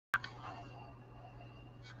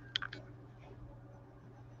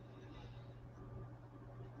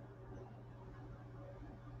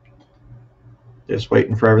Just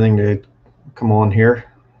waiting for everything to come on here.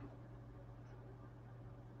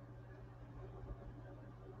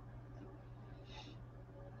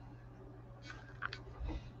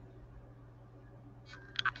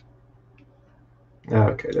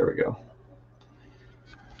 Okay, there we go.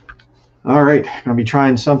 All right, I'm going to be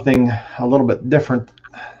trying something a little bit different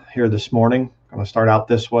here this morning. I'm going to start out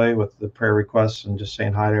this way with the prayer requests and just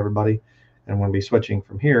saying hi to everybody. And I'm going to be switching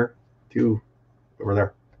from here to over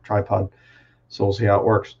there, tripod. So we'll see how it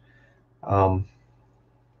works. Yeah,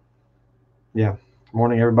 good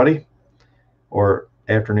morning, everybody, or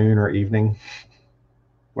afternoon or evening,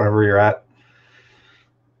 wherever you're at.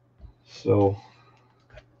 So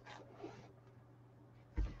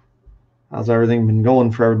how's everything been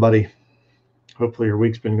going for everybody? Hopefully your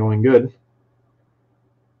week's been going good.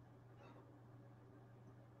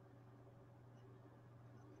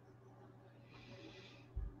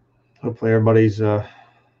 Hopefully everybody's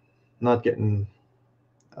not getting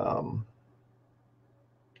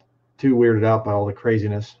too weirded out by all the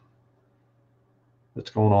craziness that's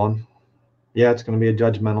going on. Yeah, it's going to be a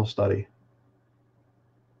judgmental study.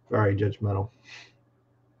 Very judgmental.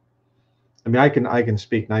 I mean, I can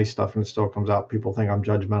speak nice stuff and it still comes out. People think I'm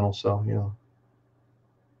judgmental, so you know.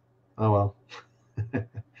 Oh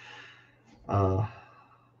well.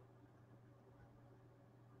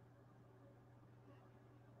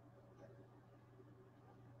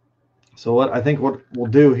 So what I think what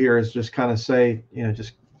we'll do here is just kind of say, you know,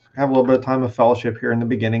 just have a little bit of time of fellowship here in the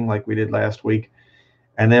beginning, like we did last week.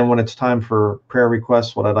 And then when it's time for prayer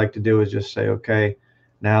requests, what I'd like to do is just say, okay,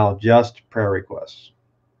 now just prayer requests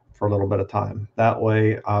for a little bit of time. That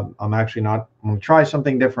way, I'm going to try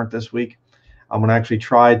something different this week. I'm going to actually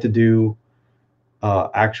try to do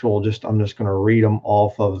I'm just going to read them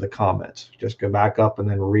off of the comments. Just go back up and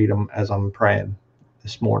then read them as I'm praying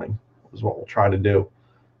this morning is what we'll try to do.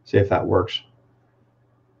 See if that works.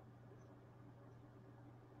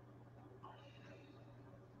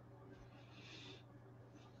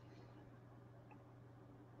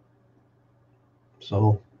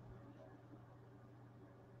 So,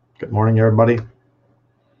 good morning, everybody.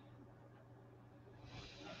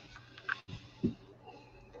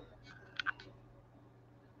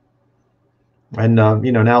 And,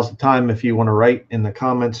 you know, now's the time if you want to write in the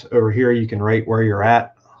comments over here, you can write where you're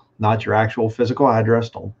at, not your actual physical address.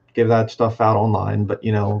 Don't give that stuff out online, but,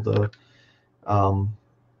 you know,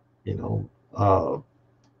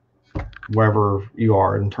 wherever you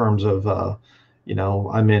are in terms of, you know,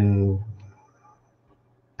 I'm in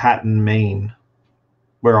Patten, Maine,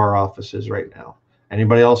 where our office is right now.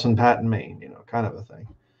 Anybody else in Patten, Maine, you know, kind of a thing.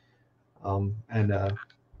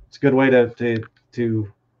 It's a good way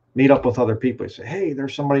to meet up with other people. You say, hey,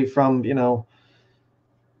 there's somebody from, you know,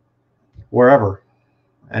 wherever,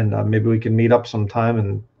 and maybe we can meet up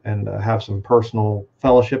sometime and have some personal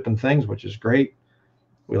fellowship and things, which is great.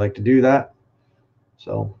 We like to do that.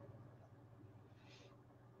 So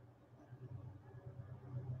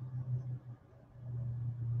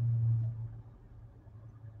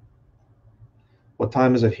what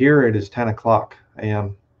time is it here? It is 10 o'clock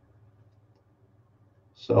a.m.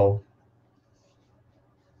 So,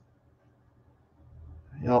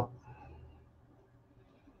 yep.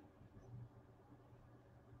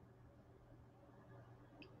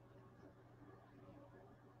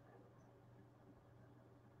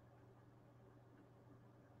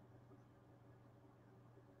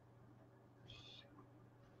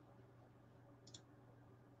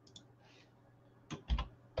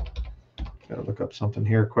 Gotta look up something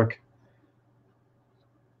here quick.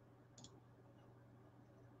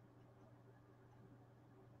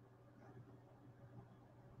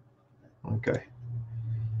 Okay.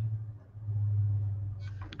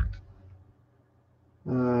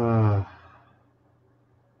 All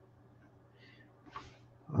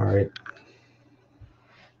right.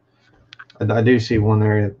 I do see one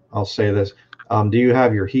there. I'll say this. Do you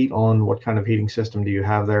have your heat on? What kind of heating system do you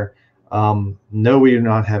have there? No, we do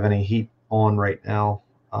not have any heat on right now.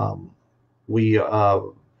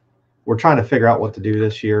 We're trying to figure out what to do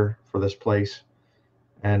this year for this place,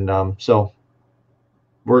 and so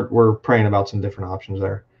we're praying about some different options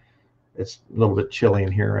there. It's a little bit chilly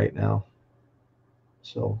in here right now,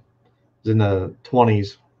 so it's in the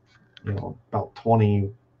 20s, you know, about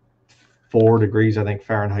 24 degrees I think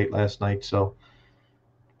Fahrenheit last night, so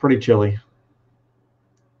pretty chilly,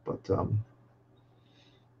 but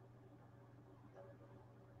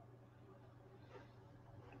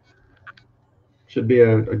should be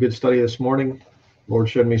a good study this morning. Lord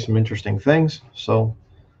showed me some interesting things, so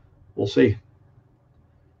we'll see.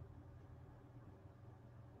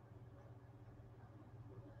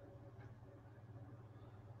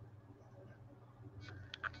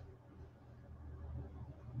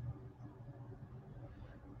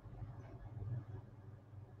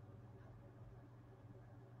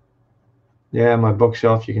 Yeah, my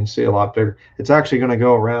bookshelf, you can see a lot bigger. It's actually going to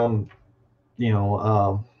go around, you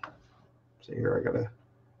know, see here,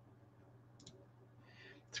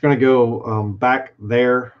 it's going to go back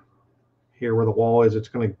there, here where the wall is. It's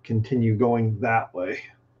going to continue going that way.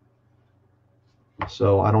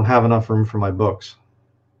 So I don't have enough room for my books.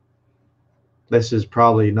 This is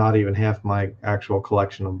probably not even half my actual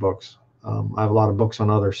collection of books. I have a lot of books on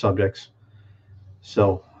other subjects.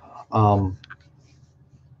 So,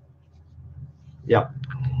 yeah.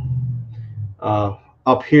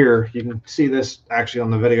 Up here, you can see this actually on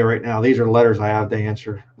the video right now. These are letters I have to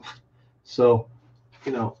answer. So,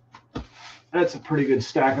 you know, that's a pretty good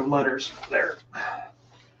stack of letters there.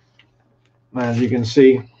 As you can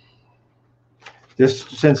see,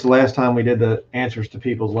 just since the last time we did the answers to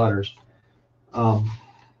people's letters, I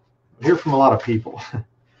hear from a lot of people.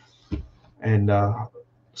 And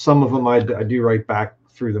some of them I do write back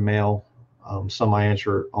through the mail. Some I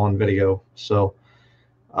answer on video. So,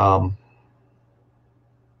 but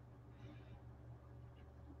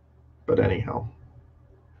anyhow.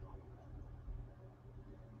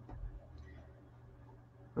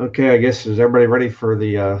 Okay, I guess, is everybody ready for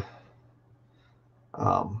the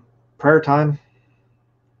prayer time?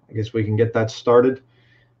 I guess we can get that started.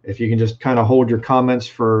 If you can just kind of hold your comments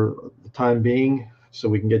for the time being so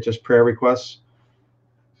we can get just prayer requests.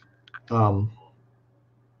 So,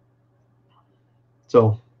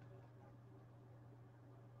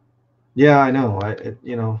 yeah, I know. I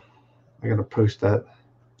got to post that.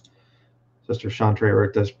 Sister Chantre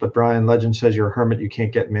wrote this, but Brian, legend says you're a hermit. You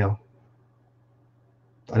can't get mail.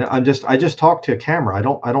 I just talk to a camera. I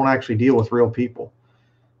don't actually deal with real people.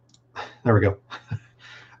 There we go.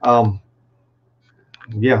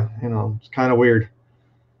 Yeah, it's kind of weird,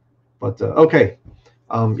 but okay.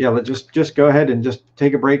 Yeah, let's just go ahead and just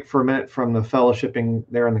take a break for a minute from the fellowshipping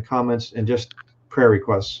there in the comments and just prayer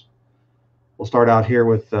requests. We'll start out here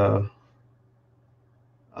with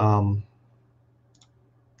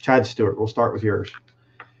Chad Stewart. We'll start with yours,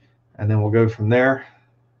 and then we'll go from there.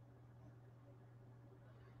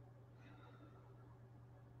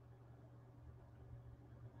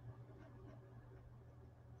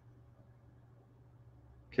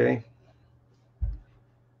 Okay.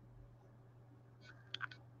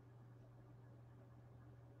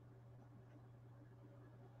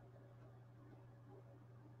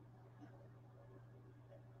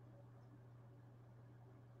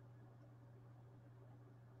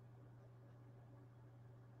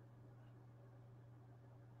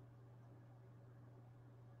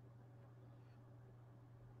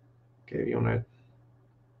 Okay, you want to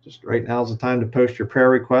just right now is the time to post your prayer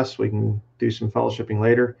requests. We can do some fellowshipping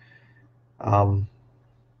later.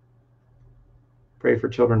 Pray for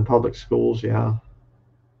children in public schools. Yeah.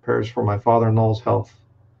 Prayers for my father-in-law's health.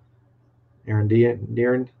 Aaron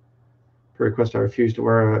Deeren. Per request, I refuse to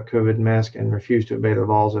wear a COVID mask and refuse to obey the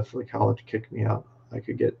laws. If the college kicked me out, I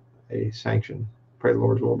could get a sanction. Pray the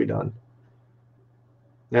Lord's will be done.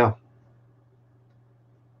 Yeah.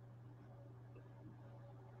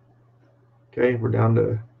 Okay, we're down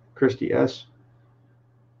to Christy S.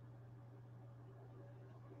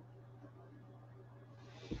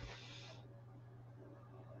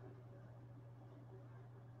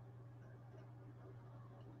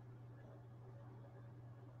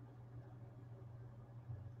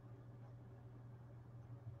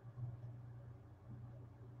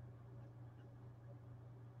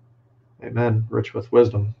 Amen. Rich with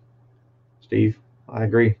wisdom. Steve, I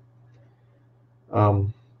agree.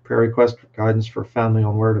 Prayer request guidance for family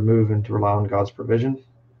on where to move and to rely on God's provision.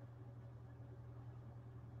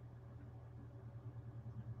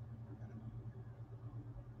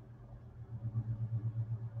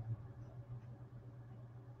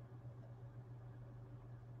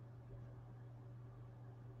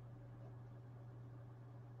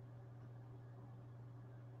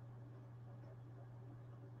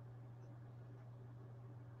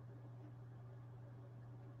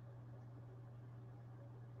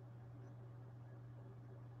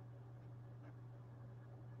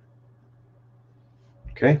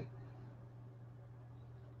 Okay.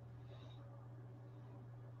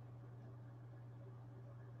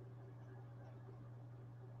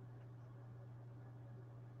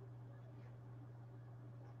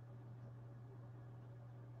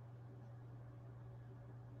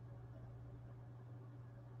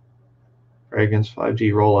 Pray against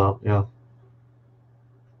 5G rollout. Yeah.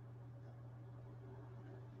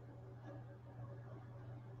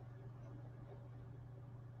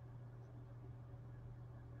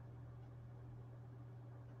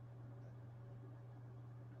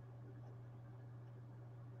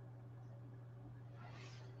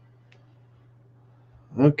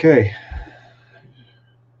 Okay.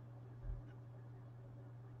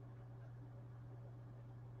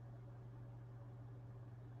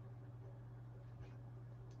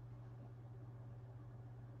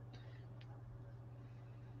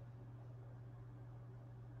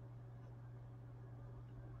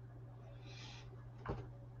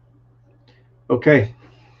 Okay,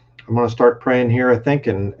 I'm going to start praying here, I think,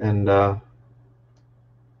 and if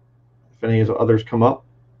any of the others come up,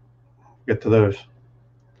 get to those.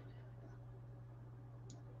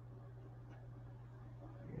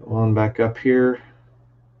 Go on back up here.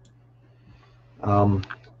 We'll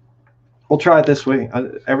try it this way.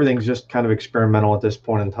 Everything's just kind of experimental at this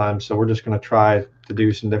point in time, so we're just going to try to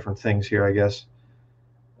do some different things here, I guess.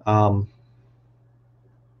 Go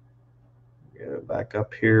back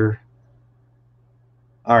up here.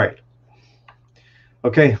 All right.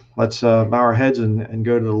 Okay, let's bow our heads and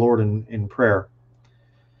go to the Lord in prayer.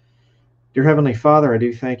 Dear Heavenly Father, I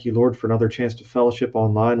do thank you, Lord, for another chance to fellowship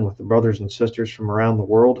online with the brothers and sisters from around the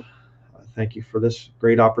world. I thank you for this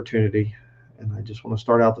great opportunity. And I just want to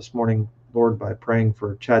start out this morning, Lord, by praying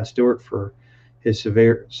for Chad Stewart for his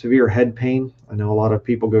severe head pain. I know a lot of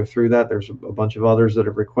people go through that. There's a bunch of others that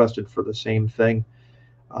have requested for the same thing.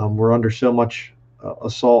 We're under so much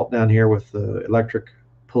assault down here with the electric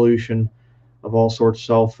pollution of all sorts,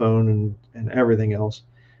 cell phone and everything else.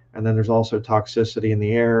 And then there's also toxicity in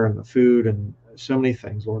the air and the food and so many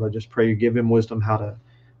things. Lord, I just pray you give him wisdom how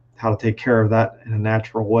to take care of that in a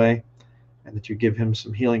natural way, and that you give him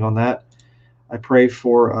some healing on that. I pray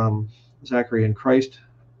for Zachary and Christ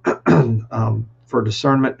for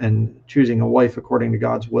discernment and choosing a wife according to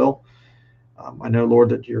God's will. I know, Lord,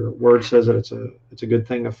 that your word says that it's a good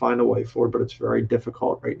thing to find a wife, Lord, but it's very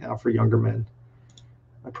difficult right now for younger men.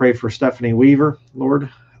 I pray for Stephanie Weaver, Lord,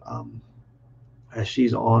 as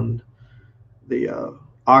she's on the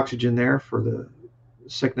oxygen there for the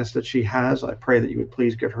sickness that she has. I pray that you would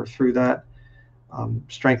please get her through that.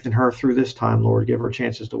 Strengthen her through this time, Lord. Give her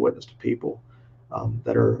chances to witness to people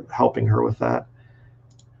that are helping her with that.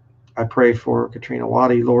 I pray for Katrina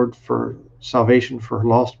Waddy, Lord, for salvation for her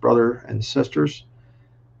lost brother and sisters.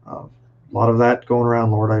 A lot of that going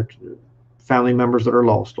around, Lord. Family members that are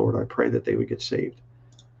lost, Lord, I pray that they would get saved.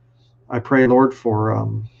 I pray, Lord, for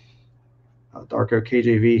Darko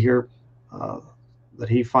KJV here, that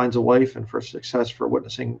he finds a wife, and for success for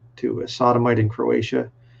witnessing to a sodomite in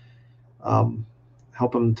Croatia.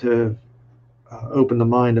 Help him to open the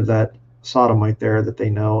mind of that sodomite there that they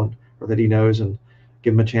know, or that he knows, and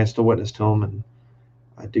give him a chance to witness to him. And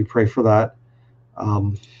I do pray for that.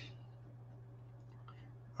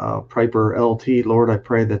 Piper LT, Lord, I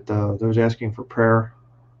pray that those asking for prayer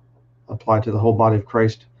apply to the whole body of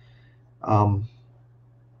Christ. And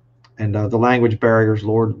the language barriers,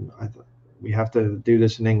 Lord, we have to do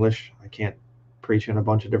this in English. I can't preach in a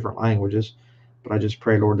bunch of different languages, but I just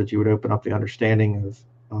pray, Lord, that you would open up the understanding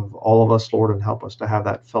of all of us, Lord, and help us to have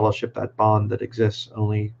that fellowship, that bond that exists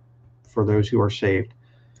only for those who are saved,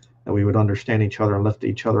 that we would understand each other and lift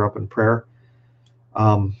each other up in prayer.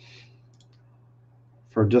 For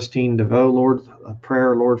Justine DeVoe, Lord, a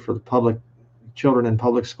prayer, Lord, for the public children in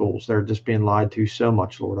public schools. They're just being lied to so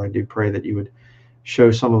much, Lord. I do pray that you would show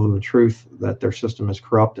some of them the truth, that their system is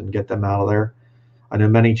corrupt, and get them out of there. I know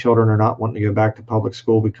many children are not wanting to go back to public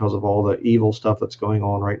school because of all the evil stuff that's going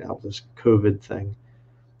on right now with this COVID thing.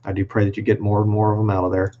 I do pray that you get more and more of them out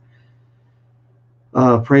of there.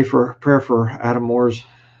 Prayer for Adam Moore's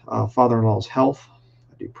father-in-law's health.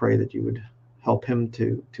 I do pray that you would help him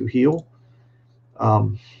to heal.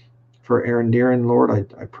 For Aaron Deeren, Lord,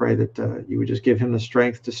 I pray that you would just give him the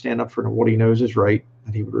strength to stand up for what he knows is right,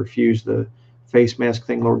 and he would refuse the face mask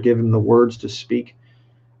thing. Lord, give him the words to speak,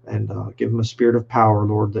 and give him a spirit of power,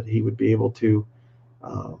 Lord, that he would be able to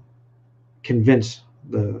convince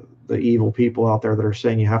the evil people out there that are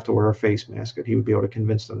saying you have to wear a face mask, that he would be able to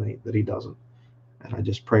convince them that he doesn't. And I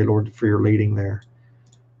just pray, Lord, for your leading there.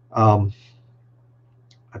 I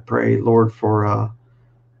pray, Lord, for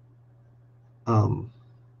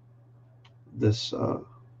this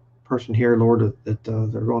person here, Lord, that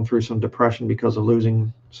they're going through some depression because of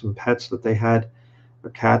losing some pets that they had,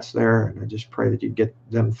 their cats there. And I just pray that you'd get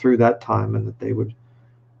them through that time, and that they would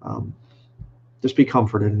just be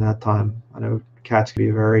comforted in that time. I know cats can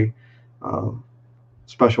be very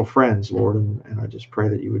special friends, Lord, and I just pray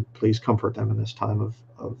that you would please comfort them in this time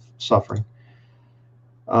of suffering.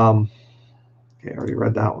 Okay, I already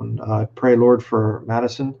read that one. I pray, Lord, for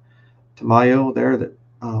Madison Tamayo there, that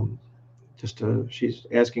she's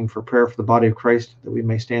asking for prayer for the body of Christ, that we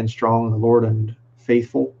may stand strong in the Lord and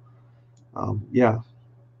faithful.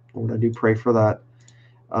 Lord, I do pray for that.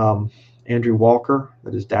 Andrew Walker,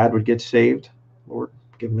 that his dad would get saved. Lord,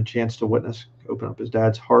 give him a chance to witness, open up his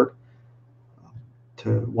dad's heart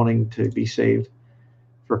to wanting to be saved.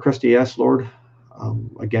 For Christy S., Lord,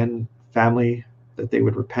 again, family, that they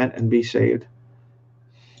would repent and be saved.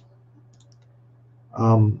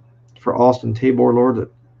 For Austin Tabor, Lord, that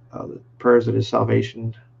the prayers that his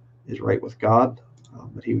salvation is right with God.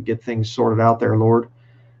 that he would get things sorted out there, Lord,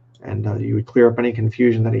 and you would clear up any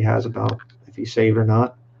confusion that he has about if he's saved or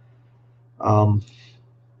not.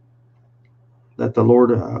 That the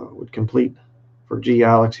Lord would complete for G.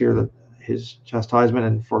 Alex here that his chastisement,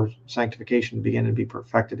 and for sanctification to begin and be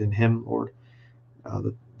perfected in him, Lord,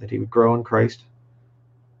 that he would grow in Christ.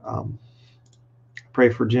 Pray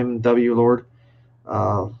for Jim W., Lord,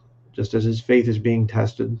 just as his faith is being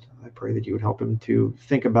tested. I pray that you would help him to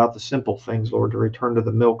think about the simple things, Lord, to return to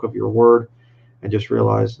the milk of your word, and just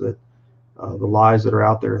realize that the lies that are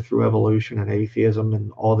out there through evolution and atheism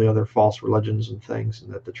and all the other false religions and things,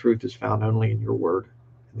 and that the truth is found only in your word,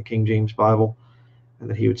 in the King James Bible, and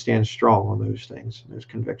that he would stand strong on those things, those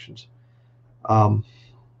convictions.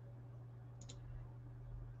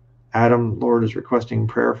 Adam, Lord, is requesting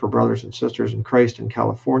prayer for brothers and sisters in Christ in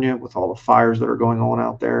California with all the fires that are going on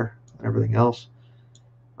out there and everything else.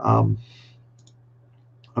 A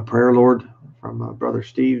prayer, Lord, from Brother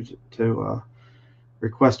Steve to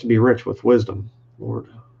request to be rich with wisdom, Lord.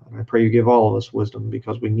 And I pray you give all of us wisdom,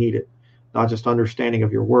 because we need it. Not just understanding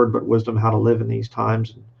of your word, but wisdom how to live in these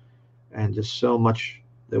times, and just so much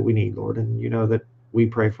that we need, Lord. And you know that we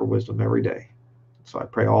pray for wisdom every day. So I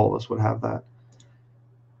pray all of us would have that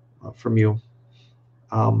from you.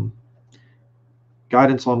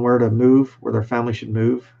 Guidance on where to move, where their family should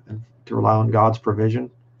move, and to rely on God's provision.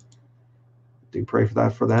 Do pray for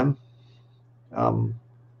that for them.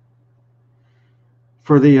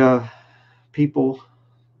 For the people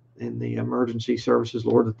in the emergency services,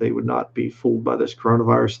 Lord, that they would not be fooled by this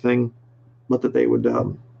coronavirus thing, but that they would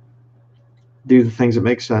do the things that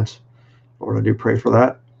make sense. Lord, I do pray for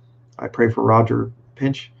that. I pray for Roger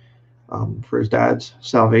Pinch, for his dad's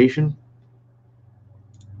salvation.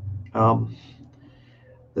 That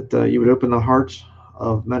you would open the hearts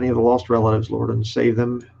of many of the lost relatives, Lord, and save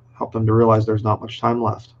them, help them to realize there's not much time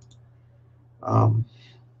left.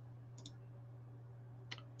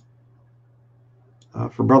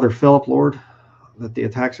 For Brother Philip, Lord, that the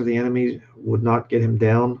attacks of the enemy would not get him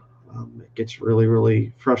down. It gets really,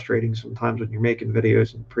 really frustrating sometimes when you're making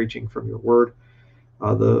videos and preaching from your word.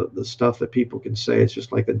 The stuff that people can say, it's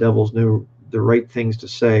just like the devil's knew the right things to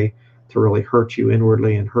say to really hurt you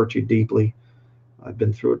inwardly and hurt you deeply. I've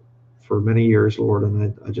been through it for many years, Lord,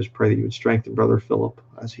 and I just pray that you would strengthen Brother Philip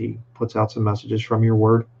as he puts out some messages from your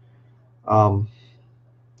word.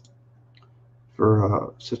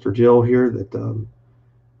 For Sister Jill here, that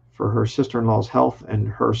for her sister-in-law's health and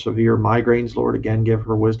her severe migraines, Lord, again, give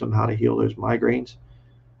her wisdom how to heal those migraines.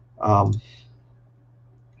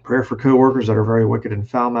 Prayer for co-workers that are very wicked and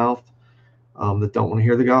foul-mouthed, that don't want to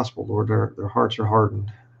hear the gospel, Lord. Their hearts are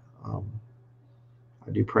hardened.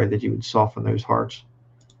 I do pray that you would soften those hearts,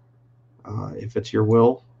 if it's your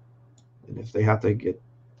will, and if they have to get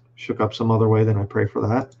shook up some other way, then I pray for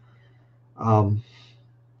that.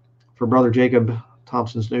 For Brother Jacob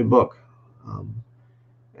Thompson's new book,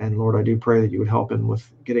 and Lord, I do pray that you would help him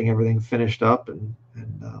with getting everything finished up, and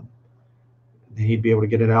he'd be able to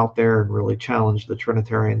get it out there and really challenge the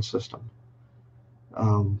Trinitarian system.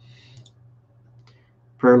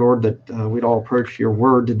 Prayer, Lord, that we'd all approach your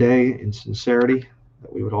word today in sincerity,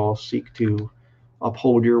 that we would all seek to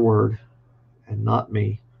uphold your word and not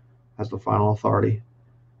me as the final authority.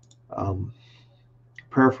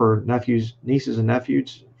 Prayer for nephews, nieces, and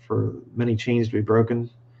nephews, for many chains to be broken.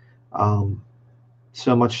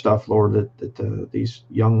 So much stuff, Lord, that these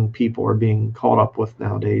young people are being caught up with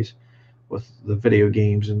nowadays, with the video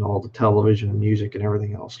games and all the television and music and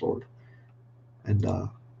everything else, Lord. And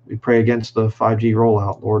we pray against the 5G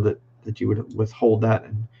rollout, Lord, that you would withhold that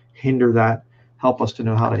and hinder that. Help us to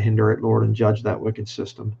know how to hinder it, Lord, and judge that wicked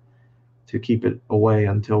system, to keep it away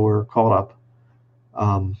until we're caught up.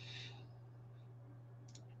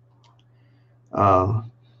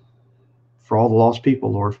 For all the lost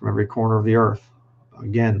people, Lord, from every corner of the earth,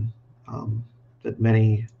 again, that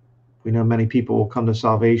we know many people will come to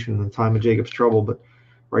salvation in the time of Jacob's trouble, but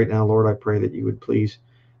right now, Lord, I pray that you would please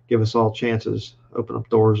give us all chances, open up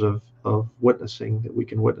doors of witnessing, that we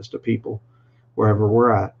can witness to people wherever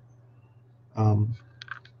we're at.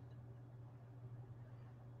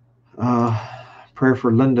 Prayer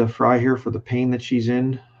for Linda Fry here, for the pain that she's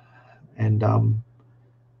in, and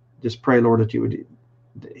just pray, Lord, that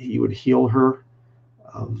you would heal her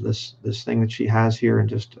of this thing that she has here, and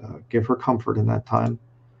just give her comfort in that time.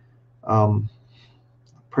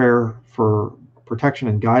 Prayer for protection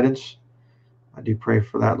and guidance. I do pray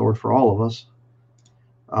for that, Lord, for all of us.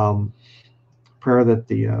 Prayer that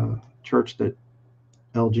the church that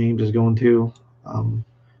L. James is going to,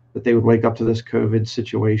 that they would wake up to this COVID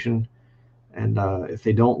situation. And if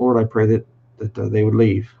they don't, Lord, I pray that they would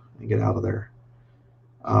leave and get out of there.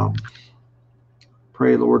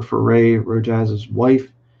 Pray, Lord, for Ray Rojaz's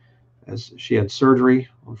wife, as she had surgery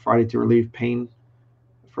on Friday to relieve pain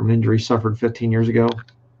from an injury suffered 15 years ago.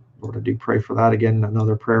 Lord, I do pray for that. Again,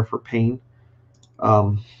 another prayer for pain.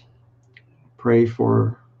 Pray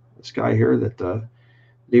for this guy here that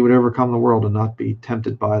he would overcome the world and not be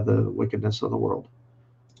tempted by the wickedness of the world.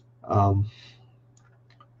 A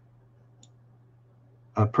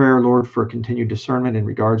prayer, Lord, for continued discernment in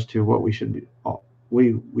regards to what we should be,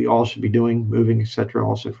 we all should be doing, moving, etc.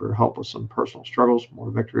 Also for help with some personal struggles, more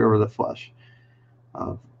victory over the flesh.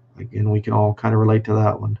 Again, we can all kind of relate to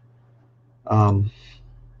that one.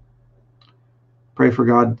 Pray for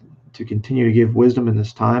God to continue to give wisdom in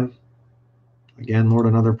this time. Again, Lord,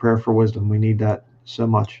 another prayer for wisdom. We need that so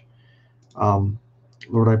much.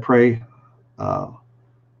 Lord, I pray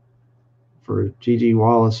for Gigi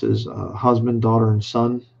Wallace's husband, daughter, and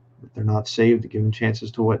son, if they're not saved, to give them chances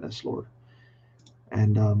to witness, Lord.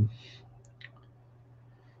 And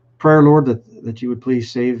prayer, Lord, that you would please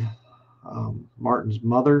save Martin's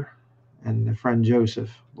mother and their friend Joseph,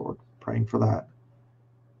 Lord, praying for that.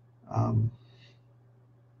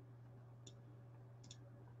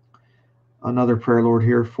 Another prayer, Lord,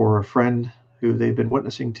 here for a friend who they've been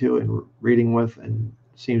witnessing to and reading with and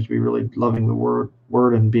seems to be really loving the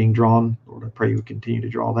word and being drawn. Lord, I pray you would continue to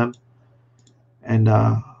draw them. And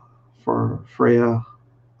for Freya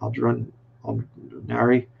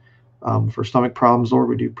Aldrinari, for stomach problems, Lord,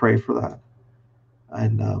 we do pray for that.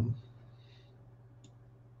 And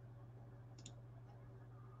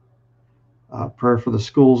prayer for the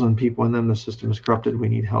schools and people in them. The system is corrupted. We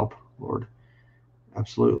need help, Lord.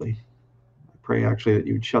 Absolutely. I pray actually that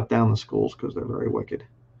you would shut down the schools because they're very wicked.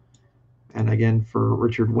 And again, for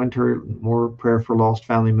Richard Winter, more prayer for lost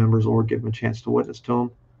family members, Lord, give them a chance to witness to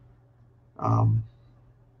them.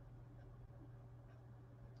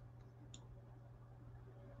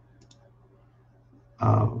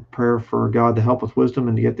 Prayer for God to help with wisdom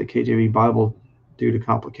and to get the KJV Bible due to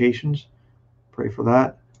complications. Pray for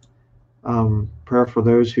that. Prayer for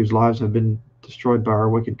those whose lives have been destroyed by our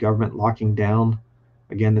wicked government locking down.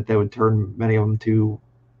 Again, that they would turn many of them to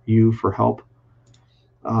you for help.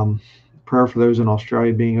 Prayer for those in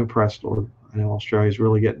Australia being oppressed, Lord. I know Australia is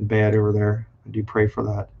really getting bad over there. I do pray for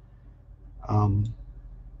that.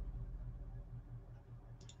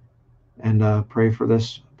 And pray for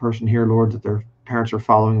this person here, Lord, that their parents are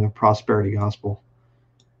following the prosperity gospel.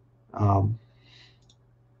 And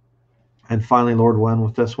finally, Lord, we'll end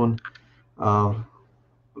with this one. And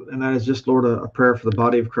that is just, Lord, a prayer for the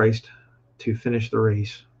body of Christ to finish the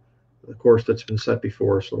race, the course that's been set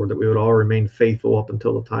before us, Lord, that we would all remain faithful up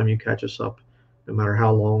until the time you catch us up, no matter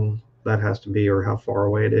how long that has to be or how far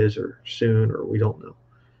away it is or soon or we don't know.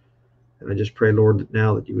 And I just pray, Lord, that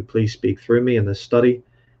now that you would please speak through me in this study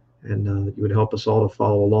and that you would help us all to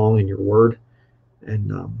follow along in your word.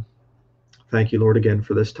 And thank you, Lord, again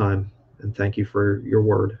for this time. And thank you for your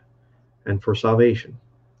word and for salvation.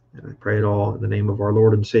 And I pray it all in the name of our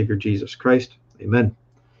Lord and Savior, Jesus Christ. Amen.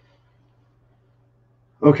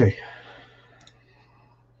 Okay.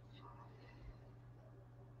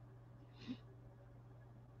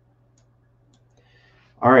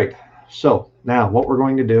 All right. So now what we're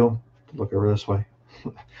going to do, look over this way.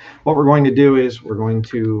 What we're going to do is we're going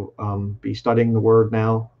to be studying the word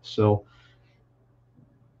now. So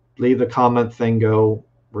leave the comment thing, go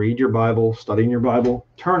read your Bible, study in your Bible,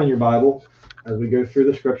 turn in your Bible as we go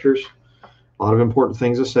through the scriptures. A lot of important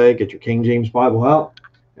things to say. Get your King James Bible out.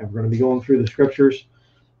 And we're going to be going through the scriptures.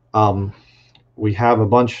 We have a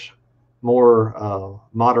bunch more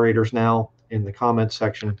moderators now in the comments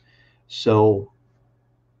section. So,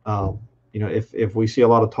 if we see a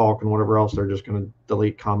lot of talk and whatever else, they're just going to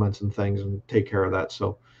delete comments and things and take care of that.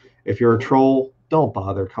 So if you're a troll, don't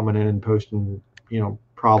bother coming in and posting,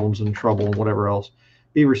 problems and trouble and whatever else.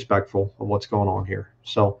 Be respectful of what's going on here.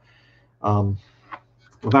 So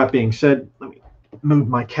with that being said, let me move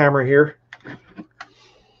my camera here.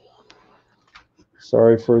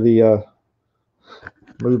 Sorry for the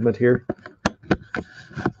movement here.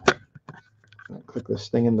 Click this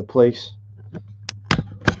thing into place.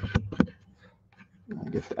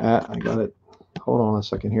 I got it. Hold on a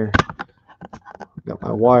second here. Got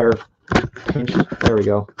my wire pinched. There we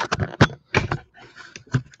go.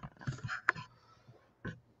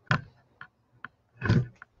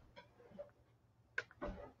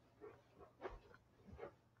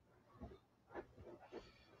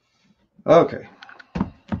 Okay.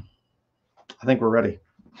 I think we're ready.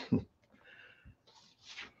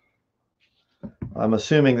 I'm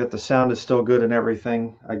assuming that the sound is still good and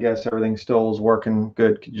everything. I guess everything still is working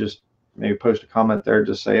good. Could you just maybe post a comment there,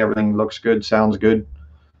 just say everything looks good, sounds good.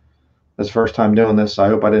 This is the first time doing this. I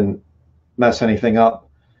hope I didn't mess anything up.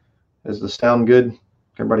 Is the sound good? Can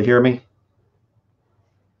everybody hear me?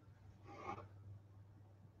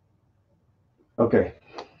 Okay,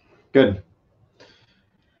 good.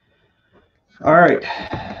 All right.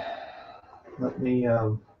 Let me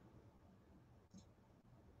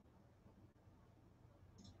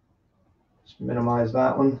just minimize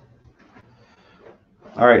that one.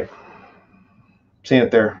 All right. Seeing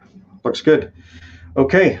it there. Looks good.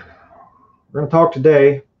 Okay. We're going to talk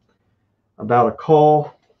today about a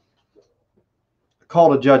call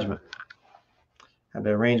to judgment. Had to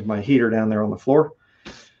arrange my heater down there on the floor.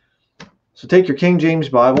 So take your King James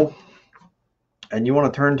Bible and you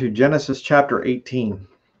want to turn to Genesis chapter 18.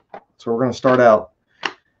 So we're going to start out.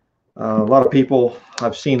 A lot of people,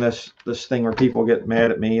 I've seen this thing where people get mad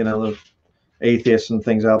at me, the atheists and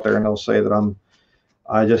things out there, and they'll say that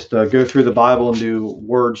I just go through the Bible and do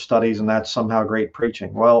word studies, and that's somehow great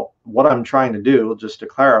preaching. Well, what I'm trying to do, just to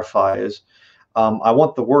clarify, is I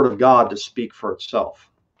want the Word of God to speak for itself.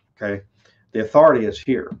 Okay, the authority is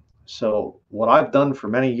here. So what I've done for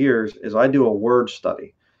many years is I do a word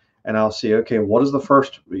study, and I'll see, okay, what is the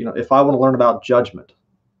first, if I want to learn about judgment,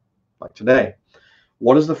 like today,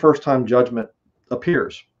 what is the first time judgment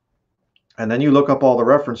appears? And then you look up all the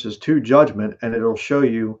references to judgment, and it'll show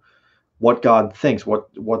you what God thinks,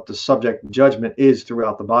 what the subject judgment is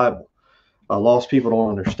throughout the Bible. Lost people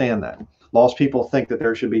don't understand that. Lost people think that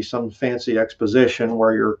there should be some fancy exposition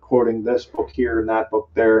where you're quoting this book here and that book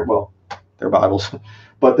there. Well, they're Bibles,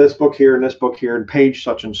 but this book here and this book here and page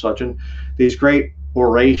such and such, and these great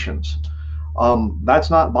orations. That's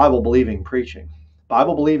not Bible-believing preaching.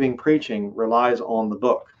 Bible-believing preaching relies on the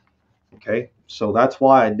book. Okay, so that's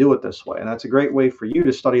why I do it this way, and that's a great way for you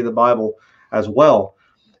to study the Bible as well.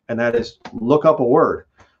 And that is, look up a word.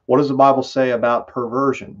 What does the Bible say about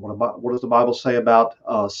perversion? What does the Bible say about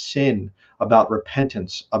sin, about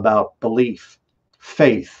repentance, about belief,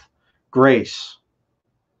 faith, grace?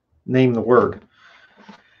 Name the word.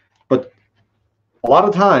 But a lot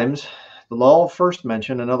of times, the law of first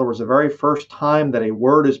mention, in other words, the very first time that a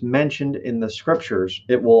word is mentioned in the scriptures,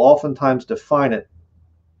 it will oftentimes define it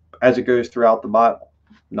as it goes throughout the Bible.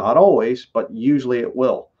 Not always, but usually it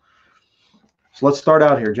will. So let's start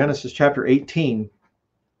out here. Genesis chapter 18,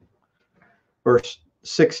 verse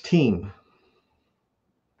 16.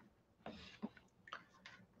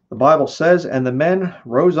 The Bible says, "And the men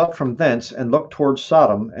rose up from thence and looked towards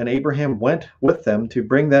Sodom, and Abraham went with them to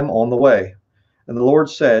bring them on the way. And the Lord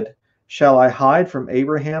said, Shall I hide from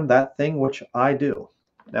Abraham that thing which I do?"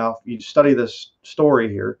 Now, if you study this story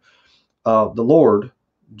here, the Lord,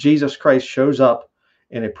 Jesus Christ, shows up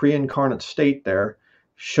in a pre-incarnate state there,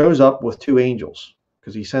 shows up with two angels,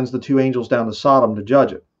 because he sends the two angels down to Sodom to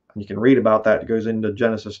judge it. And you can read about that. It goes into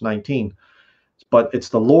Genesis 19. But it's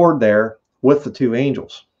the Lord there with the two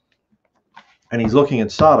angels. And he's looking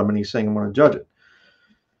at Sodom and he's saying, I'm going to judge it.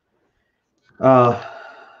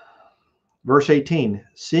 Verse 18,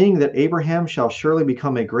 "Seeing that Abraham shall surely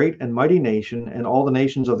become a great and mighty nation, and all the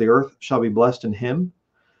nations of the earth shall be blessed in him.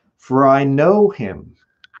 For I know him."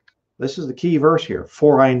 This is the key verse here.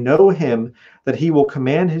 "For I know him, that he will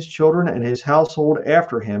command his children and his household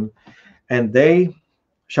after him, and they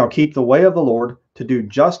shall keep the way of the Lord to do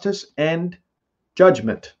justice and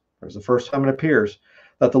judgment." There's the first time it appears.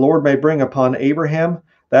 "That the Lord may bring upon Abraham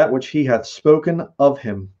that which he hath spoken of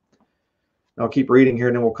him." I'll keep reading here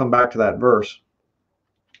and then we'll come back to that verse.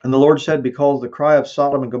 "And the Lord said, Because the cry of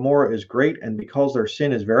Sodom and Gomorrah is great, and because their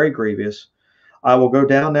sin is very grievous, I will go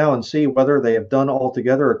down now and see whether they have done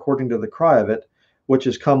altogether according to the cry of it, which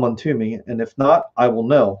is come unto me, and if not, I will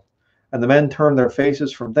know. And the men turned their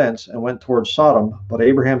faces from thence and went towards Sodom, but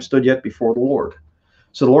Abraham stood yet before the Lord."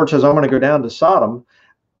 So the Lord says, I'm going to go down to Sodom,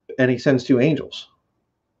 and he sends two angels.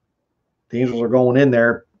 The angels are going in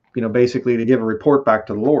there, basically to give a report back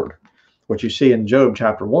to the Lord. What you see in Job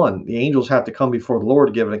chapter 1, the angels have to come before the Lord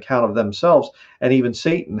to give an account of themselves, and even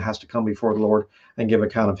Satan has to come before the Lord and give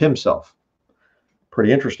account of himself.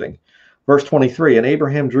 Pretty interesting. Verse 23, "And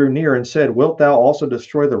Abraham drew near and said, Wilt thou also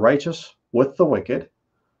destroy the righteous with the wicked?"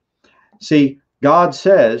 See, God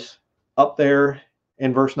says up there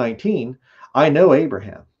in verse 19, I know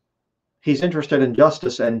Abraham. He's interested in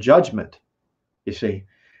justice and judgment, you see.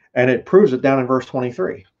 And it proves it down in verse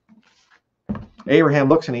 23. Abraham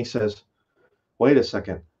looks and he says, wait a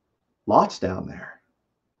second, Lot's down there.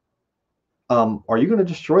 Are you going to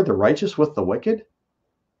destroy the righteous with the wicked?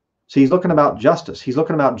 So he's looking about justice. He's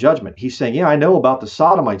looking about judgment. He's saying, yeah, I know about the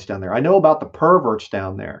Sodomites down there. I know about the perverts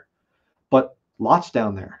down there. But Lot's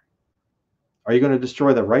down there. Are you going to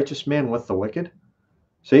destroy the righteous man with the wicked?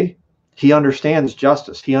 See? He understands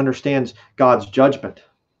justice. He understands God's judgment.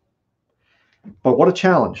 But what a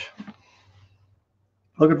challenge.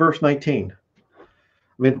 Look at verse 19. I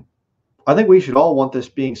mean, I think we should all want this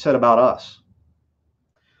being said about us.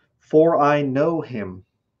 For I know him.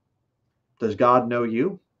 Does God know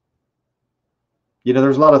you? You know,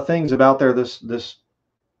 there's a lot of things about there, this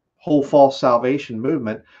whole false salvation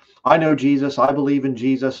movement. I know Jesus, I believe in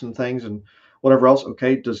Jesus and things and whatever else.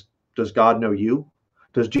 Okay, does God know you?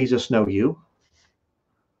 Does Jesus know you?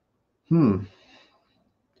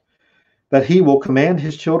 That he will command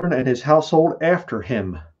his children and his household after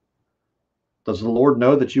him. Does the Lord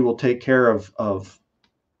know that you will take care of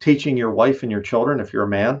teaching your wife and your children, if you're a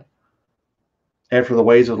man, after the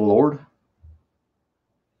ways of the Lord?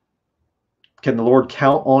 Can the Lord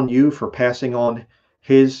count on you for passing on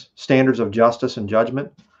his standards of justice and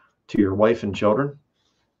judgment to your wife and children?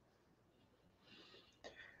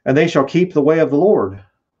 And they shall keep the way of the Lord,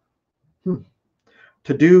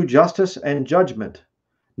 to do justice and judgment,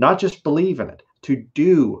 not just believe in it, to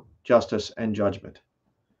do justice and judgment,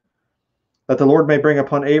 that the Lord may bring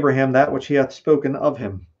upon Abraham that which he hath spoken of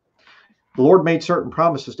him. The Lord made certain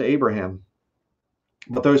promises to Abraham,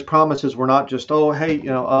 but those promises were not just, oh, hey,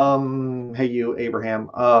 hey, you, Abraham,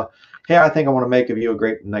 hey, I think I want to make of you a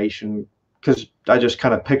great nation, because I just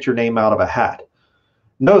kind of picked your name out of a hat.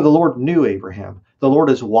 No, the Lord knew Abraham. The Lord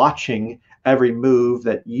is watching every move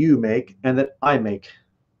that you make and that I make,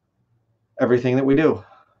 everything that we do.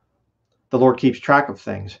 The Lord keeps track of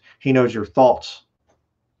things. He knows your thoughts.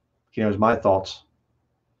 He knows my thoughts.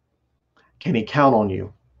 Can he count on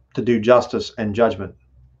you to do justice and judgment?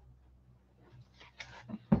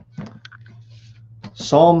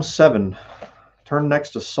 Psalm 7. Turn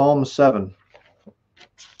next to Psalm 7.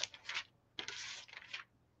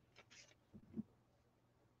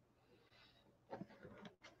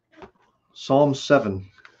 Psalm 7.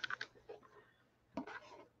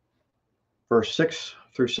 Verse 6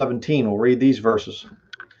 through 17. We'll read these verses.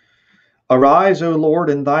 Arise, O Lord,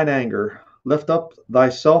 in thine anger. Lift up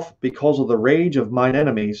thyself because of the rage of mine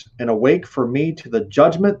enemies, and awake for me to the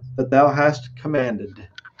judgment that thou hast commanded.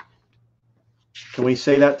 Can we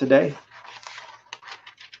say that today?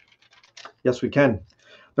 Yes, we can.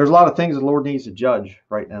 There's a lot of things the Lord needs to judge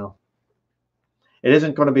right now. It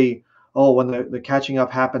isn't going to be, oh, when the catching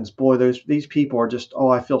up happens, boy, these people are just, oh,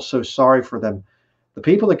 I feel so sorry for them. The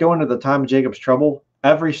people that go into the time of Jacob's trouble,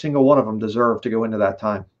 every single one of them deserve to go into that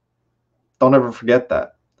time. Don't ever forget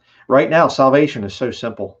that. Right now, salvation is so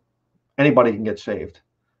simple. Anybody can get saved,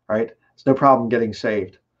 right? It's no problem getting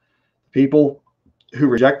saved. People who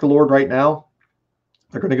reject the Lord right now,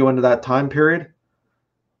 they're going to go into that time period.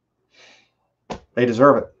 They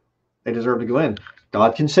deserve it. They deserve to go in.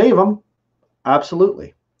 God can save them,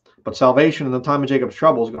 absolutely. But salvation in the time of Jacob's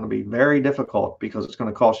trouble is going to be very difficult because it's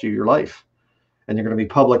going to cost you your life. And you're going to be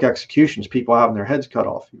public executions, people having their heads cut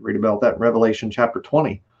off. You read about that in Revelation chapter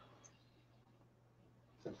 20.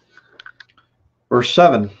 Verse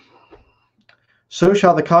 7. So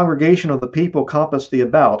shall the congregation of the people compass thee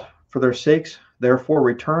about. For their sakes, therefore,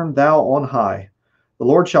 return thou on high. The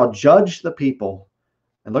Lord shall judge the people.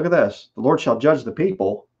 And look at this. The Lord shall judge the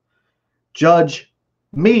people. Judge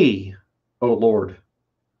me, O Lord,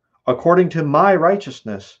 according to my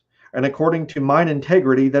righteousness and according to mine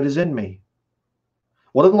integrity that is in me.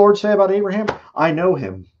 What did the Lord say about Abraham? I know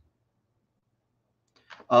him.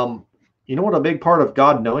 You know what a big part of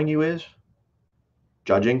God knowing you is?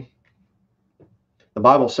 Judging. The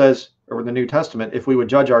Bible says, or in the New Testament, if we would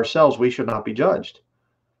judge ourselves, we should not be judged.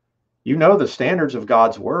 You know the standards of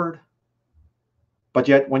God's word. But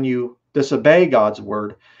yet when you disobey God's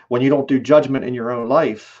word, when you don't do judgment in your own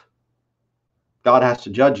life, God has to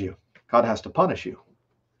judge you. God has to punish you.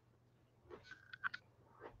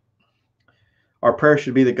 Our prayer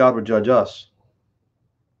should be that God would judge us.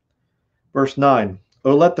 Verse 9.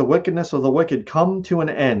 O let the wickedness of the wicked come to an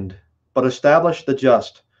end, but establish the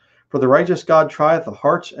just. For the righteous God trieth the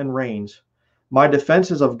hearts and reins. My defense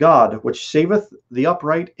is of God, which saveth the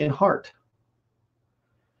upright in heart.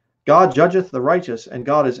 God judgeth the righteous, and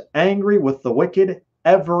God is angry with the wicked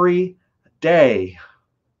every day.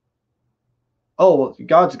 Oh,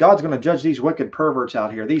 God's going to judge these wicked perverts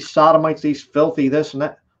out here, these sodomites, these filthy this and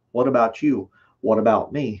that. What about you? What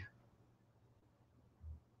about me?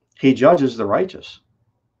 He judges the righteous.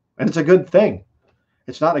 And it's a good thing.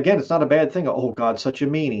 It's not a bad thing. Oh, God's such a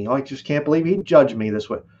meanie. Oh, I just can't believe he judged me this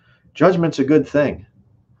way. Judgment's a good thing.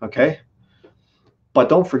 Okay? But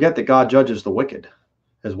don't forget that God judges the wicked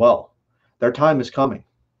as well. Their time is coming.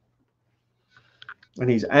 And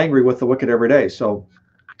he's angry with the wicked every day. So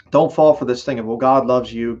don't fall for this thing of, well, God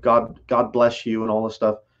loves you, God bless you, and all this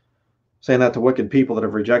stuff. Saying that to wicked people that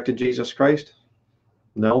have rejected Jesus Christ?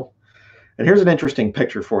 No. And here's an interesting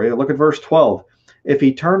picture for you. Look at verse 12. If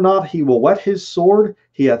he turn not, he will whet his sword.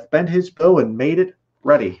 He hath bent his bow and made it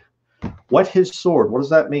ready. Whet his sword. What does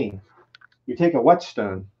that mean? You take a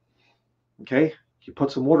whetstone, okay? You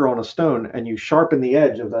put some water on a stone and you sharpen the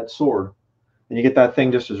edge of that sword, and you get that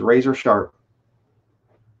thing just as razor sharp.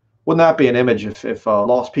 Wouldn't that be an image if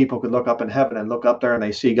lost people could look up in heaven and look up there and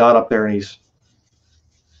they see God up there and he's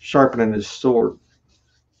sharpening his sword?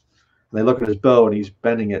 And they look at his bow and he's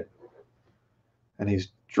bending it and he's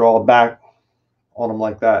drawn back on them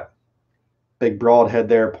like that. Big broad head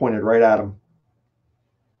there pointed right at him.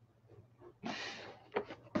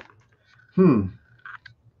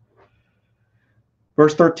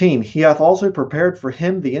 Verse 13, he hath also prepared for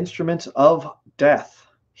him the instruments of death.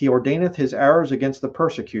 He ordaineth his arrows against the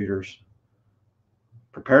persecutors.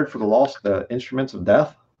 Prepared for the lost, the instruments of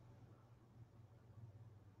death?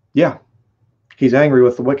 Yeah. He's angry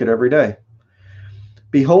with the wicked every day.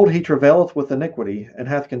 Behold, he travaileth with iniquity, and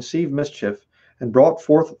hath conceived mischief, and brought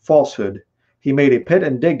forth falsehood. He made a pit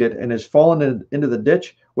and digged it, and is fallen into the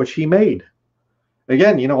ditch which he made.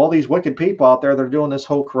 Again, you know, all these wicked people out there, they're doing this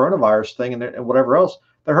whole coronavirus thing and whatever else.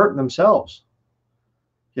 They're hurting themselves.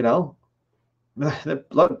 You know,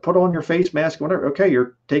 put on your face mask, whatever. Okay,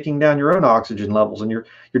 you're taking down your own oxygen levels, and you're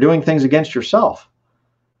doing things against yourself.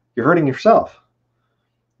 You're hurting yourself.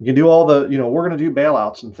 You can do all the, you know, we're going to do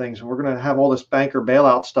bailouts and things, and we're going to have all this banker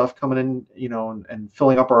bailout stuff coming in, you know, and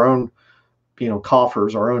filling up our own, you know,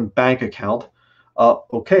 coffers, our own bank account.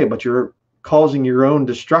 Okay, but you're causing your own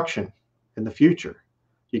destruction in the future.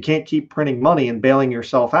 You can't keep printing money and bailing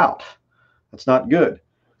yourself out. That's not good.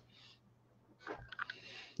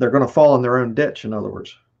 They're going to fall in their own ditch, in other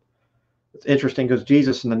words. It's interesting because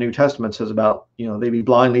Jesus in the New Testament says about, you know, they be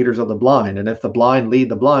blind leaders of the blind, and if the blind lead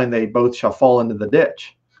the blind, they both shall fall into the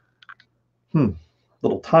ditch.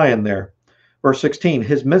 Little tie in there. Verse 16,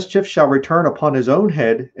 his mischief shall return upon his own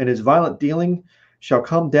head, and his violent dealing shall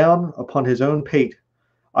come down upon his own pate.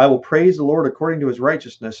 I will praise the Lord according to his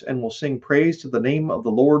righteousness, and will sing praise to the name of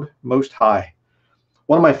the Lord Most High.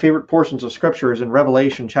 One of my favorite portions of Scripture is in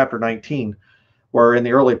Revelation chapter 19, where in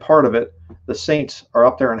the early part of it, the saints are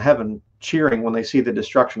up there in heaven cheering when they see the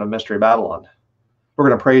destruction of Mystery Babylon. We're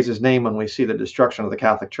going to praise his name when we see the destruction of the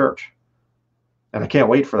Catholic Church. And I can't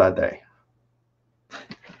wait for that day.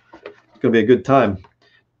 It's going to be a good time.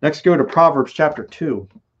 Next, go to Proverbs chapter 2.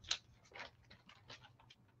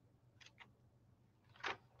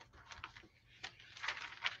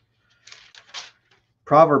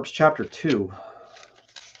 Proverbs chapter 2.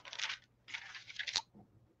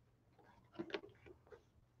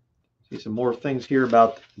 See some more things here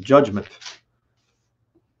about judgment.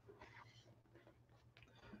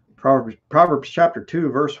 Proverbs chapter 2,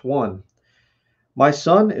 verse 1. My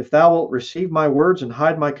son, if thou wilt receive my words and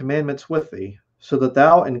hide my commandments with thee, so that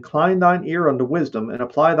thou incline thine ear unto wisdom and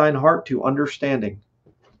apply thine heart to understanding.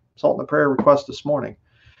 Salt in the prayer request this morning.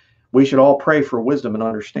 We should all pray for wisdom and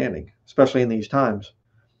understanding, especially in these times.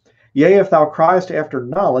 Yea, if thou criest after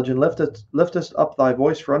knowledge and liftest up thy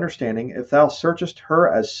voice for understanding, if thou searchest her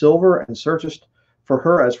as silver and searchest for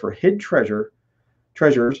her as for hid treasures,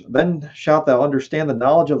 then shalt thou understand the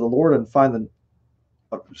knowledge of the Lord and find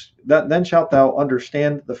then shalt thou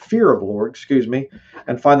understand the fear of the Lord,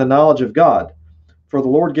 and find the knowledge of God. For the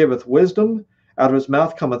Lord giveth wisdom, out of his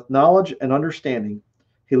mouth cometh knowledge and understanding.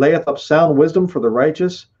 He layeth up sound wisdom for the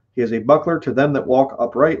righteous. He is a buckler to them that walk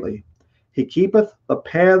uprightly. He keepeth the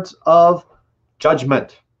paths of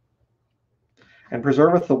judgment, and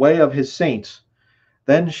preserveth the way of his saints.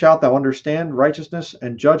 Then shalt thou understand righteousness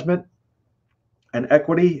and judgment and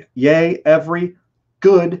equity, yea, every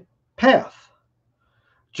good path.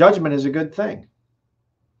 Judgment is a good thing.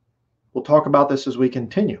 We'll talk about this as we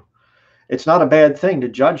continue. It's not a bad thing to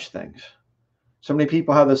judge things. So many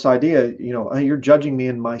people have this idea, you know, hey, you're judging me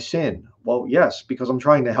in my sin. Well, yes, because I'm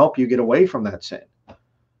trying to help you get away from that sin.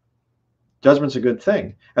 Judgment's a good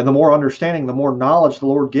thing. And the more understanding, the more knowledge the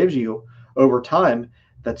Lord gives you over time,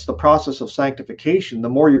 that's the process of sanctification, the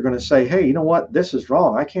more you're going to say, hey, you know what? This is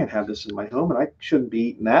wrong. I can't have this in my home, and I shouldn't be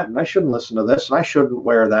eating that, and I shouldn't listen to this, and I shouldn't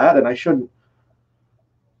wear that, and I shouldn't.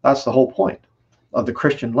 That's the whole point of the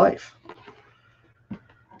Christian life.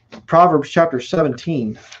 Proverbs chapter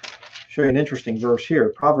 17. Show you an interesting verse here.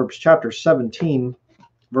 Proverbs chapter 17,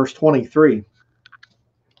 verse 23.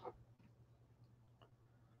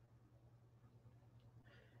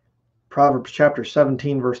 Proverbs chapter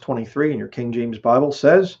 17, verse 23 in your King James Bible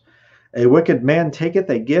says, a wicked man taketh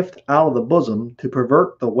a gift out of the bosom to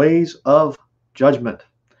pervert the ways of judgment.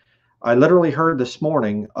 I literally heard this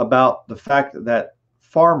morning about the fact that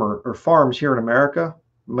farms here in America,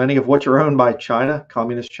 many of which are owned by China,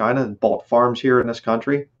 communist China, and bought farms here in this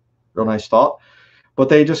country. Real nice thought. But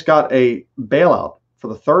they just got a bailout for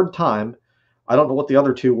the third time. I don't know what the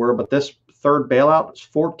other two were, but this third bailout is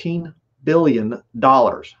 $14 billion.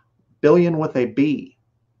 Billion with a B.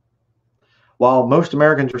 While most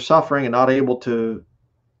Americans are suffering and not able to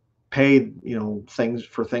pay,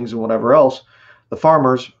 things and whatever else, the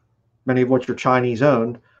farmers, many of which are Chinese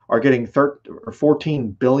owned, are getting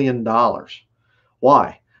 $14 billion.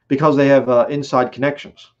 Why? Because they have inside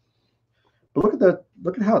connections. But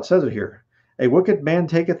look at how it says it here. A wicked man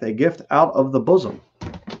taketh a gift out of the bosom.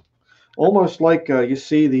 Almost like you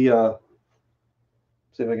see the,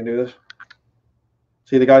 see if I can do this.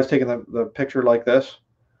 See the guy's taking the picture like this.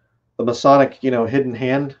 The Masonic, hidden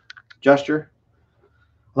hand gesture.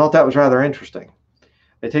 I thought that was rather interesting.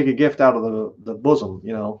 They take a gift out of the bosom,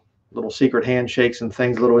 little secret handshakes and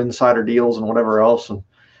things, little insider deals and whatever else. And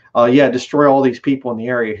yeah, destroy all these people in the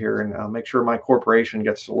area here and make sure my corporation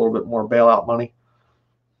gets a little bit more bailout money.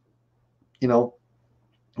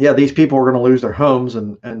 Yeah, these people are going to lose their homes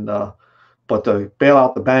but to bail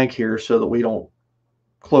out the bank here so that we don't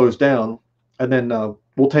close down. And then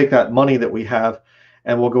we'll take that money that we have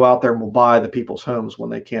and we'll go out there and we'll buy the people's homes when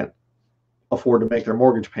they can't afford to make their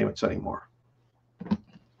mortgage payments anymore.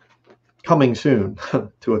 Coming soon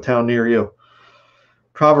to a town near you.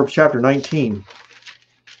 Proverbs chapter 19.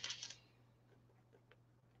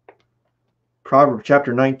 Proverbs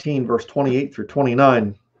chapter 19, verse 28 through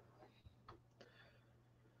 29.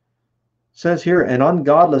 Says here, an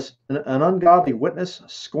ungodly witness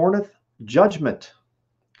scorneth judgment,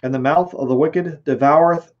 and the mouth of the wicked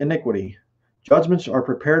devoureth iniquity. Judgments are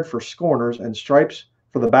prepared for scorners, and stripes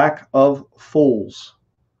for the back of fools.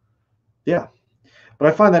 Yeah, but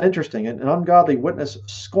I find that interesting. An ungodly witness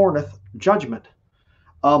scorneth judgment.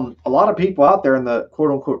 A lot of people out there in the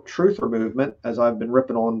quote-unquote truther movement, as I've been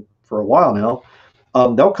ripping on for a while now,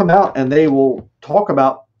 they'll come out and they will talk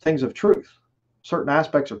about things of truth, certain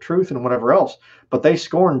aspects of truth and whatever else, but they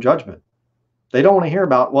scorn judgment. They don't want to hear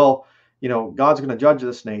about, well, God's going to judge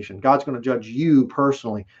this nation. God's going to judge you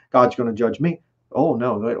personally. God's going to judge me. Oh,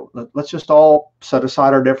 no, let's just all set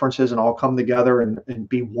aside our differences and all come together and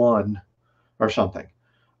be one or something.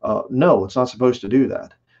 No, it's not supposed to do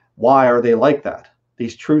that. Why are they like that?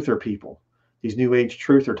 These truther people, these new age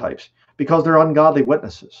truther types, because they're ungodly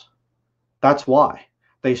witnesses. That's why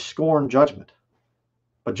they scorn judgment.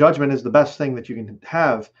 But judgment is the best thing that you can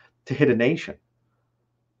have to hit a nation.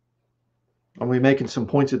 I'm going to be making some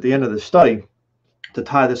points at the end of this study to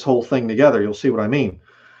tie this whole thing together. You'll see what I mean.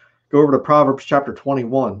 Go over to Proverbs chapter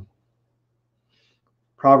 21.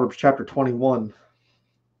 Proverbs chapter 21,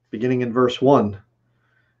 beginning in verse 1.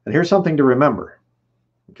 And here's something to remember.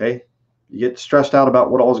 Okay? You get stressed out about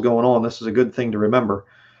what all is going on. This is a good thing to remember.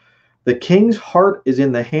 The king's heart is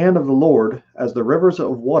in the hand of the Lord, as the rivers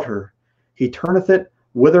of water. He turneth it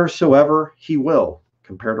whithersoever he will.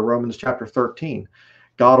 Compared to Romans chapter 13.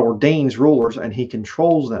 God ordains rulers and he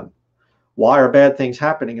controls them. Why are bad things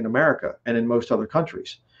happening in America and in most other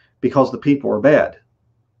countries? Because the people are bad.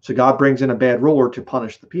 So God brings in a bad ruler to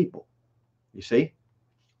punish the people. You see?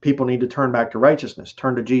 People need to turn back to righteousness.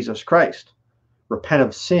 Turn to Jesus Christ. Repent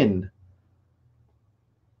of sin.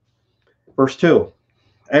 Verse 2.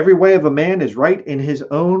 Every way of a man is right in his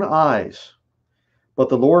own eyes, but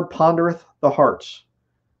the Lord pondereth the hearts.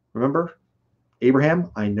 Remember, Abraham,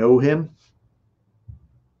 I know him.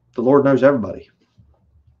 The Lord knows everybody.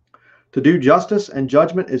 To do justice and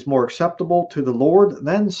judgment is more acceptable to the Lord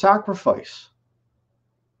than sacrifice.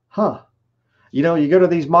 Huh. You go to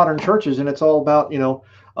these modern churches and it's all about,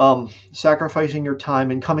 sacrificing your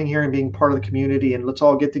time and coming here and being part of the community, and let's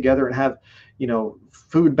all get together and have,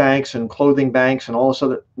 food banks and clothing banks and all this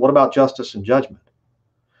other. What about justice and judgment?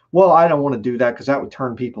 Well, I don't want to do that because that would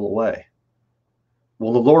turn people away.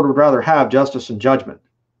 Well, the Lord would rather have justice and judgment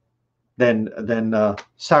than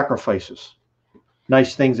sacrifices,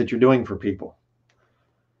 nice things that you're doing for people.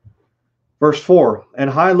 Verse 4, and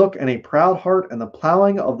high look and a proud heart, and the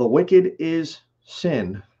plowing of the wicked is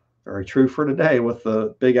sin. Very true for today with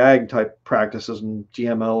the big ag type practices and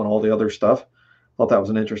GMO and all the other stuff. Thought that was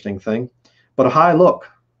an interesting thing. But a high look.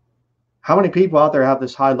 How many people out there have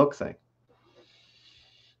this high look thing?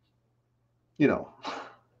 A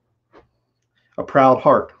proud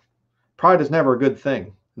heart. Pride is never a good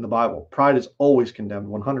thing in the Bible. Pride is always condemned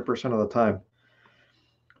 100% of the time.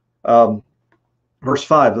 Verse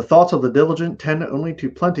 5, the thoughts of the diligent tend only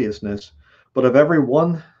to plenteousness, but of every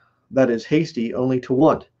one that is hasty only to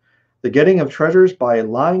want. The getting of treasures by a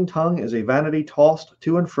lying tongue is a vanity tossed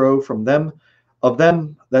to and fro from them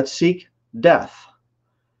that seek death.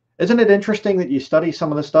 Isn't it interesting that you study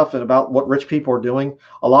some of this stuff and about what rich people are doing?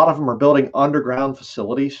 A lot of them are building underground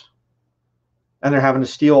facilities and they're having to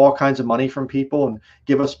steal all kinds of money from people and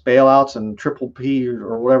give us bailouts and triple P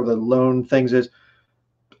or whatever the loan things is.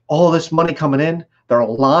 All this money coming in, they're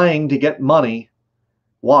lying to get money.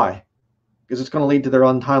 Why? Because it's going to lead to their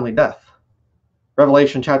untimely death.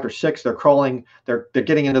 Revelation chapter 6, they're crawling, they're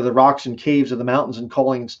getting into the rocks and caves of the mountains and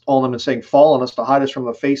calling on them and saying, fall on us to hide us from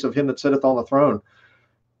the face of him that sitteth on the throne.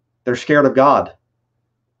 They're scared of God.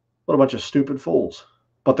 What a bunch of stupid fools.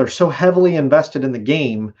 But they're so heavily invested in the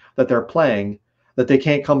game that they're playing that they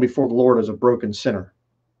can't come before the Lord as a broken sinner.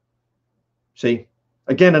 See?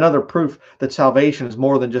 Again, another proof that salvation is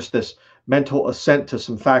more than just this mental assent to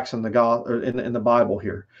some facts in the God or in the Bible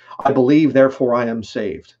here. I believe, therefore I am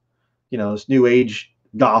saved. You know, this new age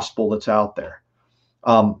gospel that's out there.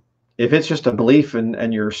 If it's just a belief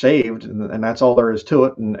and you're saved and that's all there is to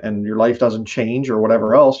it, and your life doesn't change or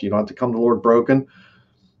whatever else, you don't have to come to the Lord broken.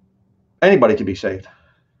 Anybody can be saved.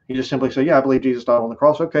 You just simply say, yeah, I believe Jesus died on the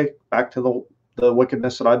cross. Okay, back to the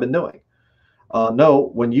wickedness that I've been doing.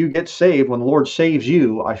 No, when you get saved, when the Lord saves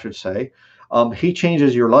you, I should say, he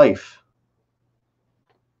changes your life.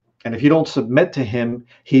 And if you don't submit to him,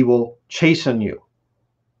 he will chasten you.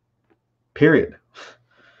 Period.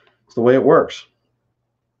 It's the way it works.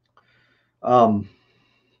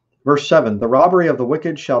 Verse 7, the robbery of the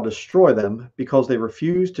wicked shall destroy them because they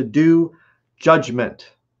refuse to do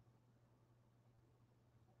judgment.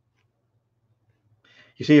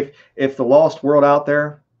 You see, if the lost world out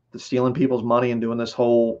there, that's stealing people's money and doing this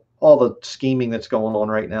all the scheming that's going on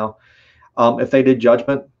right now, if they did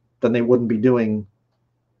judgment, then they wouldn't be doing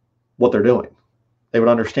what they're doing. They would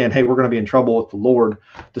understand, hey, we're going to be in trouble with the Lord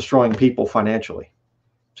destroying people financially.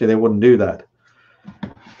 See, they wouldn't do that.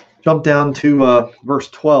 Jump down to verse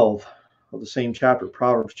 12 of the same chapter,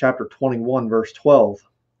 Proverbs chapter 21, verse 12.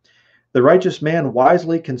 The righteous man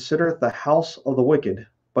wisely considereth the house of the wicked,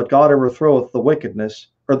 but God overthroweth the wickedness,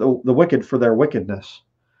 or the wicked for their wickedness.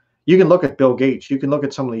 You can look at Bill Gates, you can look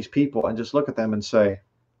at some of these people and just look at them and say,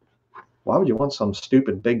 why would you want some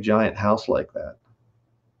stupid big giant house like that?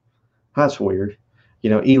 That's weird. You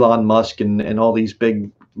know, Elon Musk and all these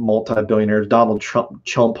big multi-billionaires, Donald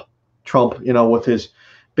Trump, you know, with his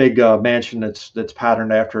big mansion that's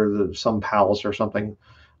patterned after some palace or something,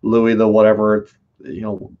 Louis the whatever, you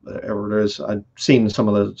know, whatever it is. I've seen some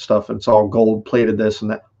of the stuff, and it's all gold plated, this and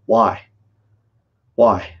that. Why?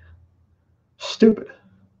 Stupid.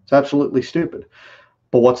 It's absolutely stupid.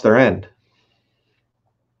 But what's their end?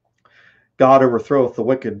 God overthroweth the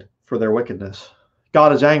wicked for their wickedness.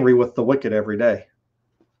 God is angry with the wicked every day.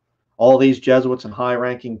 All these Jesuits and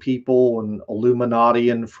high-ranking people and Illuminati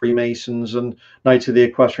and Freemasons and Knights of the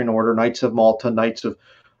Equestrian Order, Knights of Malta, Knights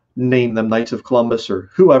of Columbus, or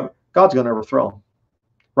whoever, God's going to overthrow them.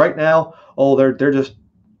 Right now, they're just,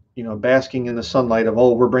 you know, basking in the sunlight of,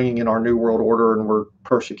 we're bringing in our new world order and we're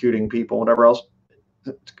persecuting people, whatever else.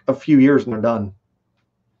 A few years and they're done.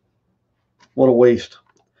 What a waste.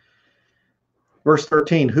 Verse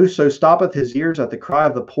 13, whoso stoppeth his ears at the cry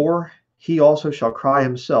of the poor, he also shall cry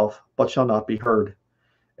himself, but shall not be heard.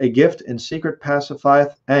 A gift in secret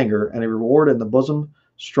pacifieth anger, and a reward in the bosom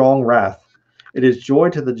strong wrath. It is joy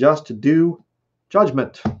to the just to do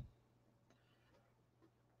judgment,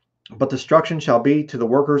 but destruction shall be to the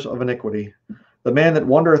workers of iniquity. The man that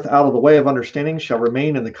wandereth out of the way of understanding shall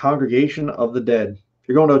remain in the congregation of the dead. If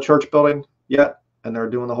you're going to a church building yet, and they're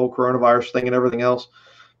doing the whole coronavirus thing and everything else,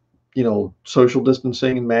 you know, social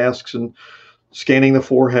distancing and masks and scanning the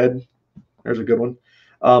forehead, there's a good one.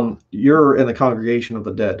 You're in the congregation of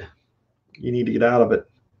the dead. You need to get out of it.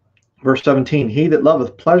 Verse 17, he that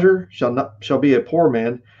loveth pleasure shall be a poor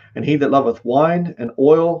man, and he that loveth wine and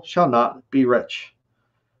oil shall not be rich.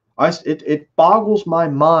 It boggles my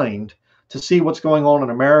mind to see what's going on in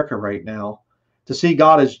America right now, to see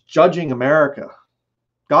God is judging America.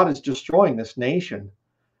 God is destroying this nation,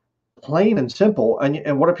 plain and simple.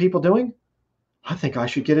 And what are people doing? I think I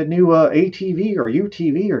should get a new ATV or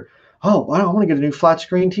UTV, or, I want to get a new flat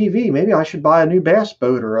screen TV. Maybe I should buy a new bass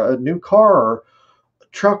boat or a new car or a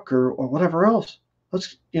truck or whatever else. They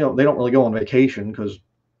don't really go on vacation because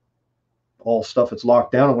all stuff is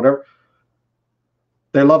locked down and whatever.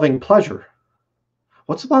 They're loving pleasure.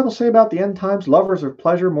 What's the Bible say about the end times? Lovers of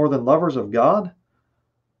pleasure more than lovers of God?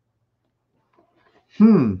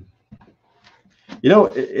 You know,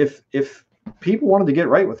 if people wanted to get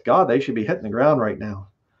right with God, they should be hitting the ground right now.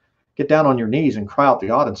 Get down on your knees and cry out to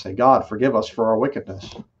God and say, God, forgive us for our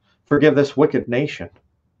wickedness. Forgive this wicked nation.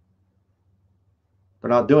 They're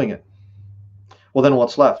not doing it. Well, then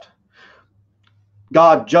what's left?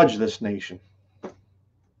 God, judge this nation.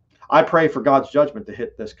 I pray for God's judgment to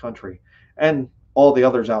hit this country and all the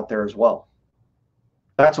others out there as well.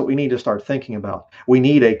 That's what we need to start thinking about. We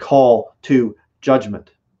need a call to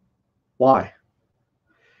judgment. Why?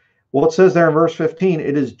 Well, it says there in verse 15,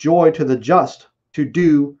 it is joy to the just to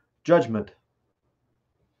do judgment.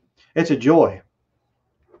 It's a joy.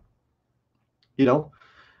 You know,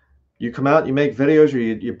 you come out, you make videos, or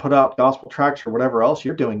you put out gospel tracts or whatever else,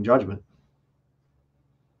 you're doing judgment.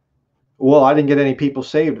 Well, I didn't get any people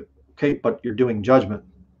saved. Okay, but you're doing judgment,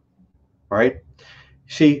 right?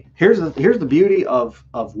 See, here's the beauty of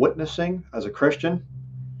witnessing as a Christian.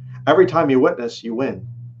 Every time you witness, you win.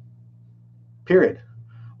 Period.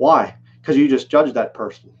 Why? Because you just judge that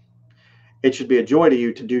person. It should be a joy to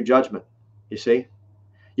you to do judgment. You see,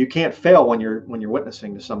 you can't fail when you're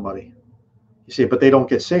witnessing to somebody. You see, but they don't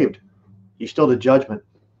get saved. You still do judgment.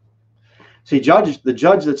 See, the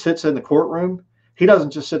judge that sits in the courtroom, he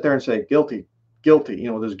doesn't just sit there and say guilty, guilty. You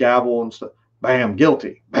know, with his gavel and stuff. Bam,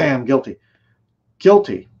 guilty. Bam, guilty.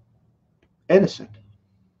 Guilty. Innocent.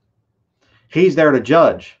 He's there to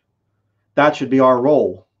judge. That should be our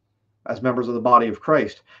role as members of the body of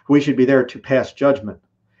Christ. We should be there to pass judgment.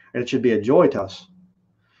 And it should be a joy to us.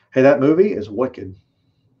 Hey, that movie is wicked.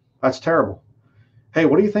 That's terrible. Hey,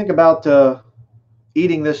 what do you think about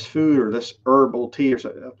eating this food or this herbal tea or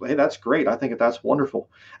something? Hey, that's great. I think that's wonderful.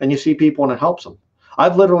 And you see people and it helps them.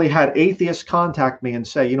 I've literally had atheists contact me and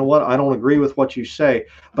say, you know what, I don't agree with what you say,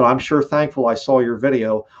 but I'm sure thankful I saw your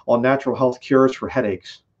video on natural health cures for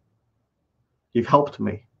headaches. You've helped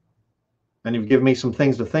me. And you've given me some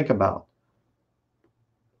things to think about.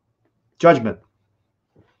 Judgment.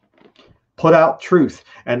 Put out truth,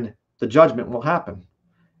 and the judgment will happen.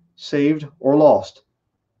 Saved or lost.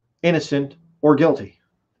 Innocent or guilty.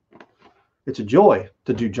 It's a joy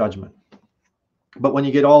to do judgment. But when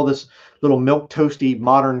you get all this little milquetoasty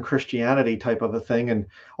modern Christianity type of a thing, and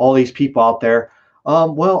all these people out there,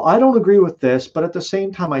 well, I don't agree with this, but at the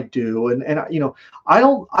same time I do, and you know,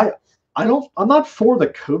 I'm not for the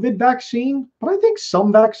COVID vaccine, but I think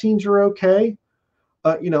some vaccines are okay.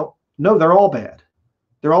 You know, no, they're all bad.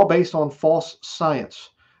 They're all based on false science.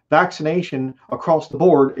 Vaccination across the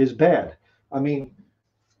board is bad. I mean,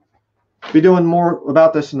 I'll be doing more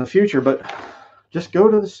about this in the future, but just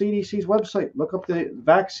go to the CDC's website, look up the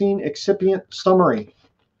vaccine excipient summary,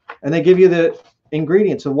 and they give you the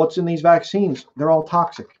ingredients of what's in these vaccines. They're all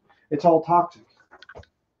toxic. It's all toxic.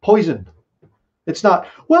 Poison. It's not,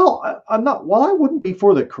 well, I'm not, while I wouldn't be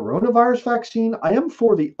for the coronavirus vaccine, I am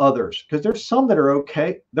for the others, because there's some that are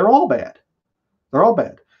okay. They're all bad. They're all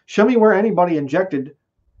bad. Show me where anybody injected,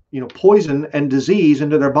 you know, poison and disease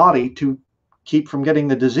into their body to keep from getting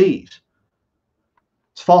the disease.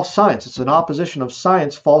 It's false science. It's an opposition of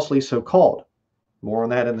science, falsely so called. More on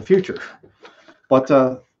that in the future. But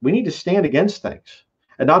we need to stand against things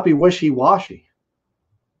and not be wishy-washy.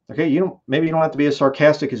 Okay, maybe you don't have to be as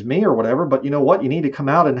sarcastic as me or whatever, but you know what? You need to come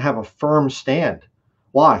out and have a firm stand.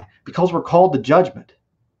 Why? Because we're called to judgment.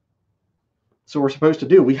 So we're supposed to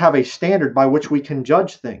do. We have a standard by which we can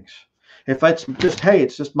judge things. If it's just, hey,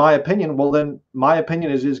 it's just my opinion, well, then my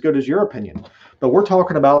opinion is as good as your opinion. But we're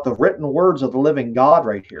talking about the written words of the living God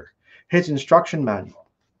right here. His instruction manual.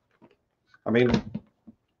 I mean,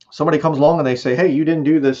 somebody comes along and they say, hey, you didn't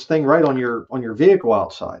do this thing right on your vehicle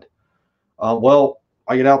outside. Well,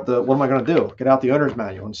 I get out what am I going to do? Get out the owner's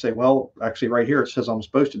manual and say, well, actually right here it says I'm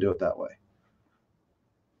supposed to do it that way.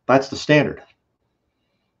 That's the standard.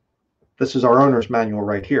 This is our owner's manual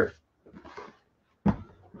right here.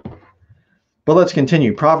 But let's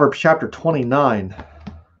continue. Proverbs chapter 29.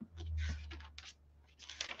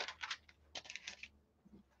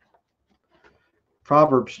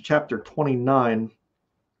 Proverbs chapter 29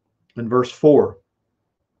 and verse 4.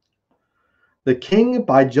 The king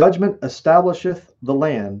by judgment establisheth the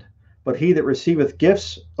land, but he that receiveth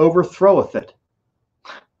gifts overthroweth it.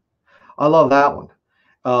 I love that one.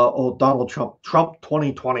 Donald Trump, Trump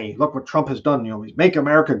 2020. Look what Trump has done. You know, he's make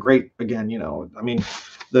America great again. You know, I mean,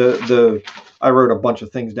 I wrote a bunch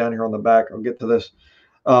of things down here on the back. I'll get to this.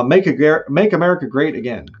 Make America great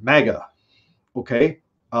again. MAGA. Okay.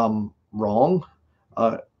 Wrong.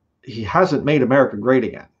 He hasn't made America great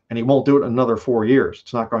again, and he won't do it in another 4 years.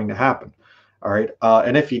 It's not going to happen. All right.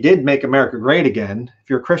 And if he did make America great again, if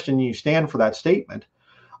you're a Christian and you stand for that statement,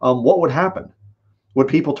 what would happen? Would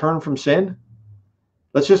people turn from sin?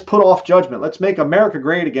 Let's just put off judgment. Let's make America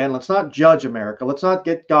great again. Let's not judge America. Let's not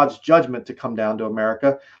get God's judgment to come down to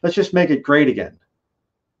America. Let's just make it great again.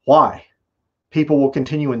 Why? People will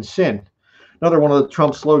continue in sin. Another one of the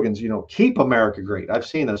Trump slogans, you know, keep America great. I've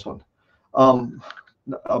seen this one.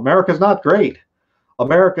 America's not great.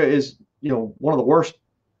 America is, you know, one of the worst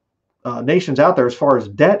nations out there as far as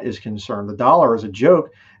debt is concerned. The dollar is a joke.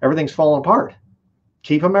 Everything's falling apart.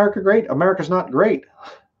 Keep America great. America's not great.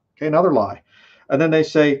 Okay, another lie. And then they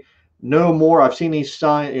say No more. I've seen these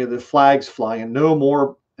signs, the flags flying, and no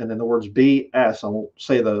more. And then the words BS. I won't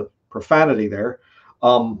say the profanity there.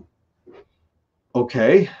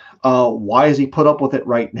 Okay. Why has he put up with it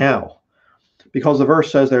right now? Because the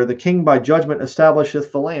verse says there, the king by judgment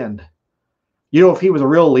establisheth the land. You know, if he was a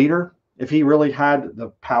real leader, if he really had the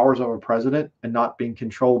powers of a president and not being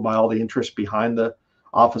controlled by all the interests behind the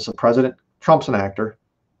office of president, Trump's an actor,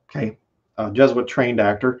 okay, a Jesuit trained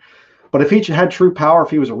actor. But if he had true power,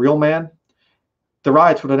 if he was a real man, the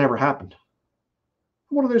riots would have never happened.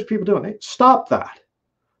 What are those people doing? They stop that.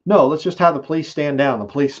 No, let's just have the police stand down. The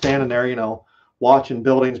police standing there, you know, watching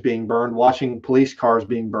buildings being burned, watching police cars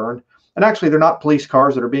being burned. And actually, they're not police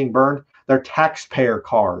cars that are being burned. They're taxpayer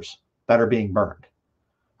cars that are being burned.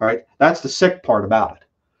 All right. That's the sick part about it.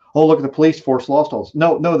 Oh, look at the police force lost all this.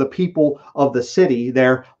 No, the people of the city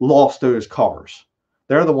there lost those cars.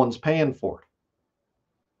 They're the ones paying for it.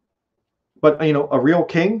 But, you know, a real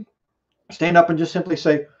king, stand up and just simply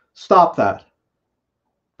say, stop that.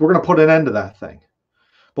 We're going to put an end to that thing.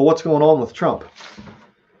 But what's going on with Trump?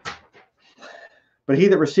 But he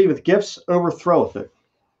that receiveth gifts overthroweth it.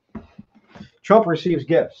 Trump receives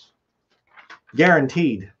gifts.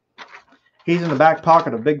 Guaranteed. He's in the back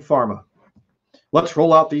pocket of Big Pharma. Let's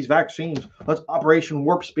roll out these vaccines. Let's Operation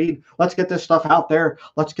Warp Speed. Let's get this stuff out there.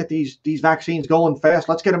 Let's get these vaccines going fast.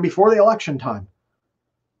 Let's get them before the election time.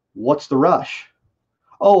 What's the rush?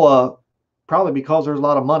 Oh, probably because there's a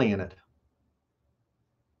lot of money in it.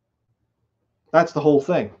 That's the whole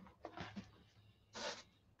thing.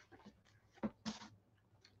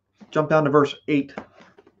 Jump down to verse 8.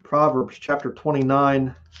 Proverbs chapter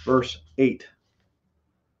 29, verse 8.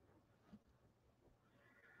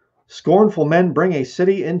 Scornful men bring a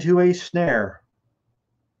city into a snare.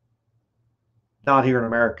 Not here in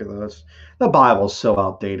America, though. The Bible's so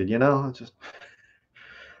outdated, you know. It's just.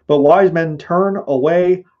 But wise men turn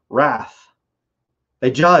away wrath.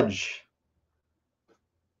 They judge.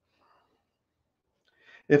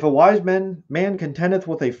 If a wise man contendeth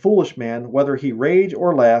with a foolish man, whether he rage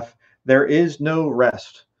or laugh, there is no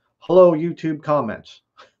rest. Hello, YouTube comments.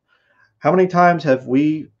 How many times have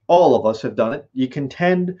we, all of us have done it? You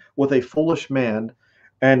contend with a foolish man,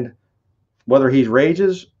 and whether he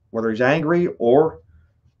rages, whether he's angry or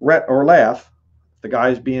laugh, the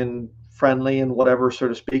guy's being friendly and whatever, so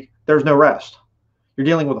to speak, there's no rest. You're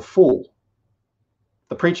dealing with a fool.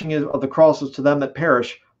 The preaching of the cross is to them that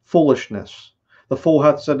perish foolishness. The fool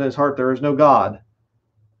hath said in his heart, there is no God.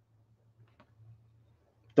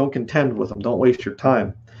 Don't contend with them. Don't waste your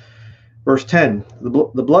time. Verse 10,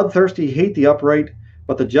 the bloodthirsty hate the upright,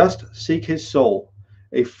 but the just seek his soul.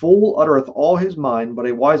 A fool uttereth all his mind, but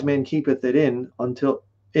a wise man keepeth it in until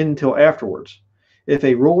afterwards. If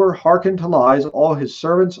a ruler hearken to lies, all his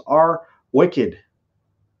servants are wicked.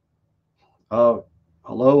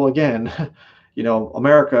 Hello again. You know,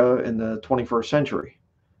 America in the 21st century.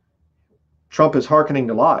 Trump is hearkening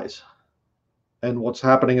to lies. And what's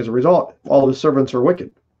happening as a result? All of his servants are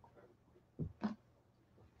wicked.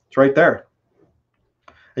 It's right there.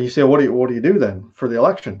 And you say, what do you do then for the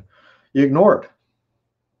election? You ignore it.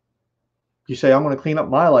 You say, I'm going to clean up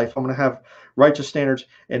my life. I'm going to have righteous standards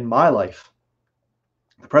in my life.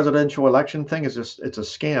 The presidential election thing is just, it's a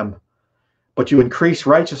scam. But you increase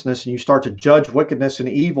righteousness and you start to judge wickedness and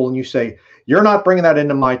evil, and you say, you're not bringing that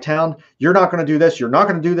into my town. You're not going to do this. You're not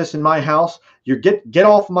going to do this in my house. You get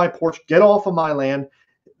off of my porch. Get off of my land.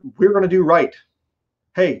 We're going to do right.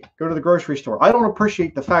 Hey, go to the grocery store. I don't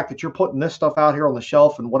appreciate the fact that you're putting this stuff out here on the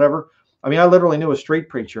shelf and whatever. I mean, I literally knew a street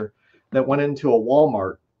preacher that went into a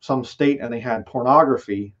Walmart, some state, and they had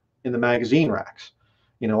pornography in the magazine racks.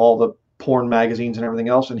 You know, all the porn magazines and everything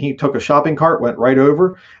else. And he took a shopping cart, went right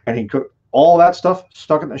over, and he took all that stuff,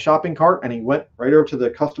 stuck it in the shopping cart, and he went right over to the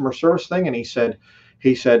customer service thing, and he said,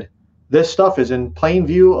 this stuff is in plain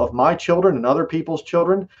view of my children and other people's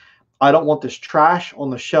children. I don't want this trash on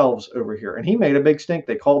the shelves over here. And he made a big stink.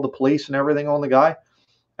 They called the police and everything on the guy.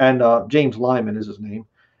 And James Lyman is his name.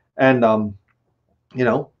 And, you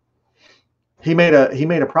know, he made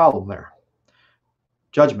a problem there.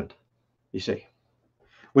 Judgment, you see.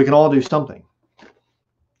 We can all do something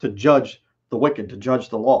to judge the wicked, to judge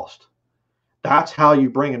the lost. That's how you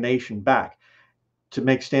bring a nation back, to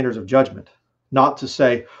make standards of judgment. Not to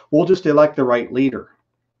say, we'll just elect the right leader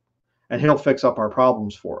and he'll fix up our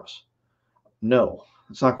problems for us. No,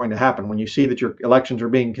 it's not going to happen. When you see that your elections are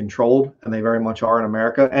being controlled, and they very much are in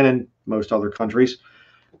America and in most other countries,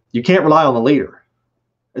 you can't rely on the leader.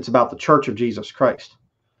 It's about the church of Jesus Christ,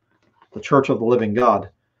 the church of the living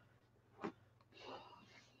God.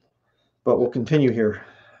 But we'll continue here.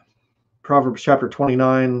 Proverbs chapter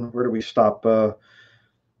 29, where do we stop?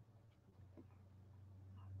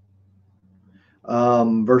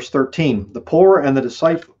 Verse 13, the poor and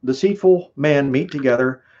the deceitful man meet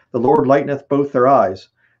together. The Lord lighteneth both their eyes.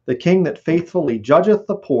 The king that faithfully judgeth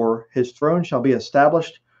the poor, his throne shall be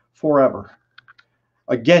established forever.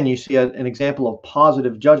 Again, you see an example of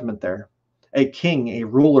positive judgment there. A king, a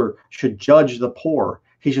ruler, should judge the poor.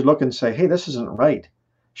 He should look and say, hey, this isn't right.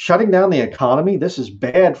 Shutting down the economy, this is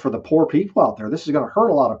bad for the poor people out there. This is going to hurt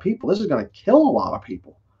a lot of people. This is going to kill a lot of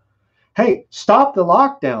people. Hey, stop the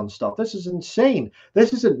lockdown stuff. This is insane.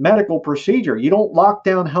 This isn't medical procedure. You don't lock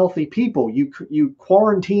down healthy people. You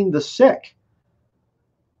quarantine the sick.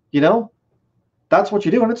 You know, that's what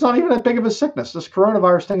you do. And it's not even that big of a sickness. This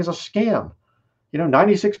coronavirus thing is a scam.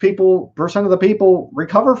 96% of the people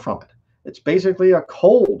recover from it. It's basically a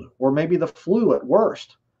cold or maybe the flu at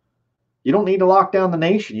worst. You don't need to lock down the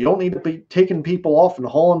nation. You don't need to be taking people off and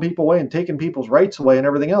hauling people away and taking people's rights away and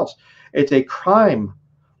everything else. It's a crime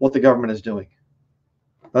what the government is doing.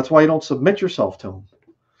 That's why you don't submit yourself to them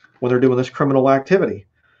when they're doing this criminal activity.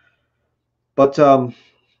 But let's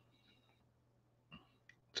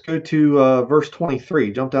go to verse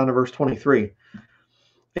 23. Jump down to verse 23.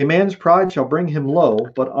 A man's pride shall bring him low,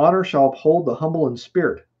 but honor shall uphold the humble in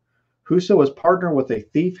spirit. Whoso is partner with a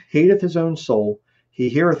thief hateth his own soul. He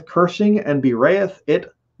heareth cursing and bewrayeth it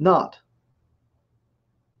not.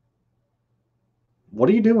 What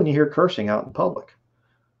do you do when you hear cursing out in public?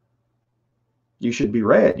 You should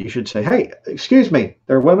bewray it. You should say, hey, excuse me,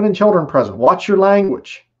 there are women and children present. Watch your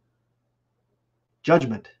language.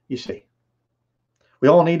 Judgment, you see. We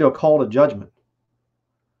all need a call to judgment.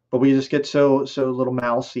 But we just get so little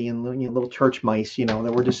mousy and little church mice,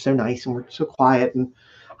 that we're just so nice and we're so quiet, and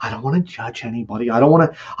I don't want to judge anybody. I don't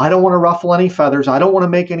want to ruffle any feathers. I don't want to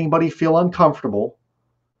make anybody feel uncomfortable.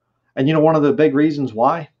 And one of the big reasons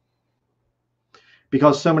why?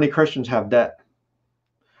 Because so many Christians have debt.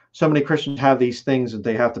 So many Christians have these things that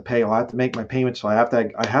they have to pay. Oh, I have to make my payments, so I have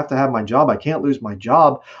to have my job. I can't lose my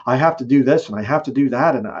job. I have to do this and I have to do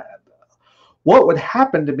that. And what would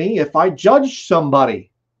happen to me if I judged somebody?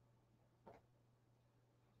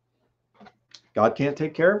 God can't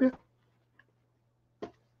take care of you?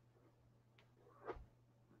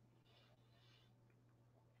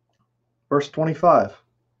 Verse 25.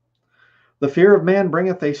 The fear of man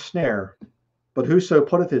bringeth a snare, but whoso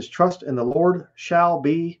putteth his trust in the Lord shall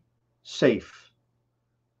be safe.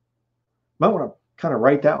 Might want to kind of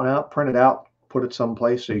write that one out, print it out, put it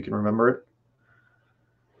someplace so you can remember it.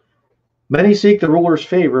 Many seek the ruler's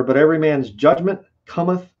favor, but every man's judgment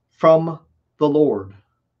cometh from the Lord.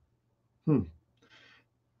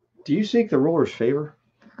 Do you seek the ruler's favor?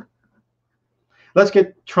 Let's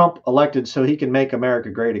get Trump elected so he can make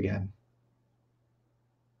America great again.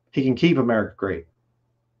 He can keep America great.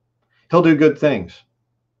 He'll do good things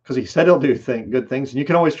because he said he'll do good things. And you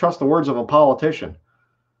can always trust the words of a politician.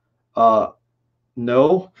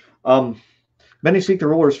 No. Many seek the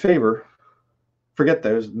ruler's favor. Forget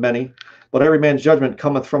those, many. But every man's judgment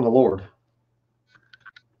cometh from the Lord.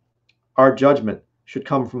 Our judgment should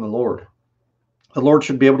come from the Lord. The Lord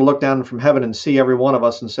should be able to look down from heaven and see every one of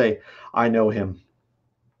us and say, I know him.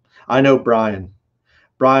 I know Brian.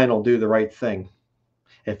 Brian will do the right thing.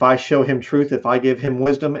 If I show him truth, if I give him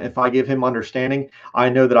wisdom, if I give him understanding, I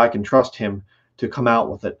know that I can trust him to come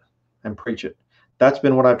out with it and preach it. That's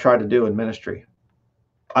been what I've tried to do in ministry.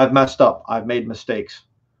 I've messed up. I've made mistakes.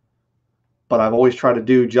 But I've always tried to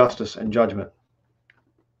do justice and judgment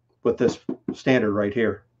with this standard right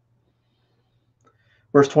here.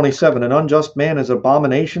 Verse 27, an unjust man is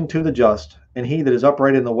abomination to the just, and he that is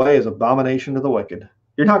upright in the way is abomination to the wicked.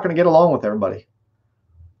 You're not going to get along with everybody.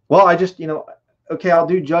 Well, I just, okay, I'll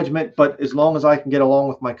do judgment, but as long as I can get along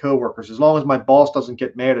with my coworkers, as long as my boss doesn't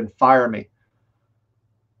get mad and fire me,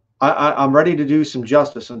 I'm ready to do some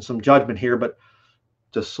justice and some judgment here, but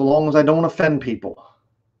just so long as I don't offend people.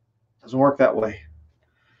 It doesn't work that way.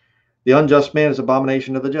 The unjust man is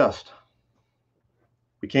abomination to the just.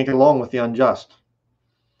 We can't get along with the unjust.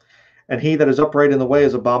 And he that is upright in the way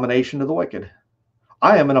is abomination to the wicked.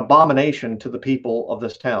 I am an abomination to the people of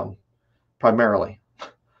this town, primarily.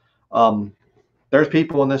 There's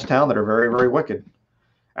people in this town that are very, very wicked.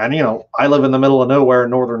 And, I live in the middle of nowhere in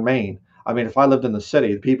northern Maine. I mean, if I lived in the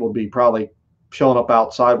city, the people would be probably showing up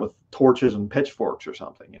outside with torches and pitchforks or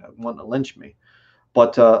something, wanting to lynch me.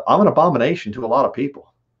 But I'm an abomination to a lot of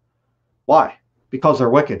people. Why? Because they're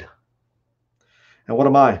wicked. And what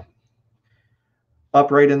am I?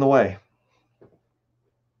 Upright in the way.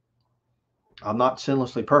 I'm not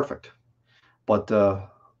sinlessly perfect, but there's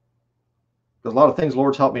a lot of things the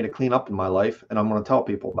Lord's helped me to clean up in my life, and I'm going to tell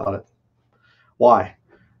people about it. Why?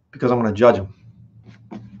 Because I'm going to judge them.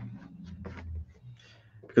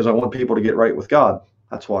 Because I want people to get right with God.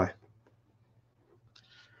 That's why.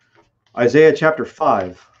 Isaiah chapter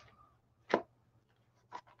 5.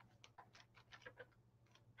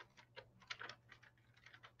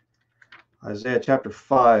 Isaiah chapter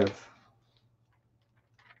 5.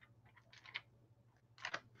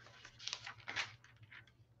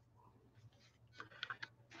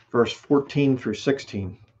 Verse 14 through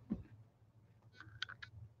 16.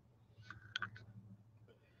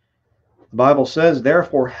 The Bible says,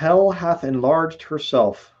 "Therefore hell hath enlarged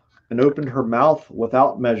herself, and opened her mouth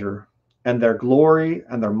without measure, and their glory,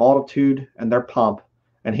 and their multitude, and their pomp,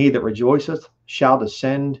 and he that rejoiceth shall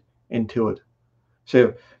descend into it."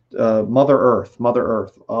 So, Mother Earth, Mother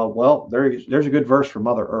Earth. Well, there's a good verse for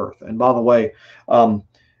Mother Earth. And by the way,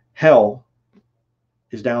 hell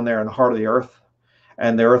is down there in the heart of the earth,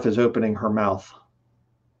 and the earth is opening her mouth.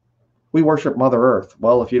 We worship Mother Earth.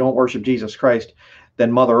 Well, if you don't worship Jesus Christ,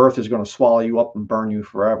 then Mother Earth is going to swallow you up and burn you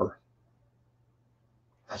forever.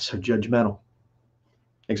 That's so judgmental.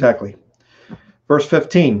 Exactly. Verse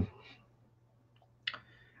 15.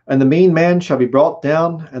 "And the mean man shall be brought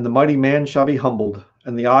down, and the mighty man shall be humbled,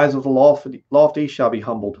 and the eyes of the lofty shall be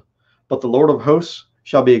humbled. But the Lord of hosts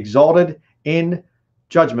shall be exalted in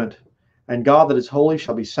judgment, and God that is holy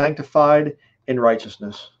shall be sanctified in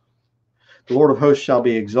righteousness." The Lord of hosts shall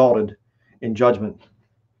be exalted in judgment.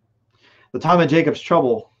 The time of Jacob's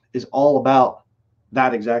trouble is all about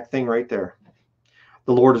that exact thing right there.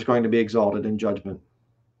 The Lord is going to be exalted in judgment.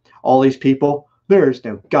 All these people, there is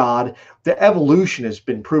no God. The evolution has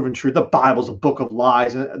been proven true. The Bible's a book of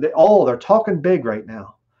lies. And they're talking big right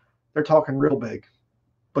now. They're talking real big.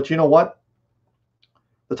 But you know what?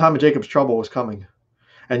 The time of Jacob's trouble was coming.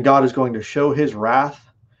 And God is going to show his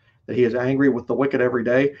wrath, that he is angry with the wicked every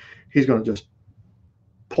day. He's going to just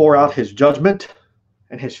pour out his judgment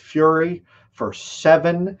and his fury for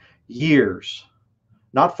 7 years.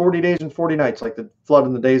 Not 40 days and 40 nights like the flood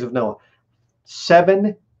in the days of Noah.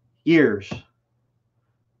 7 years.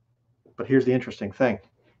 But here's the interesting thing.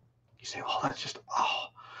 You say,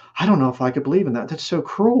 I don't know if I could believe in that. That's so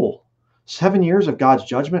cruel. 7 years of God's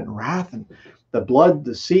judgment and wrath, and the blood,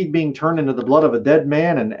 the seed being turned into the blood of a dead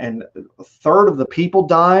man, and a third of the people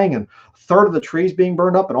dying, and a third of the trees being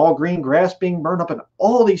burned up, and all green grass being burned up, and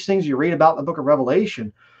all these things you read about in the book of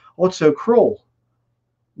Revelation. What's so cruel?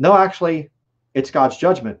 No, actually, it's God's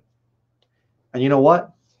judgment. And you know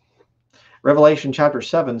what? Revelation chapter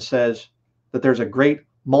 7 says that there's a great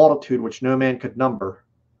multitude which no man could number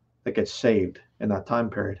that gets saved in that time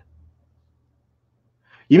period.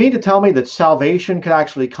 You mean to tell me that salvation could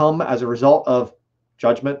actually come as a result of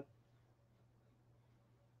judgment?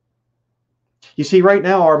 You see, right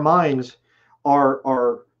now our minds are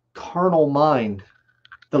our carnal mind,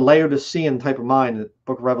 the Laodicean type of mind in the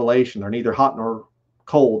book of Revelation. They're neither hot nor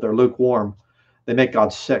cold. They're lukewarm. They make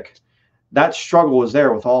God sick. That struggle is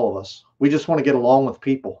there with all of us. We just want to get along with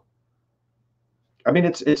people. I mean,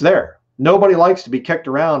 it's there. Nobody likes to be kicked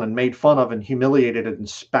around and made fun of and humiliated and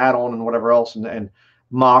spat on and whatever else and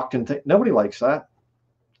mocked and nobody likes that.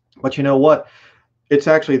 But you know what? It's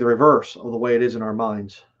actually the reverse of the way it is in our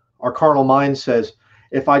minds. Our carnal mind says,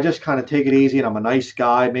 if I just kind of take it easy and I'm a nice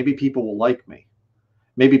guy, maybe people will like me.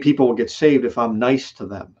 Maybe people will get saved if I'm nice to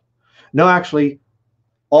them. No, actually,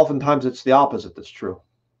 oftentimes it's the opposite that's true.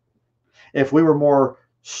 If we were more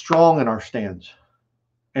strong in our stands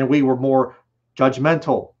and we were more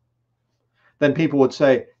judgmental, then people would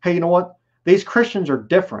say, hey, you know what? These Christians are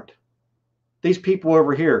different. These people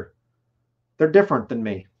over here, they're different than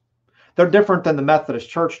me. They're different than the Methodist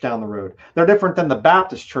church down the road. They're different than the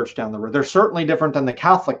Baptist church down the road. They're certainly different than the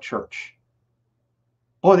Catholic church.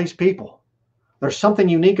 Boy, these people. There's something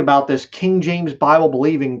unique about this King James Bible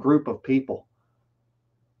believing group of people.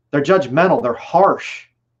 They're judgmental. They're harsh.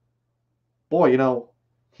 Boy, you know,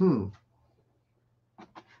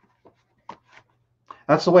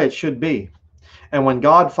 That's the way it should be. And when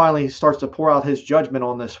God finally starts to pour out his judgment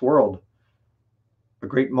on this world, a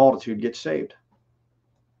great multitude gets saved.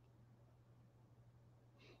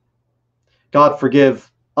 God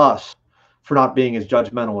forgive us for not being as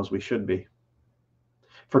judgmental as we should be,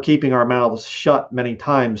 for keeping our mouths shut many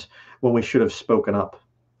times when we should have spoken up,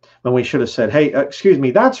 when we should have said, hey, excuse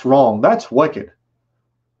me, that's wrong, that's wicked.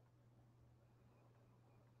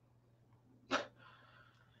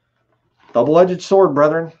 Double-edged sword,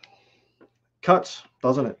 brethren. Cuts,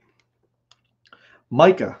 doesn't it?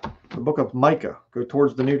 Micah, the book of Micah. Go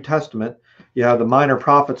towards the New Testament. You have the minor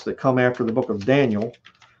prophets that come after the book of Daniel.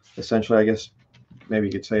 Essentially, I guess maybe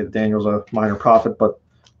you could say that Daniel's a minor prophet, but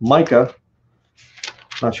Micah,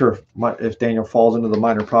 not sure if Daniel falls into the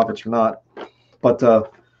minor prophets or not,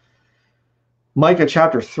 but Micah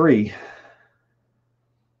chapter 3.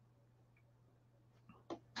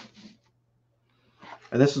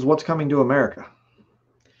 And this is what's coming to America.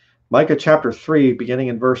 Micah chapter 3, beginning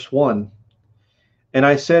in verse 1. And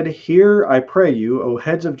I said, Hear, I pray you, O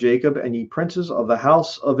heads of Jacob, and ye princes of the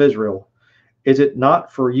house of Israel. Is it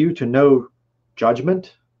not for you to know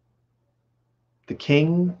judgment? The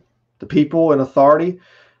king, the people in authority,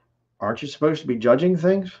 aren't you supposed to be judging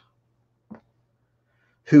things?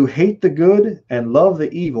 Who hate the good and love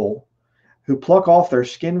the evil, who pluck off their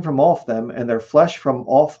skin from off them and their flesh from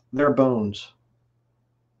off their bones.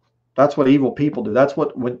 That's what evil people do. That's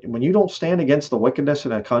what, when you don't stand against the wickedness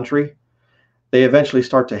in a country, they eventually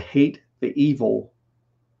start to hate the evil,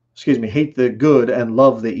 hate the good and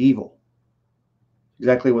love the evil.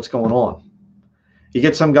 Exactly what's going on. You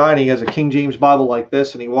get some guy and he has a King James Bible like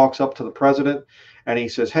this, and he walks up to the president and he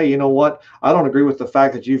says, hey, you know what? I don't agree with the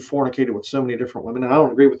fact that you've fornicated with so many different women, and I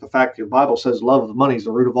don't agree with the fact that your Bible says love of money is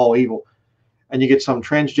the root of all evil. And you get some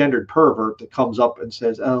transgendered pervert that comes up and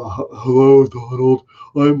says, oh, hello, Donald.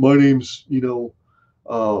 My name's,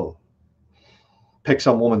 pick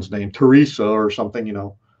some woman's name, Teresa or something,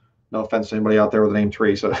 no offense to anybody out there with the name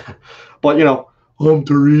Teresa. But, I'm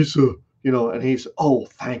Teresa, and he's, oh,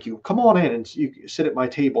 thank you. Come on in and you sit at my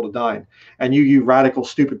table to dine. And you radical,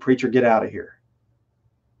 stupid preacher, get out of here.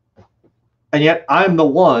 And yet I'm the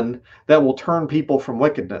one that will turn people from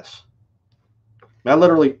wickedness. I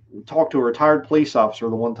literally talked to a retired police officer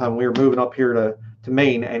the one time we were moving up here to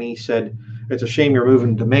Maine, and he said, it's a shame you're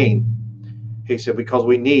moving to Maine. He said, because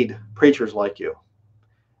we need preachers like you,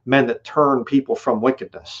 men that turn people from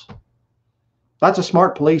wickedness. That's a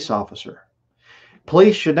smart police officer.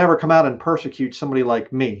 Police should never come out and persecute somebody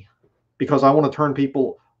like me because I want to turn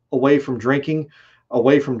people away from drinking,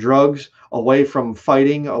 away from drugs, away from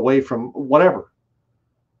fighting, away from whatever.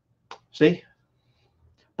 See?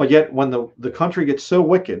 But yet when the country gets so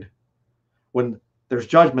wicked, when there's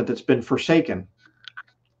judgment that's been forsaken,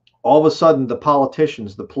 all of a sudden the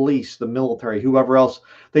politicians, the police, the military, whoever else,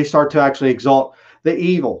 they start to actually exalt the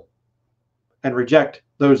evil and reject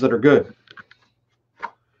those that are good.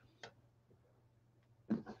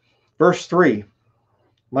 Verse 3,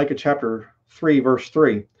 Micah chapter 3, verse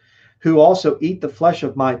 3, who also eat the flesh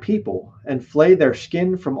of my people and flay their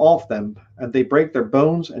skin from off them, and they break their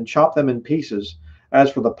bones and chop them in pieces, as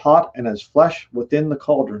for the pot and as flesh within the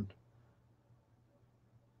cauldron.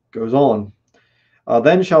 Goes on.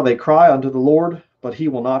 Then shall they cry unto the Lord, but he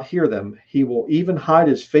will not hear them. He will even hide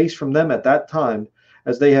his face from them at that time,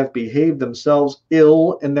 as they have behaved themselves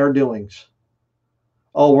ill in their doings.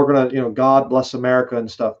 Oh, we're going to, God bless America and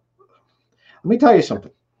stuff. Let me tell you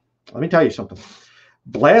something.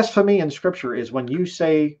 Blasphemy in Scripture is when you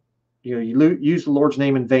say, you use the Lord's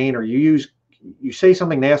name in vain, or you say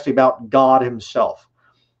something nasty about God himself.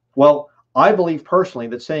 Well, I believe personally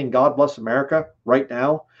that saying God bless America right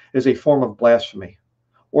now is a form of blasphemy,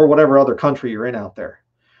 or whatever other country you're in out there.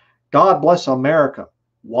 God bless America.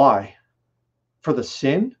 Why? For the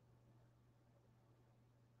sin?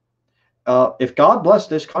 If God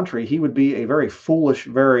blessed this country, he would be a very foolish,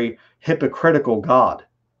 very hypocritical God.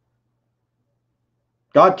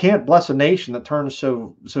 God can't bless a nation that turns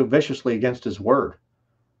so viciously against his word.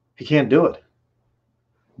 He can't do it.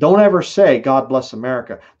 Don't ever say God bless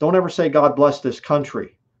America. Don't ever say God bless this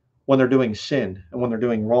country when they're doing sin and when they're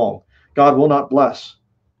doing wrong. God will not bless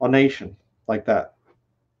a nation like that.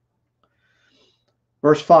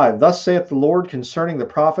 Verse 5, thus saith the Lord concerning the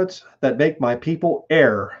prophets that make my people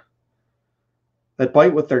err, that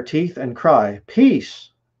bite with their teeth and cry, peace,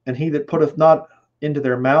 and he that putteth not into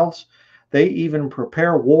their mouths, they even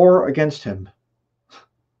prepare war against him.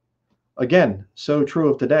 Again, so true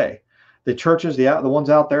of today. The churches, the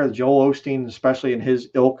ones out there, Joel Osteen, especially in his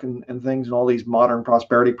ilk and things, and all these modern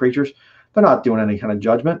prosperity preachers, they're not doing any kind of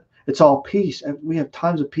judgment. It's all peace, and we have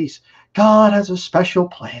times of peace. God has a special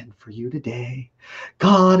plan for you today.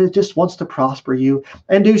 God just wants to prosper you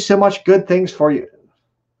and do so much good things for you.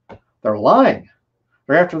 They're lying.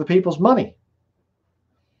 They're after the people's money.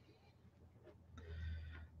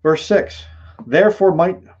 Verse 6, therefore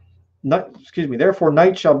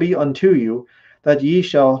night shall be unto you, that ye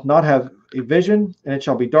shall not have a vision, and it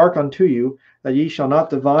shall be dark unto you, that ye shall not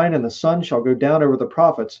divine, and the sun shall go down over the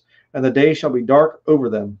prophets, and the day shall be dark over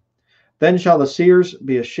them. Then shall the seers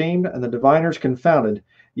be ashamed, and the diviners confounded.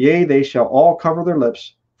 Yea, they shall all cover their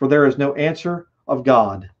lips, for there is no answer of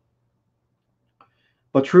God.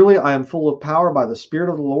 But truly I am full of power by the Spirit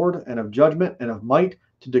of the Lord, and of judgment, and of might,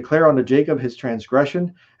 to declare unto Jacob his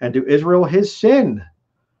transgression, and to Israel his sin.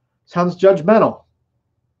 Sounds judgmental.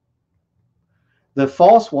 The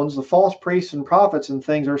false ones, the false priests and prophets and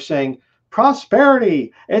things are saying,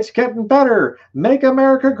 prosperity, it's getting better. Make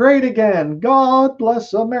America great again. God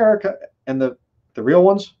bless America. And the real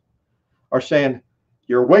ones are saying,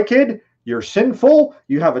 You're wicked. You're sinful.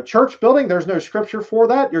 You have a church building. There's no scripture for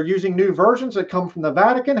that. You're using new versions that come from the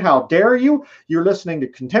Vatican. How dare you? You're listening to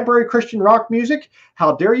contemporary Christian rock music.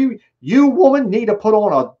 How dare you? You, woman, need to put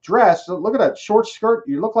on a dress. Look at that short skirt.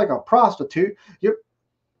 You look like a prostitute. You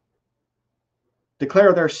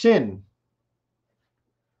declare their sin.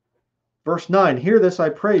 Verse 9, hear this, I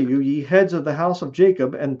pray you, ye heads of the house of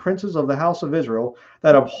Jacob and princes of the house of Israel,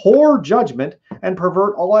 that abhor judgment and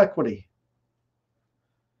pervert all equity.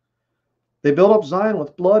 They build up Zion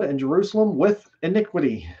with blood and Jerusalem with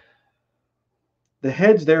iniquity. The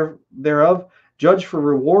heads thereof judge for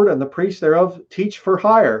reward, and the priests thereof teach for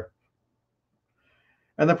hire.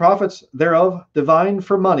 And the prophets thereof divine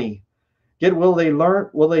for money. Yet will they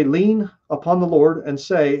lean upon the Lord and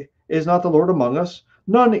say, is not the Lord among us?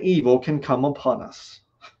 None evil can come upon us.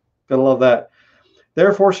 Gotta love that.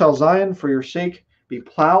 Therefore shall Zion for your sake be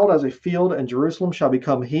plowed as a field, and Jerusalem shall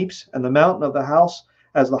become heaps, and the mountain of the house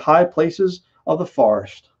as the high places of the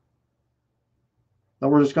forest. Now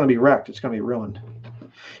we're just going to be wrecked. It's going to be ruined.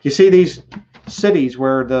 You see these cities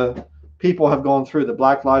where the people have gone through, the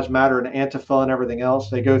Black Lives Matter and Antifa and everything else,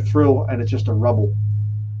 they go through and it's just a rubble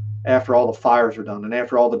after all the fires are done and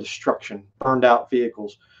after all the destruction, burned out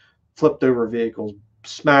vehicles, flipped over vehicles,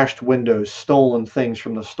 smashed windows, stolen things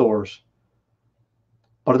from the stores.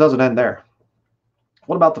 But it doesn't end there.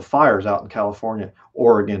 What about the fires out in California,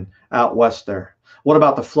 Oregon, out west there? What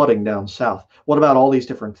about the flooding down south? What about all these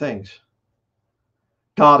different things?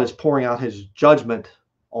 God is pouring out his judgment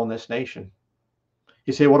on this nation.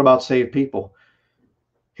 You say, what about saved people?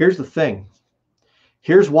 Here's the thing.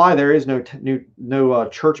 Here's why there is no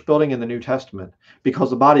church building in the New Testament. Because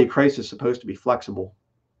the body of Christ is supposed to be flexible.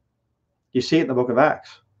 You see it in the book of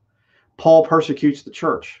Acts. Paul persecutes the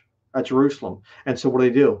church at Jerusalem. And so what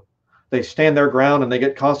do? They stand their ground and they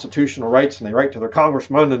get constitutional rights and they write to their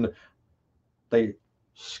congressman and they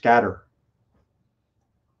scatter.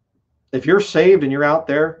 If you're saved and you're out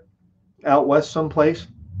there, out west someplace,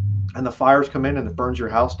 and the fires come in and it burns your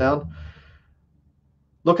house down,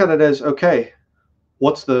 look at it as, okay,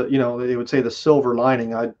 what's the, they would say the silver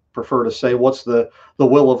lining. I'd prefer to say, what's the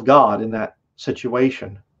will of God in that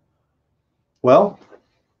situation? Well,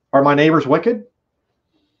 are my neighbors wicked?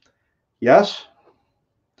 Yes.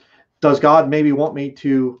 Does God maybe want me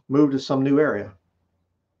to move to some new area?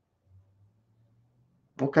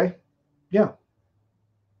 Okay. Yeah.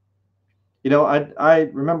 I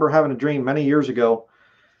remember having a dream many years ago.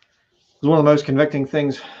 It was one of the most convicting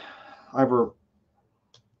things I ever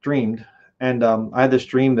dreamed. And I had this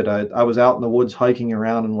dream that I was out in the woods hiking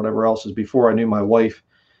around and whatever else is before I knew my wife.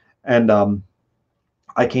 And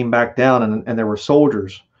I came back down and there were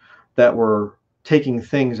soldiers that were taking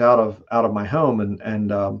things out of my home.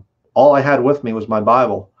 And all I had with me was my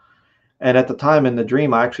Bible. And at the time in the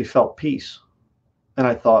dream, I actually felt peace. And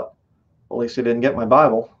I thought, well, at least I didn't get my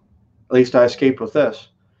Bible. At least I escaped with this.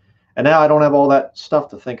 And now I don't have all that stuff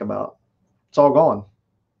to think about. It's all gone.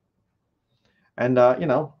 And,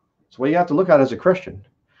 it's what you have to look at as a Christian.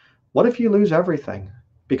 What if you lose everything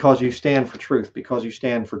because you stand for truth, because you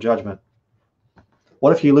stand for judgment?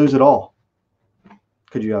 What if you lose it all?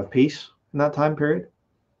 Could you have peace in that time period?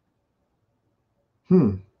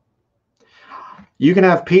 You can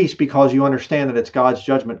have peace because you understand that it's God's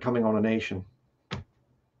judgment coming on a nation.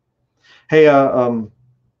 Hey, you're going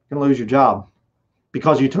to lose your job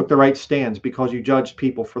because you took the right stands, because you judged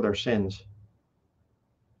people for their sins.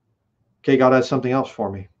 Okay, God has something else for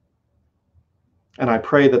me. And I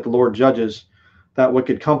pray that the Lord judges that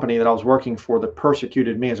wicked company that I was working for that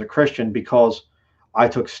persecuted me as a Christian because I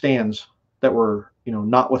took stands that were,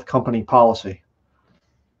 not with company policy.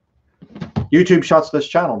 YouTube shuts this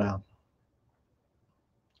channel down.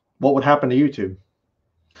 What would happen to YouTube?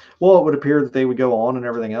 Well, it would appear that they would go on and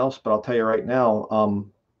everything else, but I'll tell you right now,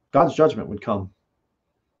 God's judgment would come.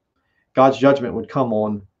 God's judgment would come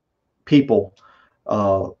on people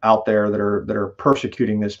out there that are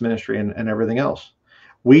persecuting this ministry and everything else.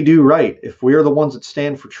 We do right if we are the ones that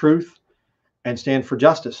stand for truth and stand for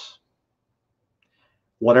justice.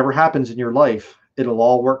 Whatever happens in your life, it'll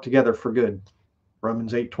all work together for good.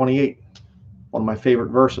 Romans 8:28, one of my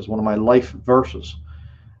favorite verses, one of my life verses.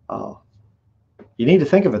 You need to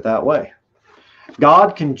think of it that way.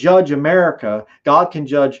 God can judge America. God can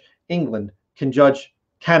judge England, can judge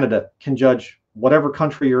Canada, can judge whatever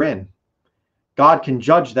country you're in. God can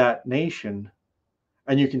judge that nation,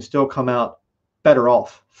 and you can still come out better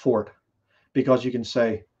off for it because you can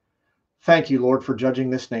say, thank you, Lord, for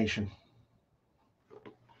judging this nation.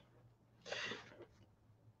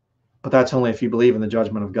 But that's only if you believe in the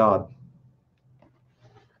judgment of God.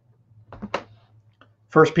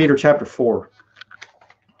 1 Peter chapter 4.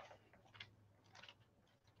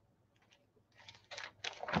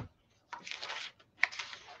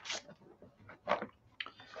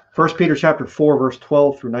 1 Peter chapter 4, verse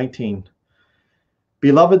 12 through 19.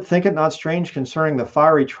 Beloved, think it not strange concerning the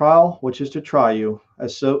fiery trial which is to try you,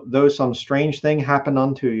 as though some strange thing happened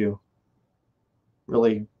unto you.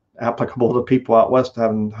 Really applicable to people out west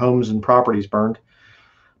having homes and properties burned.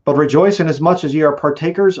 But rejoice inasmuch as ye are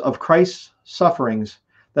partakers of Christ's sufferings,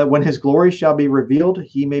 that when his glory shall be revealed,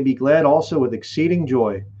 ye may be glad also with exceeding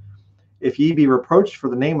joy. If ye be reproached for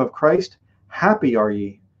the name of Christ, happy are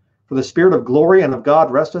ye, for the Spirit of glory and of God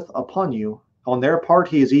resteth upon you. On their part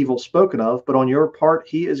he is evil spoken of, but on your part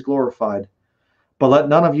he is glorified. But let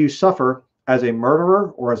none of you suffer as a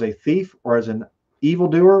murderer, or as a thief, or as an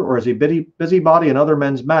evildoer, or as a busybody in other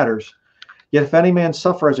men's matters. Yet if any man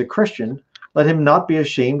suffer as a Christian, let him not be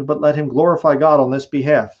ashamed, but let him glorify God on this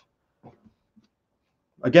behalf.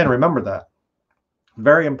 Again, remember that.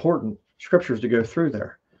 Very important scriptures to go through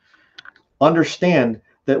there. Understand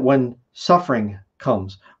that when suffering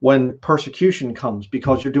comes, when persecution comes,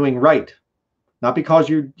 because you're doing right, not because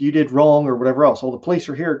you did wrong or whatever else. Oh, the police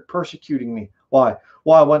are here persecuting me. Why?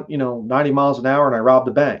 Well, I went 90 miles an hour and I robbed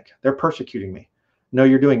a bank. They're persecuting me. No,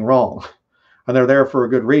 you're doing wrong. And they're there for a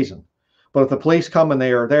good reason. But if the police come and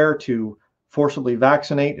they are there to forcibly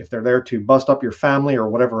vaccinate, if they're there to bust up your family or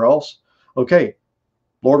whatever else, okay,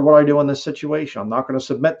 Lord, what do I do in this situation? I'm not going to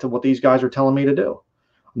submit to what these guys are telling me to do.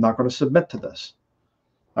 I'm not going to submit to this.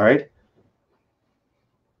 All right?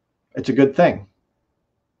 It's a good thing.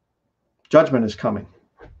 Judgment is coming.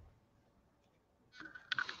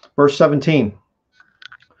 Verse 17.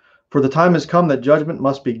 For the time is come that judgment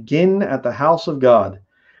must begin at the house of God.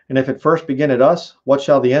 And if it first begin at us, what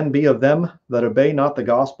shall the end be of them that obey not the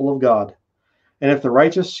gospel of God? And if the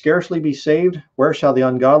righteous scarcely be saved, where shall the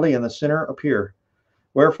ungodly and the sinner appear?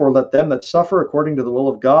 Wherefore let them that suffer according to the will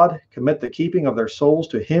of God commit the keeping of their souls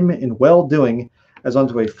to him in well-doing, as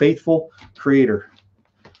unto a faithful Creator.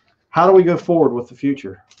 How do we go forward with the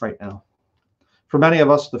future right now? For many of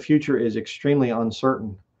us, the future is extremely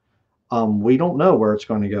uncertain. We don't know where it's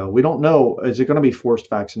going to go. We don't know, is it going to be forced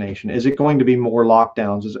vaccination? Is it going to be more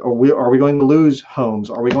lockdowns? Are we going to lose homes?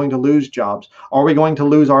 Are we going to lose jobs? Are we going to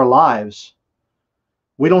lose our lives?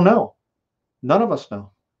 We don't know. None of us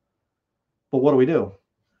know. But what do?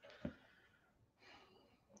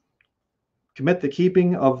 Commit the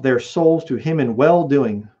keeping of their souls to him in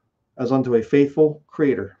well-doing, as unto a faithful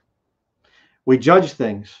Creator. We judge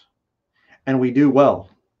things, and we do well.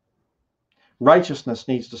 Righteousness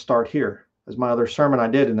needs to start here. As my other sermon I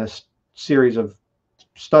did in this series of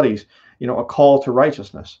studies, a call to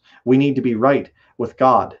righteousness. We need to be right with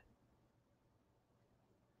God.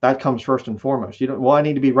 That comes first and foremost. I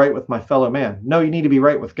need to be right with my fellow man. No, you need to be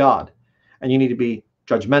right with God. And you need to be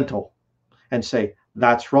judgmental and say,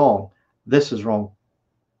 that's wrong. This is wrong.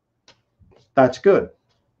 That's good.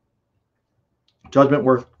 Judgment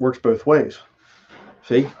works both ways.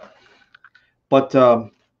 See? But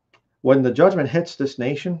when the judgment hits this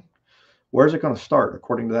nation, where's it going to start?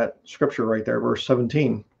 According to that scripture right there, verse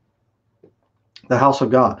 17. The house of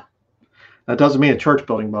God. That doesn't mean a church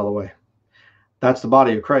building, by the way. That's the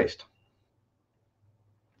body of Christ.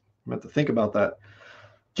 I meant to think about that.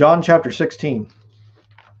 John chapter 16.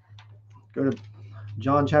 Go to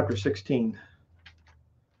John chapter 16.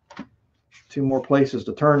 Two more places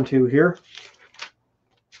to turn to here.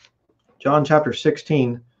 John chapter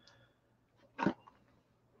 16.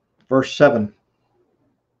 Verse 7.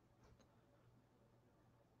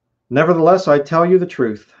 Nevertheless, I tell you the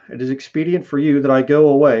truth. It is expedient for you that I go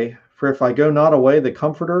away. For if I go not away, the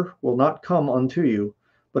Comforter will not come unto you.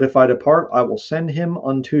 But if I depart, I will send him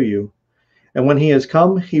unto you. And when he is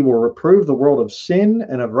come, he will reprove the world of sin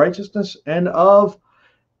and of righteousness and of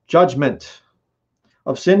judgment.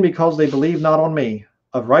 Of sin, because they believe not on me.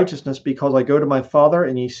 Of righteousness, because I go to my Father,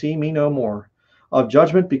 and ye see me no more. Of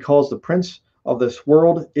judgment, because the prince of this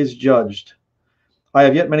world is judged. I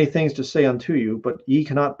have yet many things to say unto you, but ye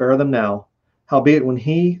cannot bear them now. Howbeit when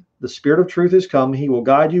he, the Spirit of truth, is come, he will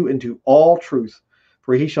guide you into all truth.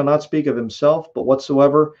 For he shall not speak of himself, but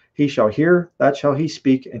whatsoever he shall hear, that shall he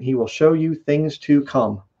speak, and he will show you things to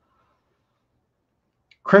come.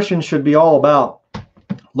 Christians should be all about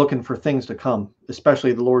looking for things to come,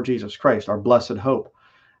 especially the Lord Jesus Christ, our blessed hope.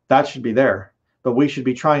 That should be there. But we should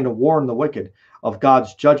be trying to warn the wicked of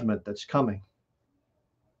God's judgment that's coming.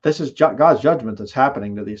 This is God's judgment that's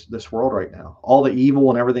happening to this world right now. All the evil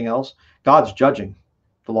and everything else, God's judging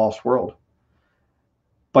the lost world.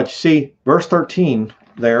 But you see, verse 13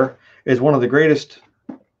 there is one of the greatest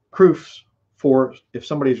proofs for if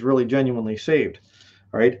somebody's really genuinely saved.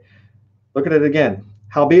 All right? Look at it again.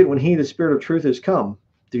 Howbeit when he, the Spirit of truth, is come,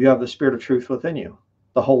 do you have the Spirit of truth within you?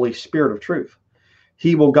 The Holy Spirit of truth.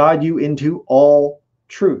 He will guide you into all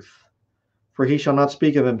truth. For he shall not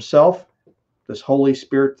speak of himself, this Holy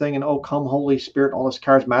Spirit thing, and oh, come Holy Spirit, all this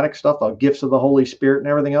charismatic stuff, the gifts of the Holy Spirit and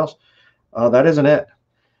everything else. That isn't it.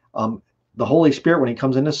 The Holy Spirit, when he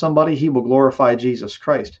comes into somebody, he will glorify Jesus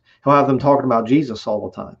Christ. He'll have them talking about Jesus all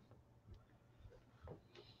the time.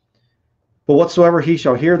 But whatsoever he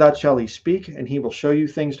shall hear, that shall he speak, and he will show you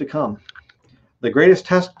things to come. The greatest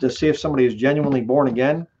test to see if somebody is genuinely born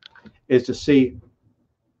again is to see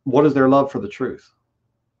what is their love for the truth.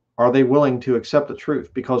 Are they willing to accept the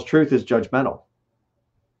truth? Because truth is judgmental.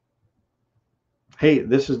 Hey,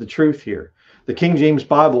 this is the truth here. The King James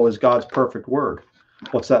Bible is God's perfect word.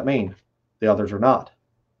 What's that mean? The others are not.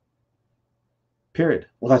 Period.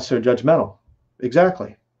 Well, that's so judgmental.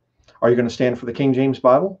 Exactly. Are you going to stand for the King James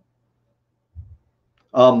Bible?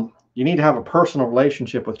 You need to have a personal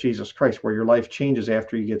relationship with Jesus Christ where your life changes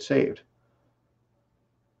after you get saved.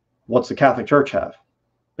 What's the Catholic Church have?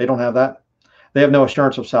 They don't have that. They have no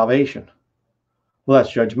assurance of salvation. Well,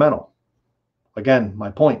 that's judgmental. Again, my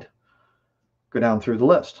point. Go down through the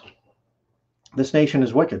list. This nation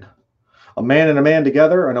is wicked. A man and a man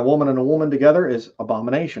together and a woman together is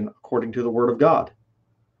abomination according to the word of God.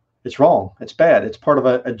 It's wrong. It's bad. It's part of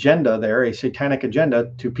an agenda there, a satanic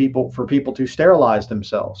agenda for people to sterilize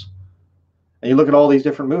themselves. And you look at all these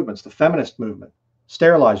different movements, the feminist movement,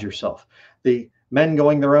 sterilize yourself. The men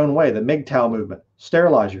going their own way, the MGTOW movement,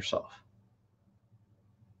 sterilize yourself.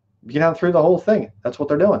 Get down through the whole thing. That's what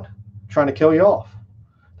they're doing, trying to kill you off.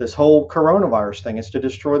 This whole coronavirus thing is to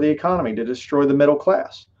destroy the economy, to destroy the middle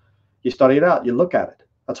class. You study it out, you look at it.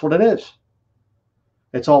 That's what it is.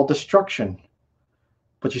 It's all destruction.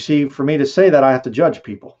 But you see, for me to say that, I have to judge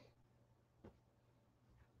people.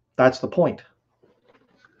 That's the point.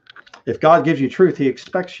 If God gives you truth, he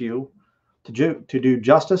expects you to do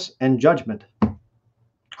justice and judgment.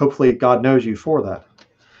 Hopefully, God knows you for that.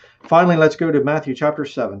 Finally, let's go to Matthew chapter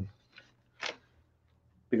 7.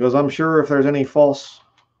 Because I'm sure if there's any false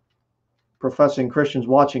professing Christians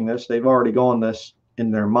watching this, they've already gone this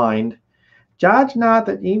in their mind. Judge not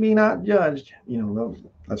that ye be not judged. You know,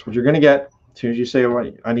 that's what you're going to get. As soon as you say, well,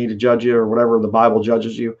 I need to judge you or whatever, the Bible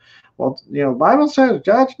judges you. Well, you know, the Bible says,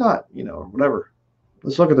 judge not, you know, whatever.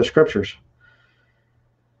 Let's look at the scriptures.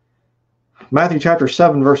 Matthew chapter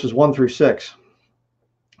 7, verses 1 through 6.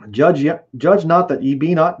 Judge not that ye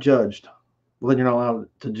be not judged. Well, then you're not allowed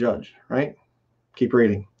to judge, right? Keep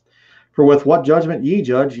reading. For with what judgment ye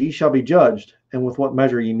judge, ye shall be judged, and with what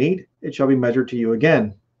measure ye mete, it shall be measured to you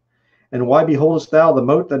again. And why beholdest thou the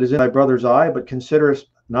mote that is in thy brother's eye, but considerest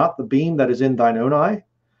not the beam that is in thine own eye?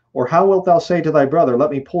 Or how wilt thou say to thy brother, let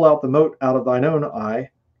me pull out the mote out of thine own eye,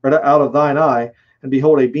 or out of thine eye, and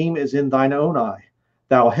behold, a beam is in thine own eye?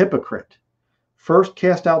 Thou hypocrite! First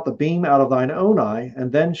cast out the beam out of thine own eye,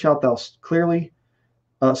 and then shalt thou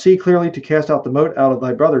see clearly to cast out the mote out of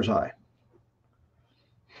thy brother's eye.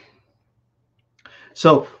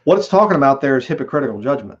 So what it's talking about there is hypocritical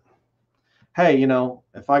judgment. Hey, you know,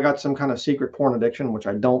 if I got some kind of secret porn addiction, which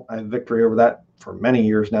I don't, I have victory over that for many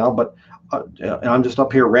years now, but I'm just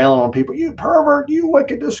up here railing on people, you pervert, you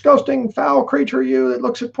wicked, disgusting, foul creature, you that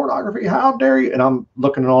looks at pornography, how dare you? And I'm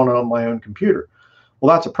looking on it on my own computer.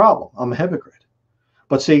 Well, that's a problem. I'm a hypocrite.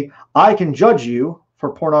 But see, I can judge you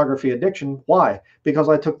for pornography addiction. Why? Because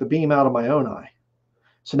I took the beam out of my own eye.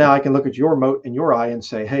 So now I can look at your mote in your eye and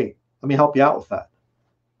say, hey, let me help you out with that.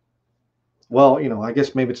 Well, you know, I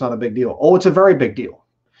guess maybe it's not a big deal. Oh, it's a very big deal.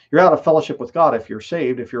 You're out of fellowship with God if you're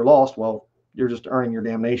saved. If you're lost, well, you're just earning your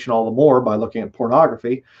damnation all the more by looking at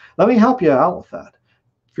pornography. Let me help you out with that.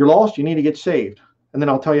 If you're lost, you need to get saved. And then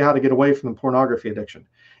I'll tell you how to get away from the pornography addiction.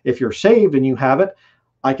 If you're saved and you have it,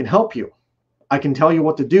 I can help you. I can tell you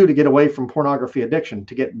what to do to get away from pornography addiction,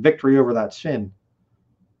 to get victory over that sin.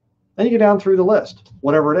 Then you get down through the list,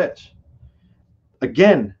 whatever it is.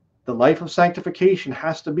 Again, the life of sanctification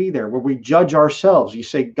has to be there where we judge ourselves. You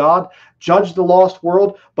say, God, judge the lost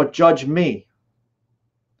world, but judge me.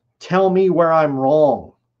 Tell me where I'm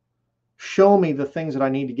wrong. Show me the things that I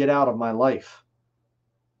need to get out of my life.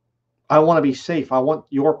 I want to be safe. I want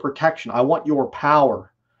your protection. I want your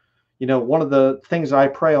power. You know, one of the things I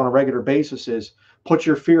pray on a regular basis is put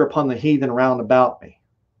your fear upon the heathen round about me.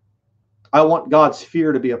 I want God's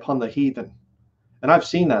fear to be upon the heathen. And I've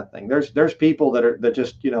seen that thing. There's people that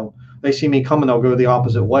just, you know, they see me coming, they'll go the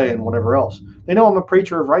opposite way and whatever else. They know I'm a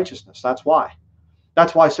preacher of righteousness. That's why.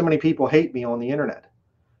 That's why so many people hate me on the internet,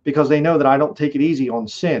 because they know that I don't take it easy on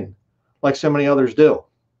sin like so many others do.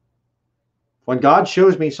 When God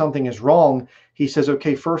shows me something is wrong, he says,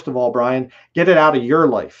 okay, first of all, Brian, get it out of your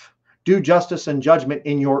life. Do justice and judgment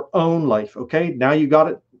in your own life. Okay, now you got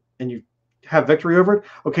it and you have victory over it.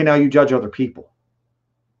 Okay, now you judge other people.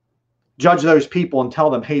 judge those people and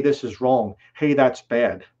tell them, hey, this is wrong. Hey, that's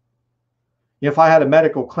bad. If I had a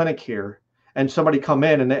medical clinic here and somebody come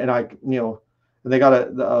in and I, and they got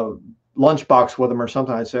a lunchbox with them or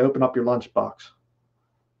something, I'd say, open up your lunchbox.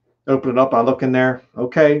 Open it up. I look in there.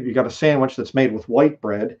 Okay, you got a sandwich that's made with white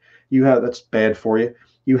bread. That's bad for you.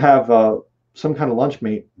 You have some kind of lunch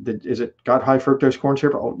meat. Is it got high fructose corn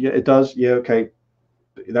syrup? Oh, yeah, it does. Yeah, okay.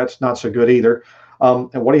 That's not so good either.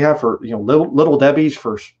 And what do you have for little Debbie's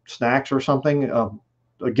for snacks or something?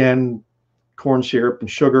 Again, corn syrup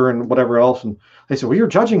and sugar and whatever else. And they say, well, you're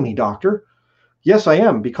judging me, doctor. Yes, I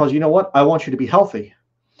am, because you know what? I want you to be healthy.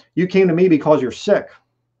 You came to me because you're sick.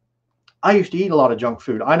 I used to eat a lot of junk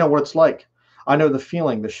food. I know what it's like. I know the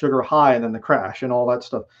feeling, the sugar high and then the crash and all that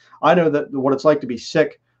stuff. I know what it's like to be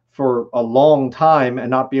sick for a long time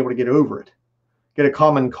and not be able to get over it. Get a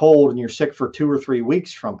common cold and you're sick for 2 or 3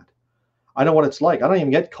 weeks from it. I know what it's like. I don't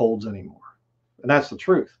even get colds anymore. And that's the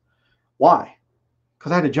truth. Why?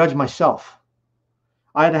 Because I had to judge myself.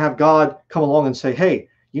 I had to have God come along and say, hey,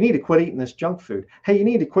 you need to quit eating this junk food. Hey, you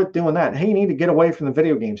need to quit doing that. Hey, you need to get away from the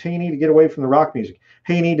video games. Hey, you need to get away from the rock music.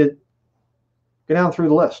 Hey, you need to go down through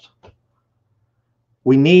the list.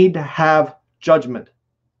 We need to have judgment.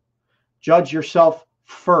 Judge yourself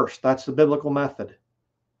first. That's the biblical method.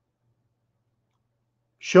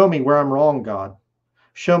 Show me where I'm wrong, God.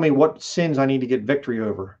 Show me what sins I need to get victory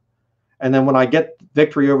over. And then when I get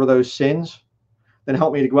victory over those sins, then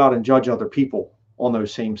help me to go out and judge other people on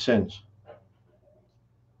those same sins.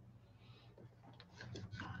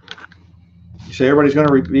 You say everybody's going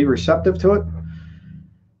to be receptive to it?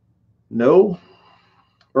 No.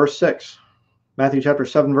 Verse 6. Matthew chapter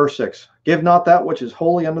 7, verse 6. Give not that which is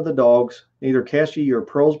holy unto the dogs, neither cast ye your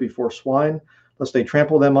pearls before swine, lest they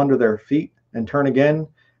trample them under their feet, and turn again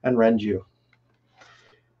and rend you.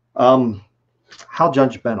 How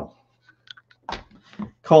judgmental.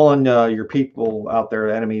 Calling your people out there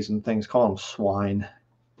enemies and things, call them swine.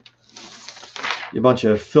 You bunch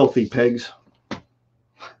of filthy pigs.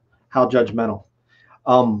 How judgmental.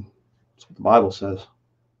 That's what the Bible says.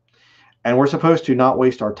 And we're supposed to not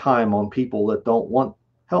waste our time on people that don't want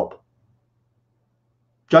help.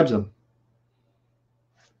 Judge them.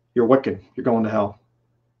 You're wicked. You're going to hell.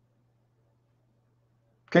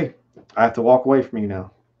 Okay, I have to walk away from you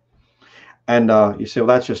now. And you say, well,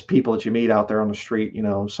 that's just people that you meet out there on the street,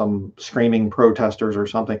 some screaming protesters or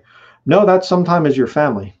something. No, that sometimes is your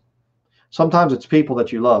family. Sometimes it's people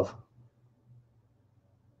that you love.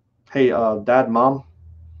 Hey, Dad, Mom,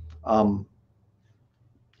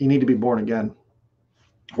 you need to be born again.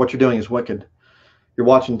 What you're doing is wicked. You're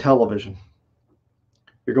watching television.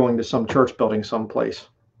 You're going to some church building someplace.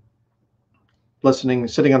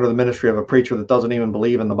 Sitting under the ministry of a preacher that doesn't even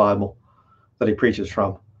believe in the Bible that he preaches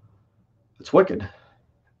from. It's wicked.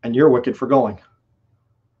 And you're wicked for going.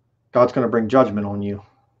 God's going to bring judgment on you.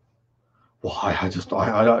 Well,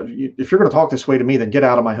 if you're going to talk this way to me, then get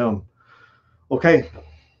out of my home. Okay.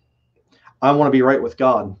 I want to be right with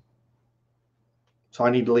God. So I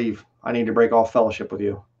need to leave. I need to break off fellowship with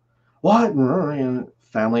you. What?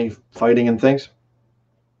 Family fighting and things.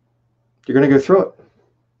 You're going to go through it.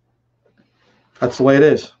 That's the way it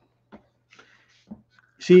is.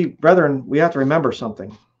 See, brethren, we have to remember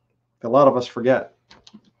something that a lot of us forget.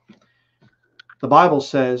 The Bible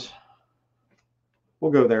says,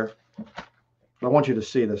 we'll go there. I want you to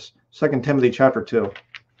see this. 2 Timothy chapter 2.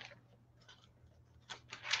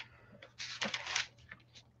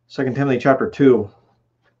 2 Timothy chapter 2.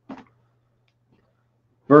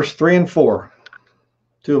 Verse 3 and 4.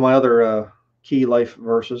 Two of my other key life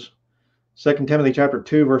verses. 2 Timothy chapter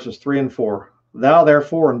 2, verses 3 and 4. Thou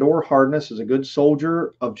therefore endure hardness as a good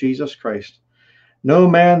soldier of Jesus Christ. No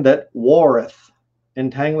man that warreth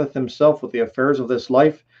entangleth himself with the affairs of this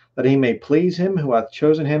life, that he may please him who hath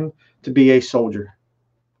chosen him to be a soldier.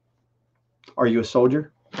 Are you a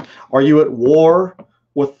soldier? Are you at war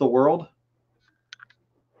with the world?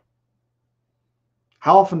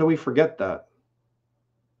 How often do we forget that?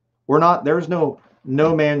 There's no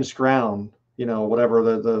man's ground, whatever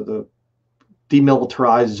the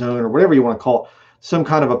demilitarized zone or whatever you want to call it, some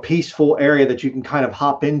kind of a peaceful area that you can kind of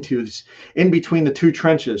hop into. It's in between the two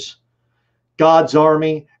trenches, God's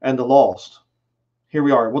army and the lost. Here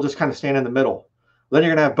we are. We'll just kind of stand in the middle. Then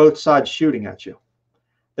you're going to have both sides shooting at you.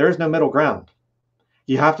 There is no middle ground.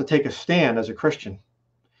 You have to take a stand as a Christian.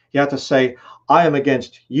 You have to say, I am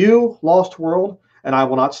against you, lost world, and I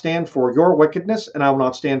will not stand for your wickedness, and I will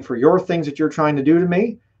not stand for your things that you're trying to do to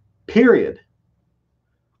me, period.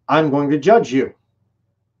 I'm going to judge you.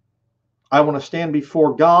 I want to stand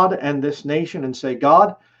before God and this nation and say,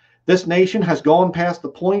 God, this nation has gone past the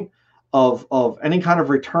point of any kind of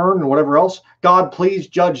return and whatever else. God, please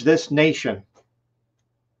judge this nation.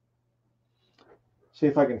 See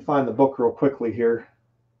if I can find the book real quickly here.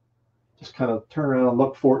 Just kind of turn around and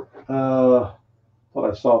look for it. Thought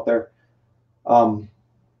I saw it there. Not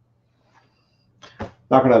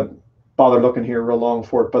going to bother looking here real long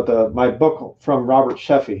for it, but my book from Robert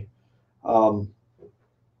Sheffey. I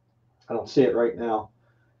don't see it right now.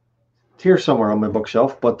 It's here somewhere on my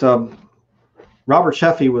bookshelf, but Robert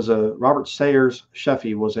Sayers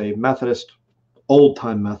Sheffey was a Methodist,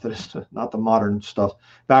 old-time Methodist, not the modern stuff,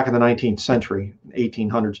 back in the 19th century,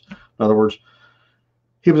 1800s. In other words,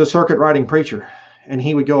 he was a circuit riding preacher, and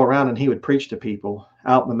he would go around and he would preach to people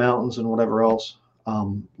out in the mountains and whatever else,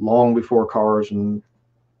 long before cars and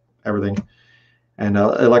everything, and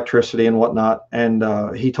electricity and whatnot. And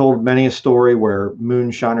he told many a story where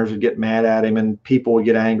moonshiners would get mad at him and people would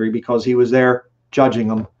get angry because he was there judging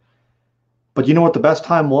them. But you know what the best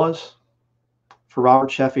time was for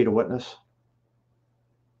Robert Sheffey to witness?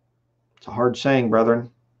 It's a hard saying,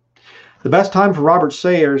 brethren. The best time for Robert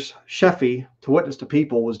Sayers Sheffey to witness to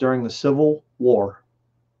people was during the Civil War.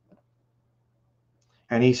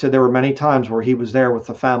 And he said there were many times where he was there with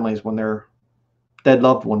the families when their dead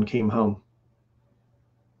loved one came home.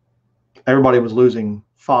 Everybody was losing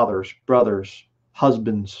fathers, brothers,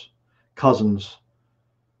 husbands, cousins.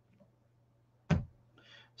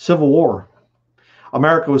 Civil War.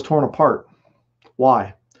 America was torn apart.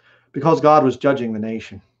 Why? Because God was judging the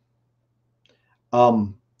nation.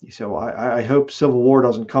 You say, well, I hope Civil War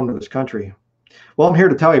doesn't come to this country. Well, I'm here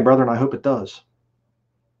to tell you, brethren, I hope it does.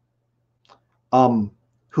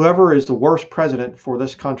 Whoever is the worst president for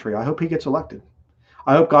this country, I hope he gets elected.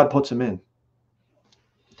 I hope God puts him in.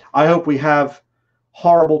 I hope we have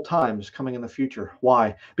horrible times coming in the future.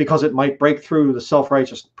 Why? Because it might break through the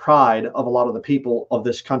self-righteous pride of a lot of the people of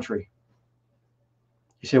this country.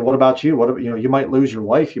 You say, what about you? You might lose your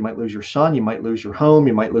wife, you might lose your son, you might lose your home,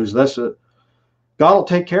 you might lose this. God will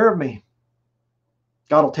take care of me.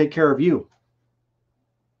 God will take care of you.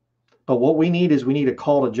 But what we need is we need a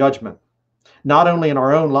call to judgment, not only in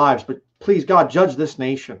our own lives, but please, God, judge this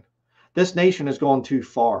nation. This nation has gone too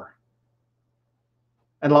far.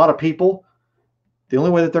 And a lot of people, the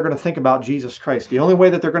only way that they're going to think about Jesus Christ, the only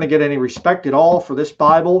way that they're going to get any respect at all for this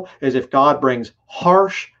Bible is if God brings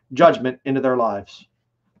harsh judgment into their lives.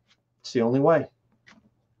 It's the only way.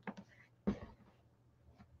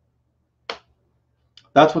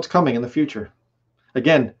 That's what's coming in the future.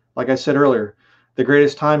 Again, like I said earlier, the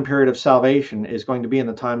greatest time period of salvation is going to be in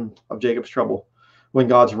the time of Jacob's trouble, when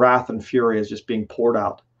God's wrath and fury is just being poured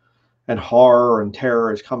out, and horror and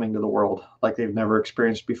terror is coming to the world like they've never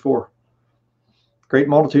experienced before. Great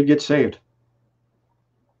multitude gets saved.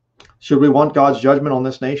 Should we want God's judgment on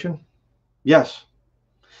this nation? Yes.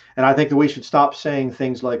 And I think that we should stop saying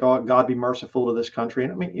things like, oh, God be merciful to this country.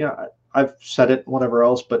 And I mean, I've said it, whatever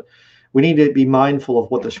else, but we need to be mindful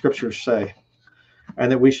of what the scriptures say,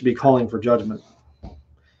 and that we should be calling for judgment.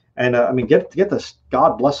 And get this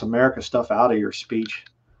God bless America stuff out of your speech.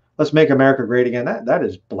 Let's make America great again. That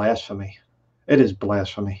is blasphemy. It is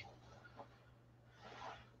blasphemy.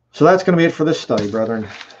 So that's going to be it for this study, brethren.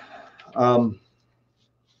 The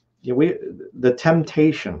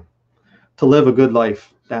temptation to live a good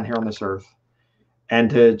life down here on this earth and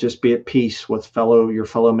to just be at peace with your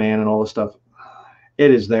fellow man and all this stuff,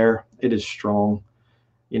 it is there. It is strong.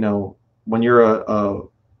 When you're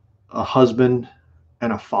a husband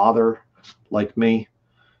and a father like me,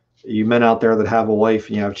 you men out there that have a wife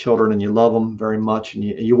and you have children and you love them very much, and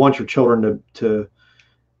you want your children to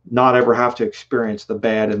not ever have to experience the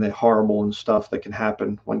bad and the horrible and stuff that can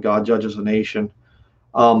happen when God judges a nation.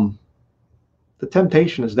 The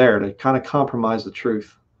temptation is there to kind of compromise the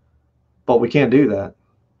truth, but we can't do that.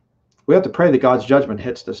 We have to pray that God's judgment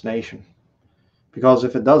hits this nation, because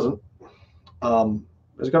if it doesn't,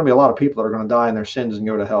 there's going to be a lot of people that are going to die in their sins and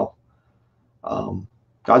go to hell.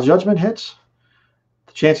 God's judgment hits,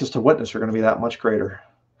 the chances to witness are going to be that much greater.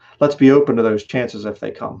 Let's be open to those chances if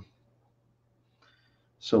they come.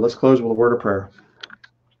 So let's close with a word of prayer.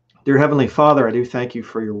 Dear Heavenly Father, I do thank you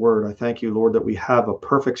for your word. I thank you, Lord, that we have a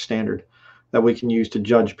perfect standard that we can use to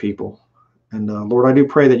judge people. And Lord, I do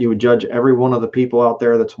pray that you would judge every one of the people out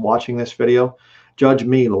there that's watching this video. Judge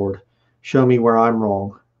me, Lord. Show me where I'm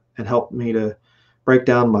wrong and help me to break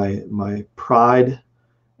down my pride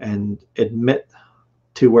and admit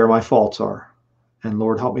to where my faults are. And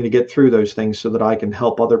Lord, help me to get through those things so that I can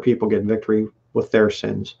help other people get victory with their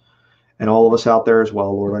sins. And all of us out there as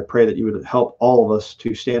well, Lord, I pray that you would help all of us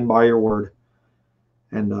to stand by your word.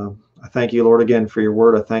 And I thank you, Lord, again for your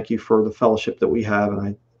word. I thank you for the fellowship that we have.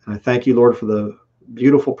 And I thank you, Lord, for the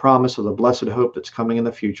beautiful promise of the blessed hope that's coming in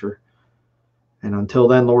the future. And until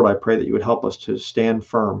then, Lord, I pray that you would help us to stand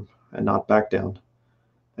firm and not back down,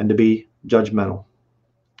 and to be judgmental.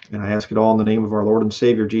 And I ask it all in the name of our Lord and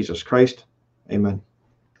Savior, Jesus Christ. Amen.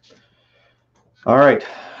 All right,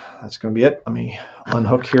 that's going to be it. Let me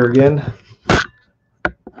unhook here again.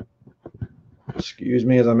 Excuse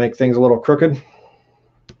me as I make things a little crooked.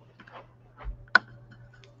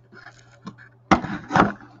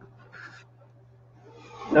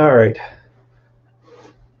 All right.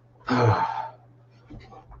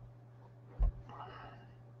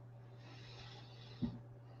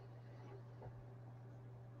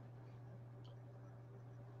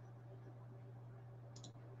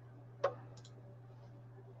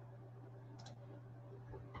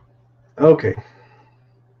 Okay.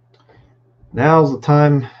 Now's the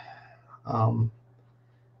time.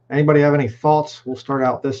 Anybody have any thoughts? We'll start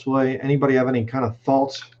out this way. Anybody have any kind of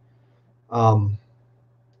thoughts, on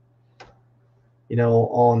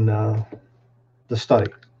the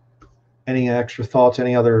study? Any extra thoughts?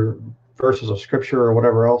 Any other verses of scripture or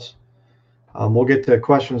whatever else? We'll get to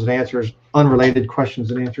questions and answers, unrelated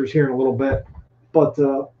questions and answers here in a little bit, but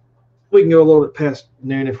we can go a little bit past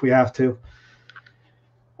noon if we have to.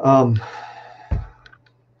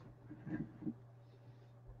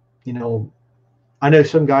 I know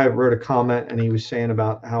some guy wrote a comment and he was saying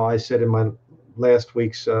about how I said in my last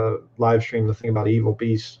week's live stream the thing about evil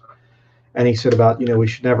beasts, and he said about we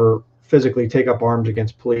should never physically take up arms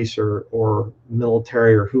against police or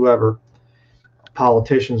military or whoever,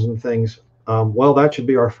 politicians and things. Well, that should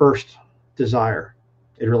be our first desire.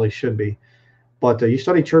 It really should be. But you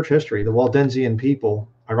study church history, the Waldensian people.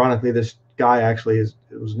 Ironically, this guy actually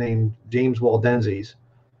was named James Waldenses,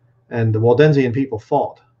 and the Waldensian people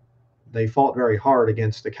fought. They fought very hard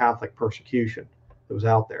against the Catholic persecution that was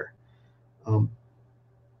out there. I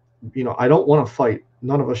don't want to fight.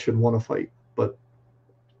 None of us should want to fight, but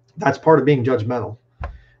that's part of being judgmental.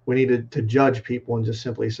 We need to judge people and just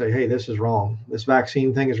simply say, hey, this is wrong. This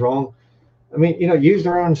vaccine thing is wrong. I mean, use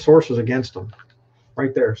their own sources against them.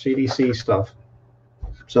 Right there, CDC stuff.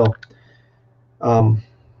 So,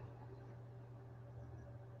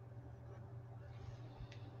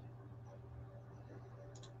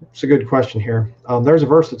 it's a good question here. There's a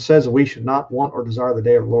verse that says that we should not want or desire the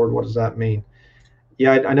day of the Lord. What does that mean?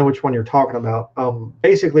 Yeah, I know which one you're talking about.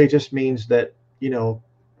 Basically, it just means that,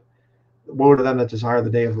 woe to them that desire the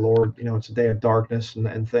day of the Lord. It's a day of darkness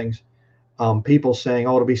and things. People saying,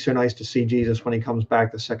 oh, it'll be so nice to see Jesus when he comes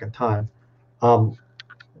back the second time.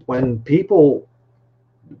 When people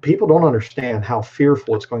don't understand how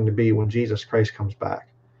fearful it's going to be when Jesus Christ comes back.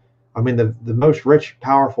 I mean, the most rich,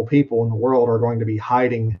 powerful people in the world are going to be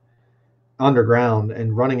hiding underground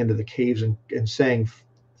and running into the caves and saying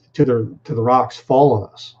to the rocks, fall on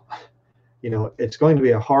us. It's going to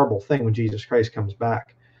be a horrible thing when Jesus Christ comes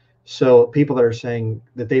back. So people that are saying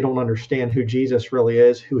that they don't understand who Jesus really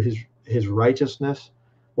is, who his righteousness,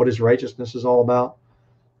 what his righteousness is all about,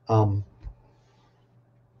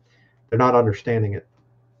 they're not understanding it.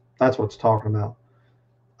 That's what it's talking about.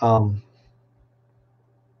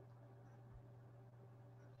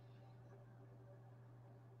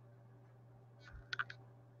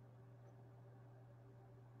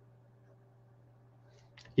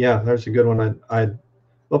 Yeah, there's a good one.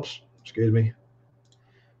 Oops, excuse me.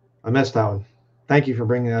 I missed that one. Thank you for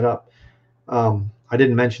bringing that up. I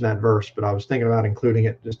didn't mention that verse, but I was thinking about including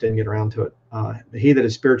it, just didn't get around to it. He that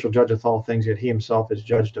is spiritual judgeth all things, yet he himself is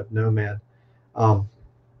judged of no man.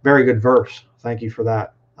 Very good verse. Thank you for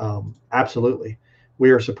that. Absolutely. We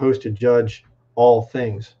are supposed to judge all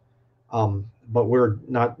things, but we're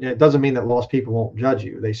not. It doesn't mean that lost people won't judge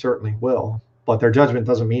you. They certainly will, but their judgment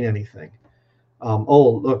doesn't mean anything.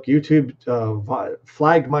 Oh, look, YouTube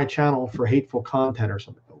flagged my channel for hateful content or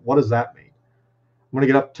something. What does that mean? I'm going to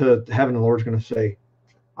get up to heaven, and the Lord's going to say,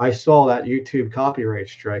 I saw that YouTube copyright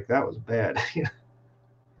strike. That was bad.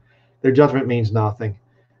 Their judgment means nothing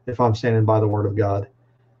if I'm standing by the word of God.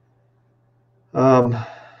 Okay,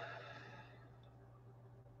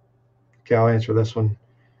 I'll answer this one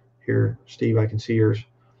here. Steve, I can see yours.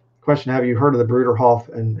 Question, have you heard of the Bruderhof?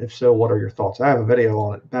 And if so, what are your thoughts? I have a video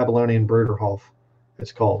on it, Babylonian Bruderhof,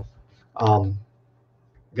 it's called. Got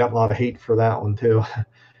a lot of hate for that one, too.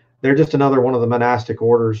 They're just another one of the monastic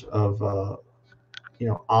orders of,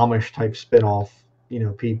 Amish type spinoff,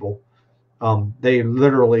 people. They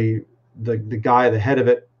literally, the guy, the head of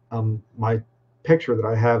it, my picture that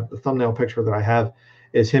I have, the thumbnail picture that I have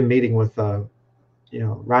is him meeting with,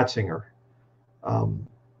 Ratzinger,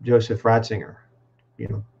 Joseph Ratzinger,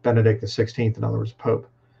 Benedict XVI, in other words, Pope.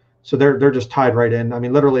 So they're just tied right in. I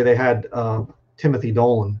mean, literally they had Timothy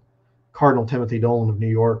Dolan, Cardinal Timothy Dolan of New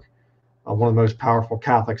York, one of the most powerful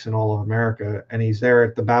Catholics in all of America, and he's there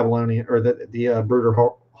at the Babylonian or the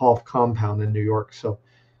Bruderhof compound in New York. So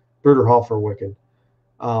Bruderhof are wicked.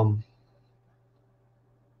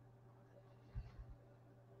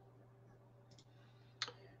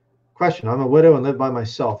 Question: I'm a widow and live by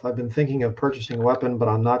myself. I've been thinking of purchasing a weapon, but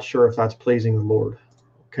I'm not sure if that's pleasing the Lord.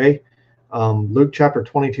 Okay. Luke chapter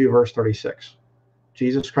 22, verse 36.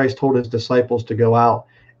 Jesus Christ told his disciples to go out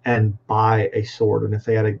and buy a sword. And if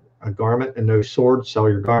they had a garment and no sword, sell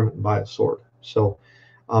your garment and buy a sword. So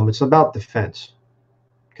it's about defense.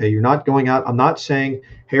 Okay. You're not going out. I'm not saying,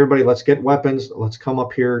 hey, everybody, let's get weapons. Let's come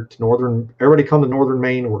up here to everybody come to northern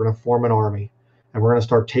Maine. We're going to form an army and we're going to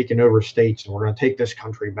start taking over states and we're going to take this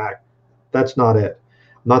country back. That's not it.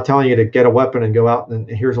 I'm not telling you to get a weapon and go out and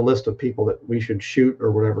here's a list of people that we should shoot or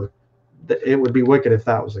whatever. It would be wicked if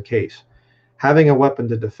that was the case. Having a weapon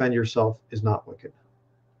to defend yourself is not wicked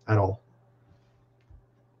at all.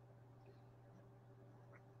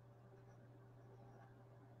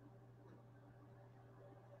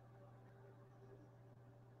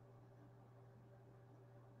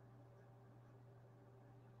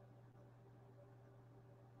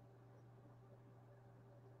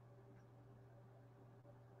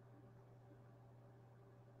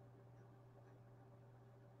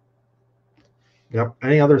 Yep.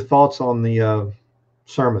 Any other thoughts on the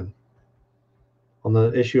sermon, on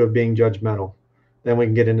the issue of being judgmental? Then we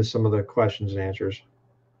can get into some of the questions and answers.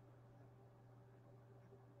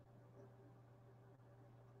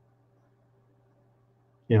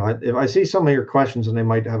 If I see some of your questions and they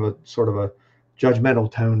might have a sort of a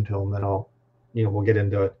judgmental tone to them, then we'll get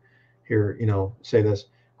into it here. Say this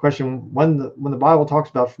question: when the Bible talks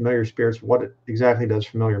about familiar spirits, what exactly does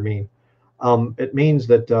familiar mean? It means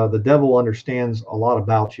that the devil understands a lot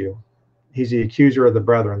about you. He's the accuser of the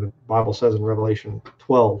brethren, the Bible says in Revelation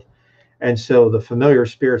 12. And so the familiar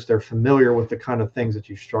spirits, they're familiar with the kind of things that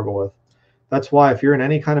you struggle with. That's why if you're in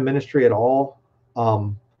any kind of ministry at all,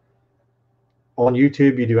 on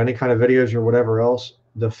YouTube, you do any kind of videos or whatever else,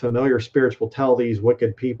 the familiar spirits will tell these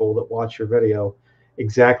wicked people that watch your video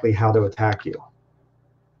exactly how to attack you.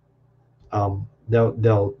 They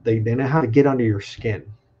know how to get under your skin.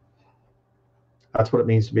 That's what it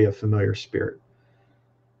means to be a familiar spirit.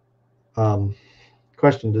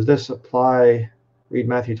 Question: does this apply? Read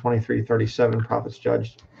Matthew 23:37, prophets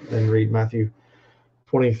judged. Then read Matthew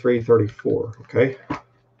 23:34. Okay,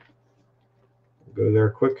 we'll go there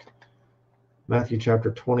quick. Matthew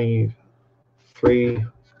chapter 23,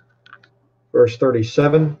 verse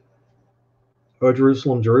 37. O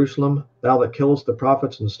Jerusalem, Jerusalem, thou that killest the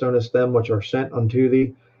prophets and stonest them which are sent unto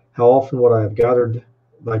thee, how often would I have gathered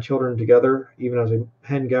thy children together, even as a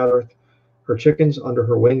hen gathereth her chickens under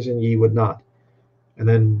her wings, and ye would not. And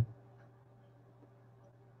then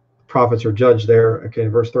prophets are judged there. Okay,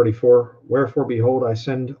 verse 34. Wherefore, behold, I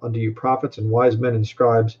send unto you prophets and wise men and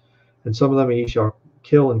scribes, and some of them ye shall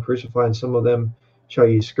kill and crucify, and some of them shall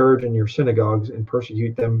ye scourge in your synagogues and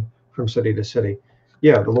persecute them from city to city.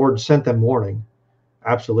 Yeah, the Lord sent them warning.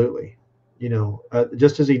 Absolutely.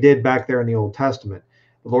 Just as he did back there in the Old Testament,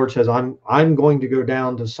 the Lord says, I'm going to go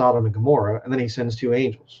down to Sodom and Gomorrah, and then he sends two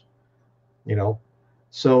angels.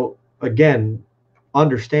 So again,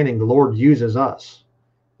 understanding the Lord uses us.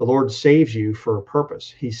 The Lord saves you for a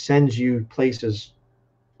purpose. He sends you places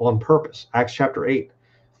on purpose. Acts chapter 8,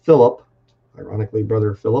 Philip, ironically,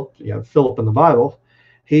 brother Philip, you have Philip in the Bible,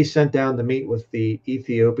 he's sent down to meet with the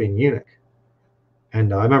Ethiopian eunuch.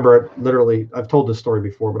 And I remember I've told this story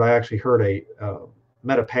before, but I actually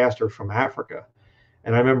met a pastor from Africa.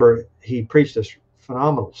 And I remember he preached this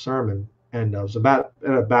phenomenal sermon. And it was about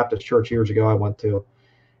at a Baptist church years ago I went to.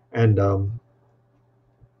 And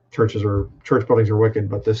church buildings are wicked,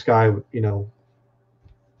 but this guy,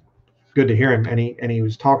 good to hear him. And he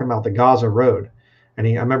was talking about the Gaza Road. And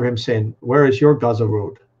I remember him saying, where is your Gaza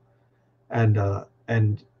Road?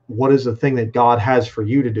 And what is the thing that God has for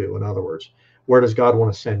you to do? In other words, where does God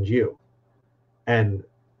want to send you? And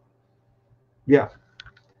yeah,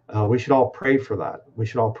 we should all pray for that. We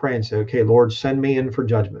should all pray and say, okay, Lord, send me in for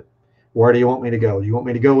judgment. Where do you want me to go? Do you want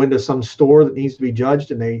me to go into some store that needs to be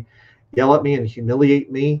judged and they yell at me and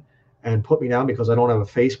humiliate me and put me down because I don't have a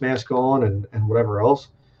face mask on and whatever else?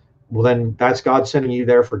 Well, then that's God sending you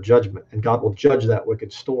there for judgment, and God will judge that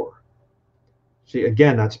wicked store. See,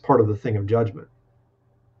 again, that's part of the thing of judgment.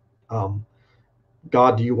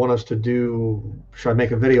 God, do you want us to should I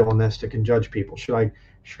make a video on this that can judge people? Should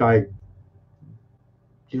I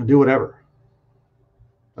do whatever?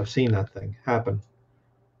 I've seen that thing happen.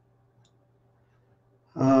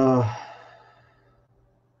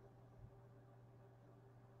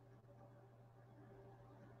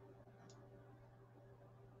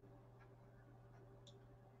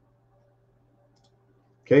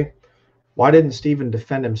 Okay. Why didn't Stephen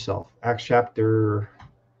defend himself? Acts chapter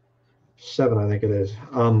 7, I think it is.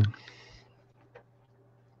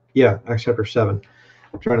 Yeah, Acts chapter 7.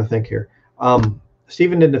 I'm trying to think here.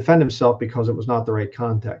 Stephen didn't defend himself because it was not the right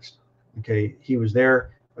context. Okay, he was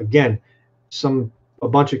there again. A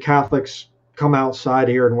bunch of Catholics come outside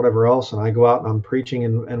here and whatever else, and I go out and I'm preaching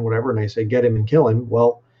and whatever, and they say get him and kill him.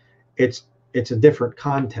 Well, it's a different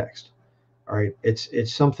context. All right,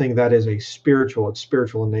 it's something that is it's spiritual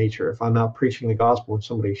in nature. If I'm out preaching the gospel and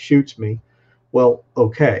somebody shoots me, well,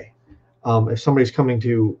 okay. If somebody's coming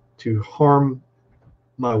to harm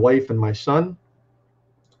my wife and my son,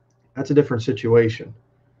 that's a different situation.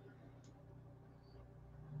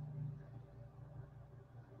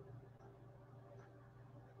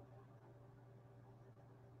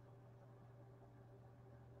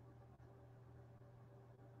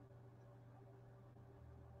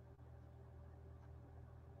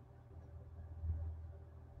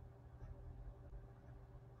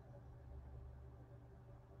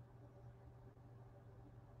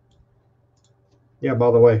 Yeah,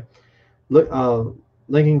 by the way, look,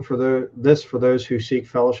 linking for for those who seek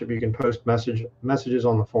fellowship, you can post messages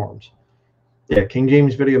on the forums. Yeah,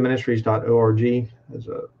 KingJamesVideoMinistries.org is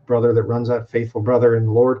a brother that runs that, faithful brother in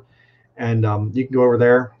the Lord, and you can go over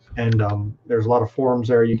there, and there's a lot of forums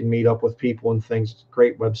there. You can meet up with people and things. It's a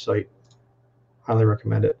great website. Highly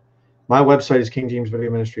recommend it. My website is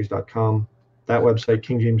KingJamesVideoMinistries.com. That website,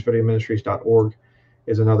 KingJamesVideoMinistries.org,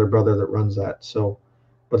 is another brother that runs that. So,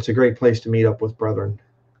 but it's a great place to meet up with brethren.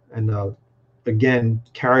 And again,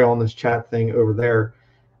 carry on this chat thing over there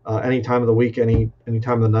any time of the week, any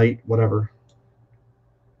time of the night, whatever.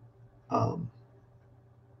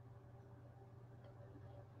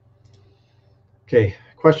 Okay,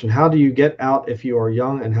 question. How do you get out if you are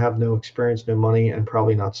young and have no experience, no money, and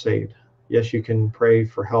probably not saved? Yes, you can pray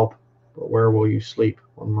for help, but where will you sleep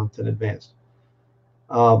 1 month in advance?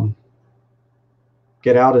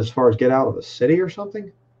 Get out as far as get out of the city or something?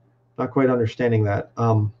 Not quite understanding that.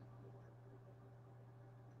 Problem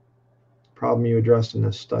you addressed in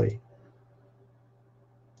this study.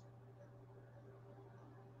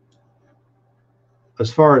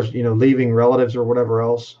 As far as, leaving relatives or whatever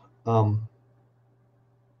else,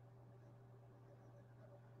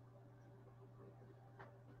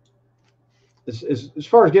 as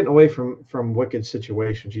far as getting away from wicked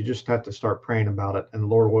situations, you just have to start praying about it, and the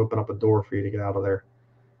Lord will open up a door for you to get out of there.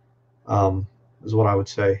 Is what I would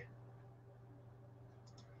say.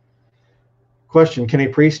 Question: can a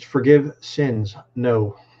priest forgive sins?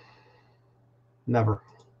 No, never.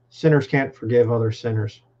 Sinners can't forgive other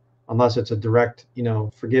sinners unless it's a direct,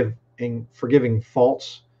 forgiving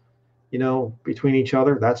faults, between each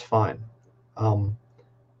other. That's fine.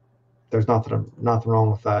 There's nothing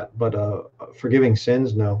wrong with that. But forgiving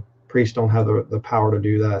sins, no. Priests don't have the power to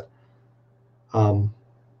do that.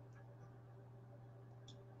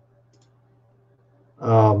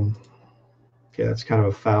 Okay, that's kind of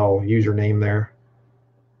a foul username there.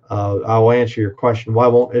 I will answer your question. Why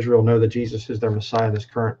won't Israel know that Jesus is their Messiah in this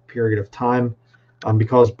current period of time?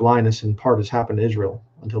 Because blindness in part has happened to Israel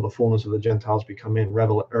until the fullness of the Gentiles become in.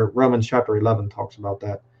 Romans chapter 11 talks about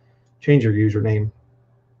that. Change your username.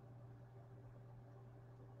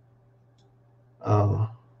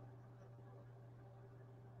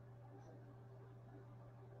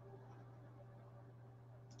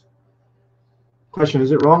 Question: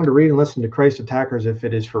 is it wrong to read and listen to Christ attackers if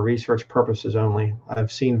it is for research purposes only?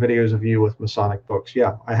 I've seen videos of you with Masonic books.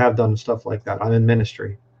 Yeah, I have done stuff like that. I'm in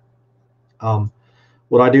ministry.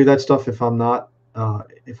 Would I do that stuff if I'm not,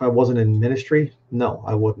 if I wasn't in ministry? No,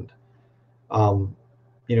 I wouldn't.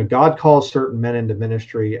 God calls certain men into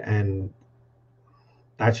ministry, and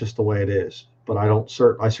that's just the way it is. But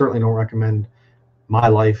I certainly don't recommend my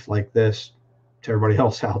life like this to everybody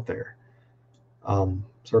else out there.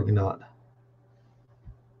 Certainly not.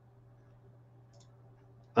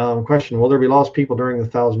 Question: will there be lost people during the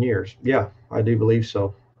 1,000 years? Yeah, I do believe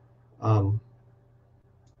so.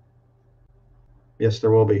 Yes, there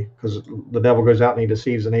will be, because the devil goes out and he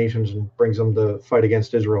deceives the nations and brings them to fight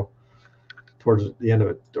against Israel towards the end of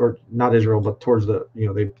it, or not Israel, but towards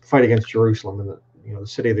they fight against Jerusalem and the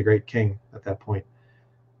city of the great king at that point.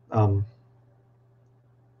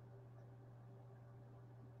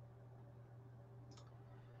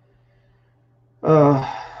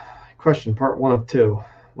 Question, part 1 of 2.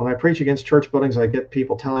 When I preach against church buildings, I get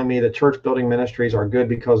people telling me that church building ministries are good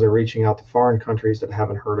because they're reaching out to foreign countries that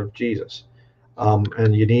haven't heard of Jesus.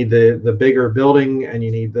 And you need the bigger building, and you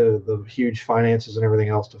need the huge finances and everything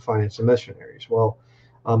else to finance the missionaries. Well,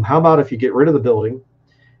 how about if you get rid of the building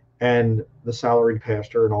and the salaried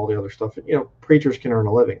pastor and all the other stuff? Preachers can earn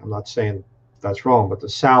a living. I'm not saying that's wrong. But the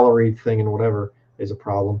salary thing and whatever is a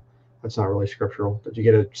problem. That's not really scriptural. That you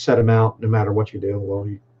get a set amount no matter what you do. Well,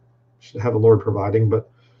 you should have the Lord providing, but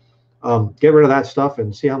get rid of that stuff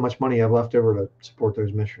and see how much money you have left over to support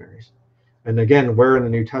those missionaries. And again, where in the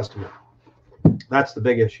New Testament? That's the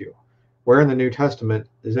big issue. Where in the New Testament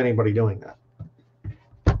is anybody doing that?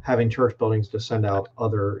 Having church buildings to send out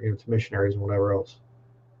other, to missionaries and whatever else.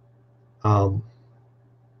 Okay,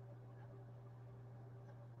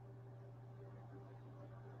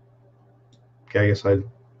 I guess I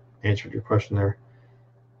answered your question there.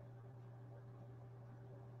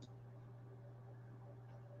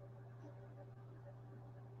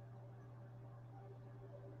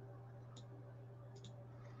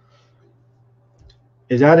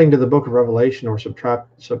 Is adding to the book of Revelation or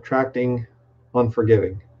subtracting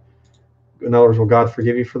unforgiving? In other words, will God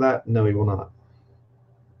forgive you for that? No, he will not.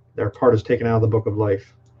 Their part is taken out of the book of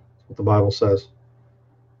life. That's what the Bible says.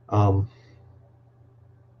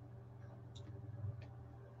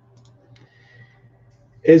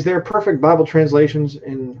 Is there perfect Bible translations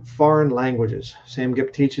in foreign languages? Sam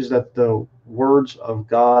Gipp teaches that the word of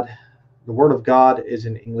God is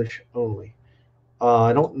in English only.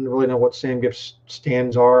 I don't really know what Sam Gipp's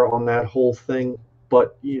stands are on that whole thing,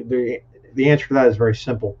 but the answer to that is very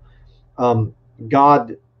simple.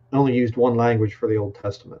 God only used one language for the Old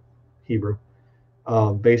Testament, Hebrew.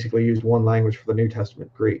 Basically used one language for the New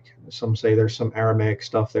Testament, Greek. Some say there's some Aramaic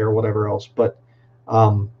stuff there, whatever else, but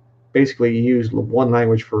basically he used one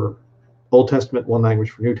language for Old Testament, one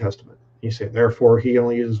language for New Testament. You say, therefore, he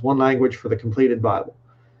only uses one language for the completed Bible.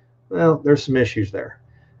 Well, there's some issues there.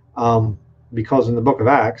 Because in the book of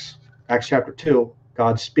Acts chapter 2,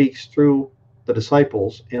 God speaks through the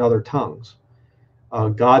disciples in other tongues.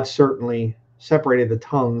 God certainly separated the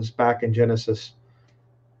tongues back in Genesis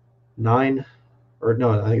 9, or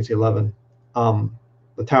no, I think it's 11,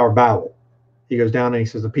 the Tower of Babel. He goes down and he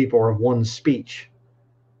says the people are of one speech.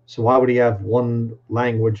 So why would he have one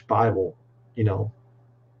language Bible? I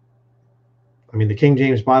mean, the King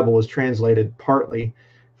James Bible was translated partly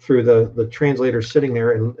through the translators sitting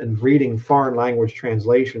there and reading foreign language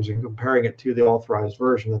translations and comparing it to the authorized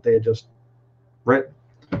version that they had just written.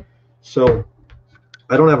 So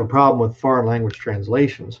I don't have a problem with foreign language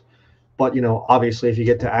translations, but obviously if you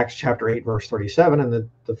get to Acts chapter 8 verse 37 and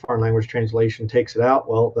the foreign language translation takes it out,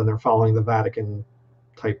 well, then they're following the Vatican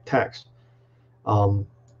type text, and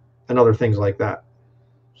other things like that.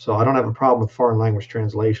 So I don't have a problem with foreign language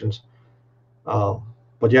translations,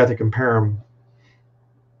 but you have to compare them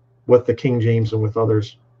with the King James and with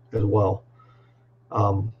others as well.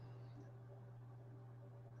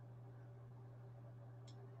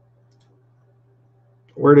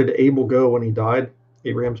 Where did Abel go when he died?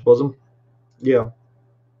 Abraham's bosom? Yeah.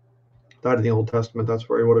 Died in the Old Testament. That's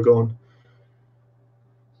where he would have gone.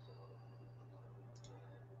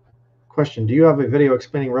 Question: do you have a video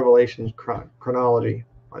explaining Revelation's chronology?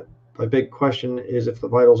 My big question is if the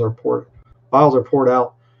vials are poured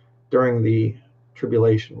out during the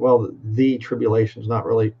tribulation. Well, the tribulation is not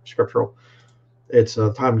really scriptural. It's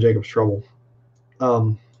a time of Jacob's trouble.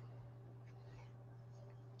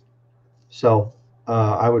 So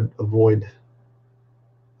I would avoid.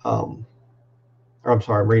 I'm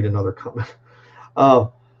sorry, I'm reading another comment. I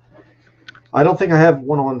don't think I have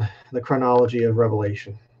one on the chronology of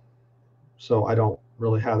Revelation, so I don't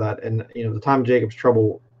really have that. And the time of Jacob's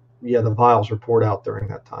trouble, yeah, the vials were poured out during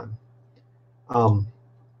that time.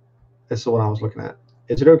 That's the one I was looking at.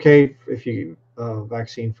 Is it okay if you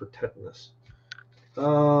vaccine for tetanus?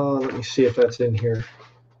 Let me see if that's in here.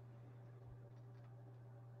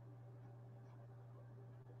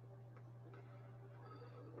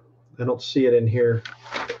 I don't see it in here,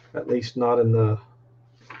 at least not in the.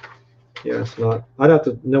 Yeah, it's not. I'd have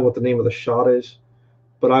to know what the name of the shot is,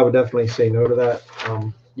 but I would definitely say no to that.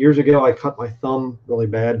 Years ago, I cut my thumb really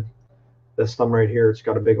bad. This thumb right here, it's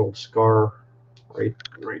got a big old scar right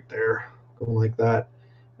there, going like that,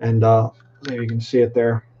 and maybe you can see it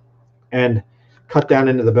there, and cut down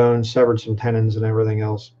into the bone, severed some tendons and everything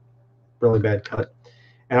else. Really bad cut.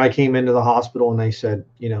 And I came into the hospital and they said,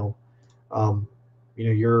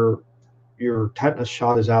 your tetanus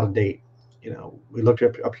shot is out of date. We looked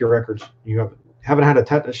up your records. You haven't had a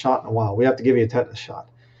tetanus shot in a while. We have to give you a tetanus shot.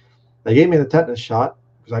 They gave me the tetanus shot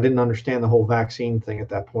because I didn't understand the whole vaccine thing at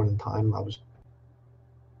that point in time. I was,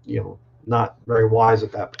 not very wise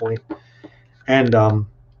at that point. And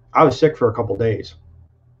I was sick for a couple days.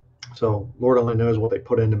 So Lord only knows what they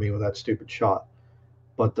put into me with that stupid shot.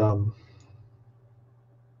 But so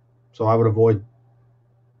I would avoid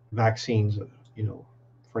vaccines,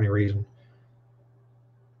 for any reason.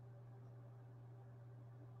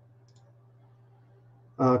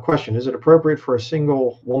 Question: is it appropriate for a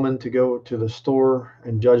single woman to go to the store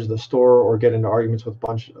and judge the store, or get into arguments with a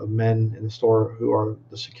bunch of men in the store who are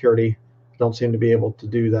the security? Don't seem to be able to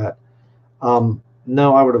do that.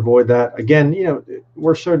 No, I would avoid that. Again,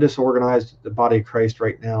 we're so disorganized, the body of Christ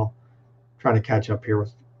right now, trying to catch up here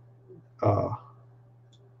with, I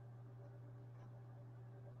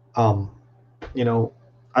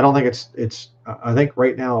don't think I think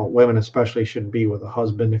right now women especially should be with a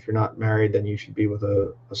husband. If you're not married, then you should be with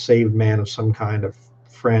a saved man of some kind of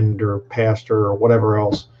friend or pastor or whatever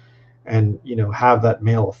else, and have that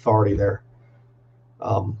male authority there.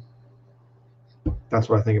 That's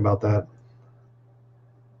what I think about that.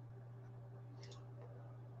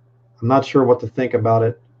 I'm not sure what to think about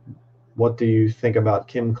it. What do you think about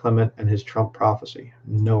Kim Clement and his Trump prophecy?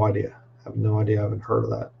 No idea. I have no idea. I haven't heard of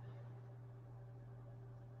that.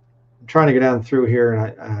 I'm trying to get down through here,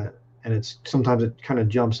 and it's sometimes it kind of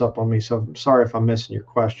jumps up on me. So I'm sorry if I'm missing your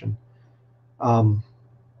question.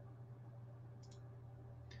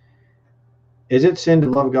 Is it sin to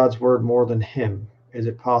love God's word more than him? Is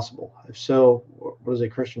it possible? If so, what does a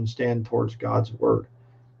Christian stand towards God's word?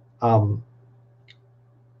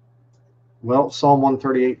 Well, Psalm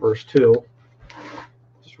 138, verse 2.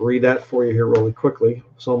 Just read that for you here really quickly.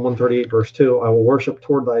 Psalm 138, verse 2. I will worship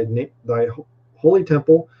toward thy holy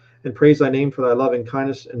temple and praise thy name for thy loving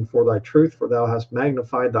kindness and for thy truth, for thou hast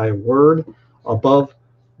magnified thy word above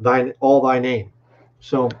all thy name.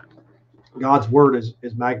 So God's word is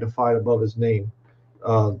magnified above his name.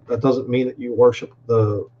 That doesn't mean that you worship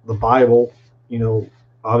the Bible.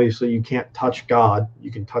 Obviously you can't touch God. You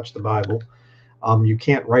can touch the Bible. You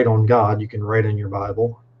can't write on God. You can write in your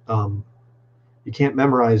Bible. You can't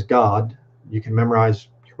memorize God. You can memorize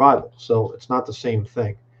your Bible. So it's not the same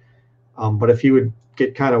thing. But if you would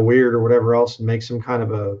get kind of weird or whatever else and make some kind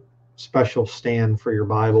of a special stand for your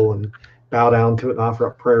Bible and bow down to it and offer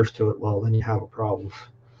up prayers to it, well, then you have a problem.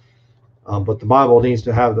 But the Bible needs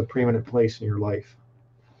to have the preeminent place in your life.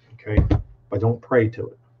 Okay? But don't pray to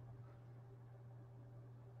it.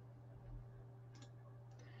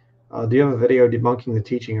 Do you have a video debunking the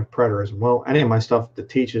teaching of preterism? Well, any of my stuff that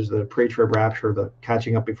teaches the pre-trib rapture, the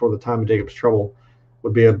catching up before the time of Jacob's trouble,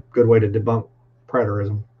 would be a good way to debunk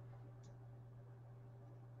preterism.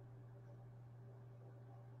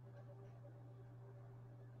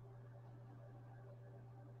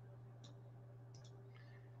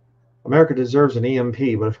 America deserves an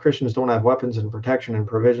EMP, but if Christians don't have weapons and protection and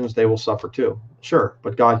provisions, they will suffer too. Sure,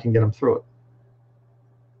 but God can get them through it.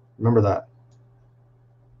 Remember that.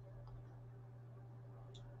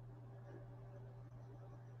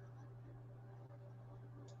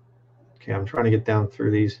 Okay, I'm trying to get down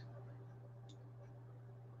through these.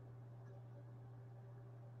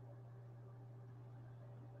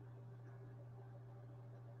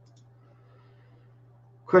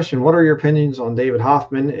 Question: what are your opinions on David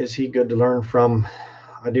Hoffman? Is he good to learn from?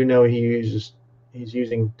 I do know he's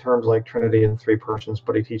using terms like Trinity in 3 persons,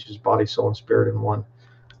 but he teaches body, soul, and spirit in 1.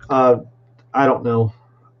 I don't know.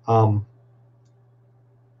 I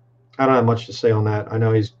don't have much to say on that. I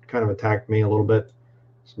know he's kind of attacked me a little bit.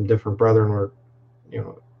 Some different brethren were,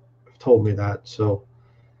 have told me that. So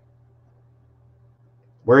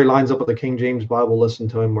where he lines up with the King James Bible, listen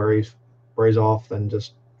to him. Where he's off, then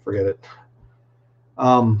just forget it.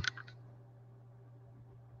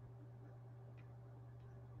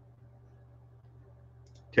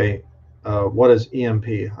 Okay, what is EMP?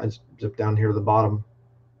 I zip down here to the bottom.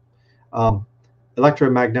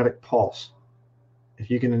 Electromagnetic pulse. If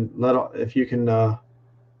you can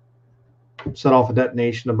set off a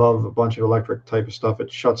detonation above a bunch of electric type of stuff,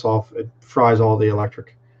 it shuts off. It fries all the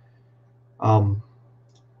electric. Does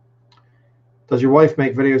your wife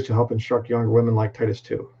make videos to help instruct younger women like Titus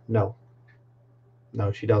 2? No,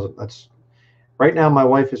 she doesn't. That's right now. My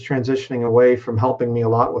wife is transitioning away from helping me a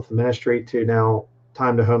lot with the ministry to now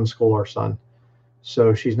time to homeschool our son.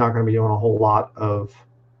 So she's not going to be doing a whole lot of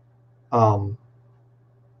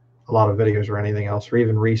videos or anything else, or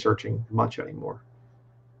even researching much anymore.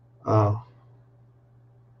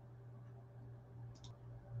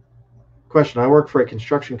 Question: I work for a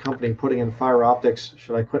construction company putting in fiber optics.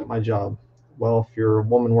 Should I quit my job? Well, if you're a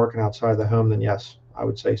woman working outside the home, then yes, I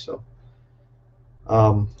would say so.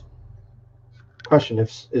 Question: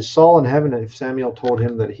 is Saul in heaven if Samuel told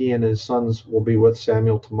him that he and his sons will be with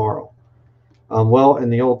Samuel tomorrow? Well, in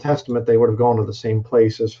the Old Testament, they would have gone to the same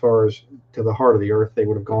place as far as to the heart of the earth. They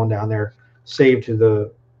would have gone down there, saved to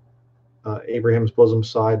the Abraham's bosom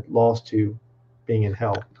side, lost to being in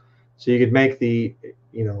hell. So you could make the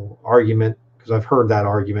argument, because I've heard that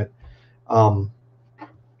argument. You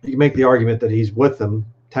can make the argument that he's with them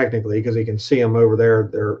technically because he can see them over there.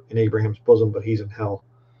 They're in Abraham's bosom, but he's in hell.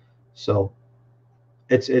 So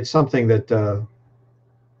it's something that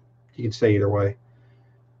you could say either way.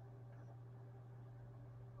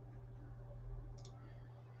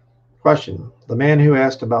 Question: the man who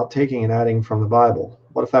asked about taking and adding from the Bible,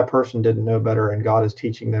 what if that person didn't know better and God is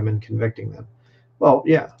teaching them and convicting them? Well,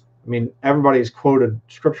 yeah. I mean, everybody's quoted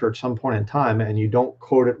scripture at some point in time, and you don't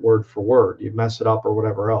quote it word for word. You mess it up or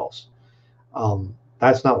whatever else.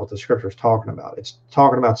 That's not what the scripture is talking about. It's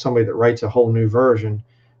talking about somebody that writes a whole new version,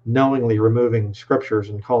 knowingly removing scriptures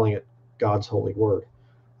and calling it God's holy word.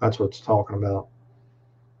 That's what it's talking about.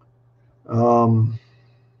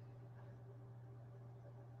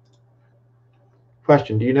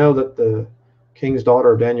 Question: do you know that the king's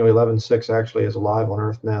daughter of Daniel 11:6 actually is alive on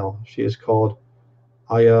earth now? She is called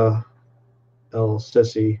Aya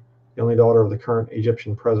el-Sisi, the only daughter of the current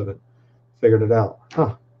Egyptian president. Figured it out.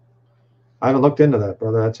 Huh. I haven't looked into that,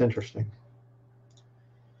 brother. That's interesting.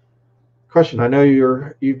 Question: I know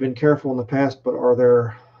you've been careful in the past, but are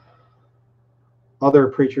there other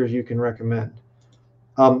preachers you can recommend?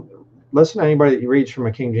 Listen to anybody that you reads from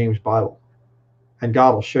a King James Bible, and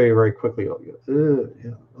God will show you very quickly.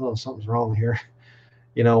 Oh, something's wrong here.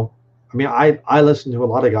 You know, I mean, I listen to a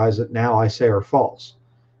lot of guys that now I say are false.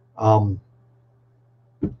 Oh,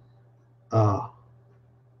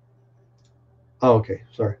 okay,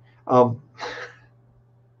 sorry.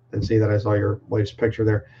 Didn't see that. I saw your wife's picture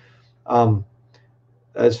there.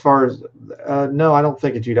 As far as no, I don't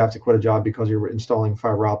think that you'd have to quit a job because you're installing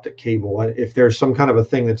fiber optic cable. If there's some kind of a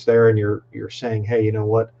thing that's there and you're saying, hey, you know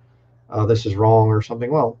what, this is wrong or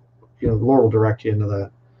something, well, you know, the Lord will direct you into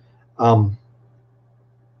that.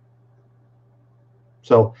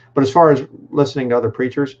 So, but as far as listening to other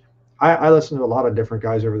preachers, I listen to a lot of different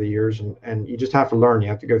guys over the years, and you just have to learn. You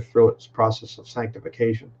have to go through its process of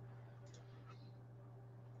sanctification.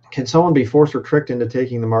 Can someone be forced or tricked into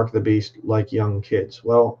taking the mark of the beast like young kids?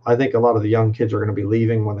 Well, I think a lot of the young kids are going to be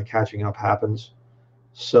leaving when the catching up happens.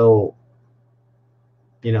 So,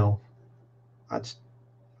 you know, I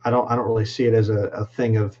don't really see it as a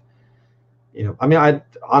thing of, you know, I mean, I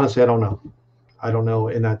honestly, I don't know. I don't know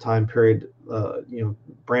in that time period, you know,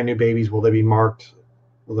 brand new babies, will they be marked?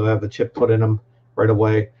 Will they have the chip put in them right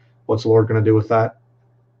away? What's the Lord going to do with that?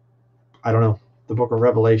 I don't know. The book of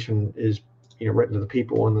Revelation is, you know, written to the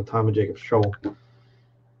people in the time of Jacob's trouble.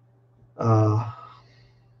 I'm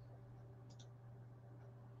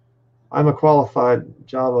a qualified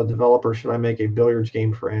Java developer. Should I make a billiards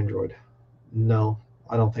game for Android? No,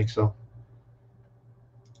 I don't think so.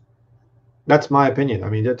 That's my opinion. I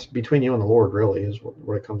mean, it's between you and the Lord, really, is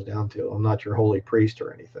what it comes down to. I'm not your holy priest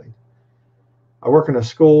or anything. I work in a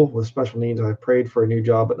school with special needs. I've prayed for a new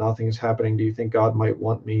job, but nothing is happening. Do you think God might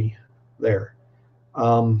want me there?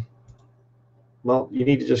 Well, you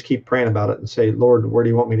need to just keep praying about it and say, Lord, where do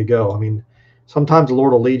you want me to go? I mean, sometimes the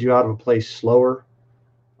Lord will lead you out of a place slower.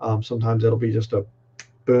 Sometimes it'll be just a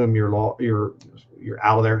boom, you're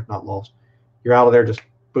out of there, not lost. You're out of there, just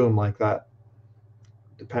boom, like that.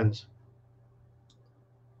 Depends.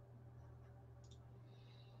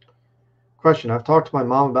 Question: I've talked to my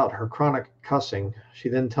mom about her chronic cussing. She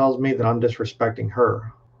then tells me that I'm disrespecting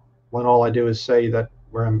her, when all I do is say that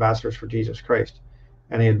we're ambassadors for Jesus Christ.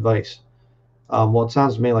 Any advice? Well, it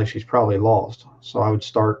sounds to me like she's probably lost. So I would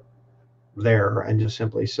start there and just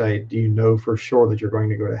simply say, do you know for sure that you're going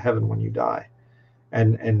to go to heaven when you die?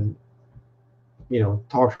 And you know,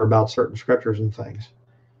 talk to her about certain scriptures and things.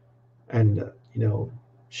 And, you know,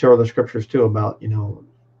 show her the scriptures too about, you know,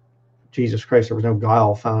 Jesus Christ, there was no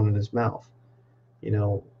guile found in his mouth. You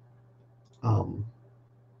know,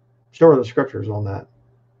 show her the scriptures on that.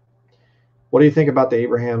 What do you think about the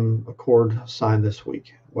Abraham Accord signed this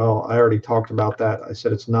week? Well, I already talked about that. I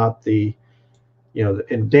said it's not the, you know,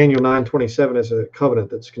 in Daniel 9:27 is a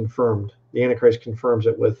covenant that's confirmed. The Antichrist confirms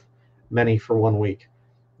it with many for 1 week.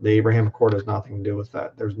 The Abraham Accord has nothing to do with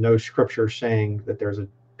that. There's no scripture saying that there's a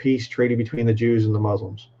peace treaty between the Jews and the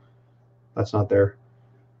Muslims. That's not there.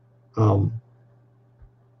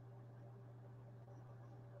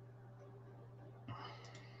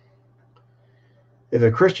 If a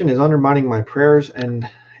Christian is undermining my prayers and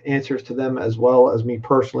answers to them as well as me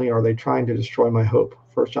personally, are they trying to destroy my hope?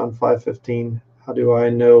 1 John 5:15. How do I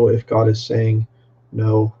know if God is saying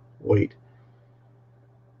no, wait?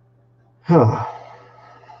 Let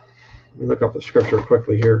me look up the scripture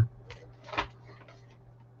quickly here.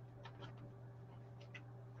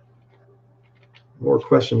 The more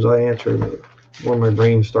questions I answer, the more my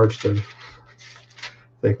brain starts to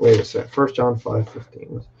think, wait a sec. 1 John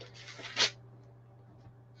 5:15.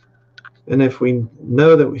 And if we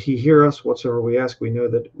know that he hear us, whatsoever we ask, we know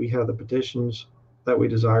that we have the petitions that we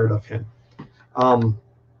desired of him.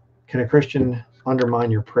 Can a Christian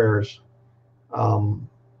undermine your prayers and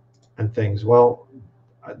things. Well,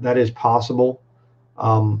 that is possible.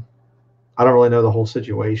 I don't really know the whole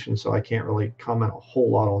situation, so I can't really comment a whole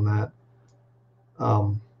lot on that.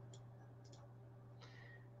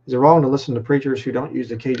 Is it wrong to listen to preachers who don't use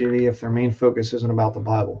the KJV if their main focus isn't about the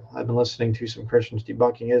Bible? I've been listening to some Christians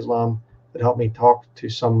debunking Islam that helped me talk to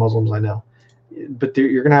some Muslims I know. But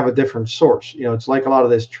you're going to have a different source. You know, it's like a lot of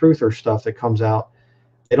this truther stuff that comes out.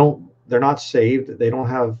 They're not saved. They don't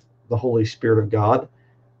have the Holy Spirit of God.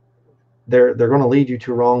 They're going to lead you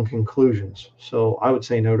to wrong conclusions. So I would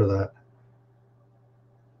say no to that.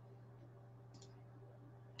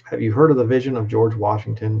 Have you heard of the vision of George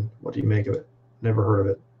Washington? What do you make of it? Never heard of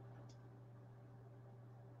it.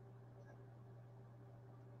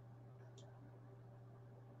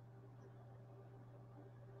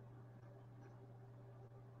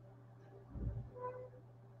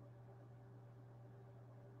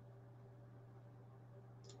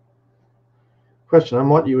 Question: I'm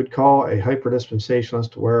what you would call a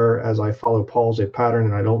hyper-dispensationalist, whereas I follow Paul's a pattern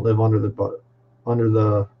and I don't live under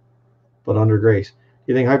grace. Do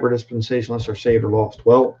you think hyper-dispensationalists are saved or lost?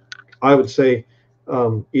 Well, I would say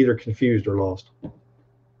either confused or lost.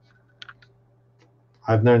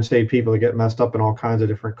 I've known saved people that get messed up in all kinds of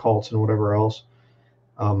different cults and whatever else.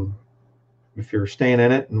 If you're staying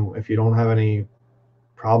in it and if you don't have any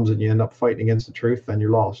problems and you end up fighting against the truth, then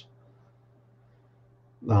you're lost.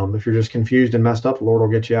 If you're just confused and messed up, the Lord will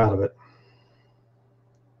get you out of it.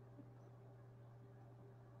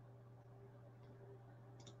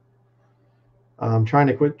 I'm trying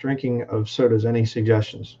to quit drinking of sodas. Any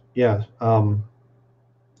suggestions? Yeah.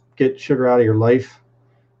 Get sugar out of your life.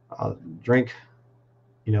 Drink,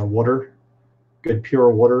 water. Good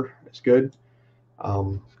pure water is good.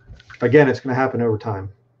 Again, it's going to happen over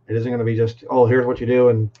time. It isn't going to be just, oh, here's what you do,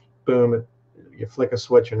 and boom, you flick a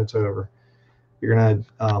switch and it's over. You're going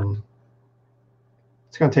to,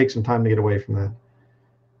 it's going to take some time to get away from that.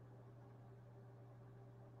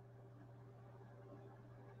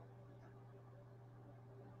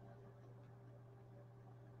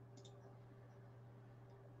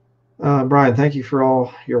 Brian, thank you for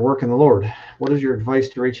all your work in the Lord. What is your advice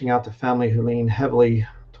to reaching out to family who lean heavily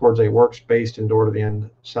towards a works-based endure to the end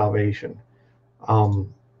salvation?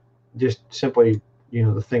 Just simply,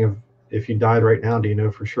 the thing of, if you died right now, do you know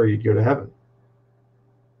for sure you'd go to heaven?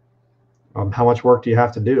 How much work do you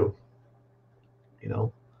have to do,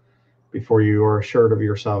 before you are assured of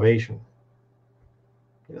your salvation?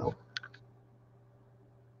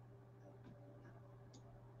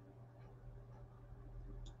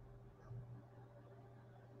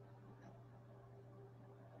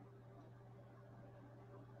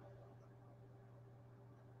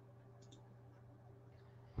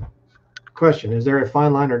 Question: is there a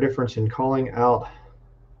fine line or difference in calling out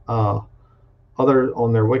others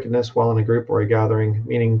on their wickedness while in a group or a gathering?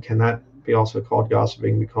 Meaning, can that be also called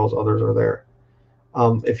gossiping because others are there?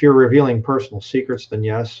 If you're revealing personal secrets, then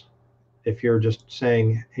yes. If you're just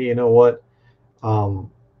saying, hey, you know what?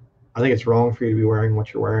 I think it's wrong for you to be wearing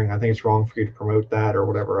what you're wearing. I think it's wrong for you to promote that or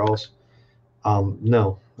whatever else.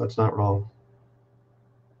 No, that's not wrong.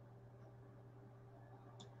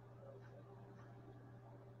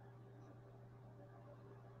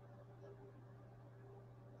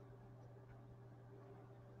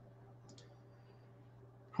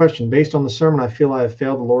 Question: based on the sermon, I feel I have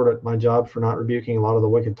failed the Lord at my job for not rebuking a lot of the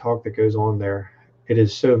wicked talk that goes on there. It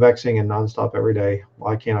is so vexing and nonstop every day.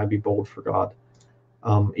 Why can't I be bold for God?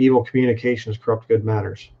 Evil communications corrupt good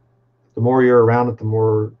manners. The more you're around it, the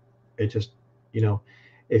more it just,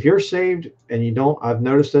 if you're saved and you don't, I've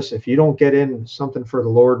noticed this, if you don't get in something for the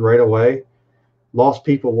Lord right away, lost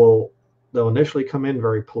people they'll initially come in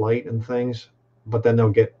very polite and things, but then they'll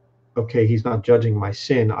get, okay, he's not judging my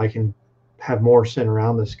sin. I can have more sin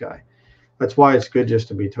around this guy. That's why it's good just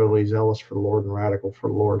to be totally zealous for the Lord and radical for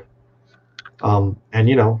the Lord. And,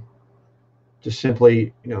 just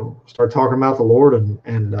simply, start talking about the Lord and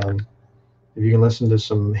if you can listen to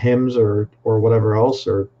some hymns or whatever else,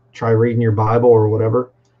 or try reading your Bible or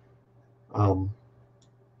whatever.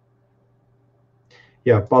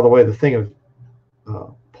 Yeah, by the way, the thing of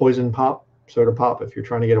poison pop, soda pop, if you're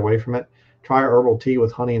trying to get away from it, try herbal tea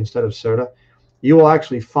with honey instead of soda. You will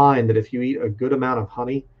actually find that if you eat a good amount of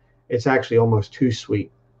honey, it's actually almost too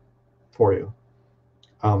sweet for you.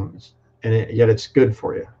 Yet it's good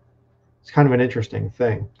for you. It's kind of an interesting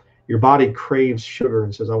thing. Your body craves sugar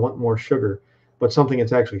and says, I want more sugar. But something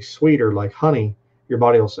that's actually sweeter, like honey, your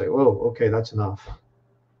body will say, oh, okay, that's enough.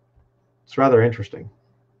 It's rather interesting.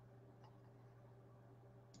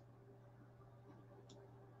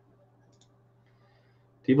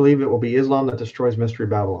 Do you believe it will be Islam that destroys Mystery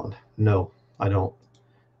Babylon? No, I don't.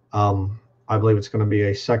 I believe it's going to be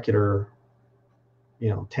a secular,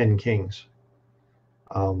 10 kings.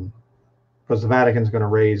 Because the Vatican's going to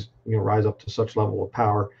rise up to such level of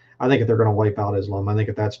power. I think that they're going to wipe out Islam. I think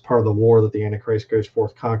that that's part of the war that the Antichrist goes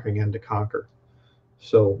forth conquering and to conquer.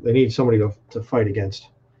 So they need somebody to fight against.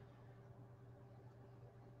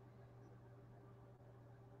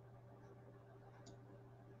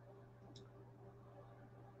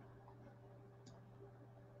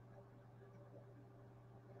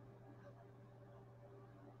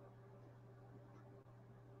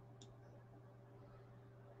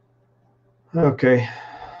 Okay.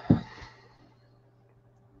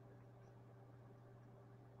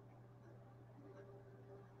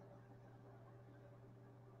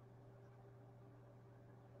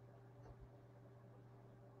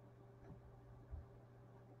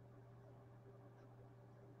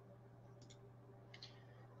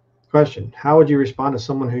 Question: how would you respond to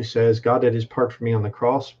someone who says, God did his part for me on the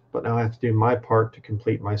cross, but now I have to do my part to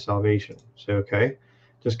complete my salvation? So, okay,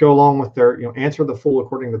 just go along with their, answer the fool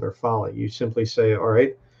according to their folly. You simply say, all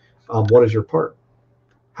right, what is your part?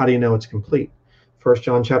 How do you know it's complete? 1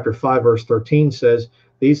 John chapter 5, verse 13 says,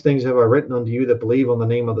 these things have I written unto you that believe on the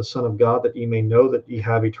name of the Son of God, that ye may know that ye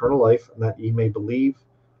have eternal life, and that ye may believe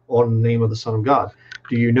on the name of the Son of God.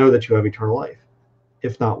 Do you know that you have eternal life?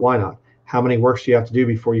 If not, why not? How many works do you have to do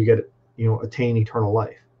before you get, attain eternal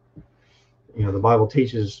life? The Bible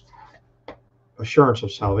teaches assurance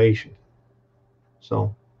of salvation.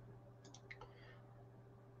 So,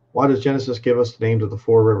 why does Genesis give us the names of the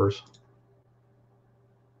four rivers?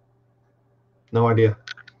 No idea.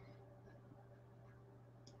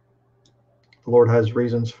 The Lord has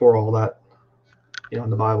reasons for all that, in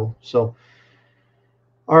the Bible. So,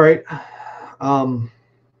 all right.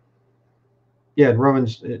 Yeah, in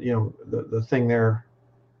Romans, the thing there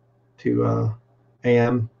to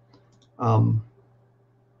AM,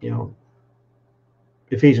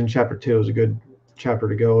 Ephesians chapter 2 is a good chapter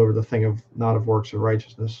to go over the thing of not of works of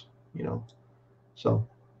righteousness, so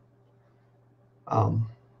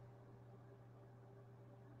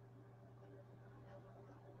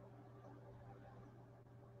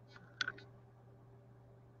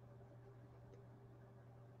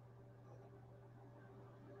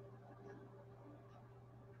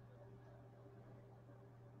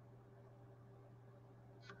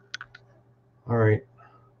all right.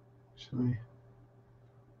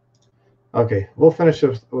 Okay, we'll finish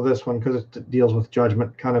with this one because it deals with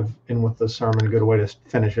judgment, kind of in with the sermon, a good way to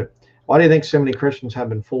finish it. Why do you think so many Christians have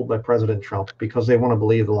been fooled by President Trump? Because they want to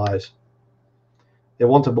believe the lies. They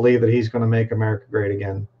want to believe that he's going to make America great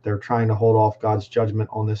again. They're trying to hold off God's judgment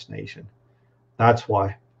on this nation. That's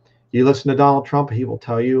why. You listen to Donald Trump, he will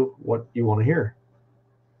tell you what you want to hear.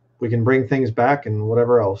 We can bring things back and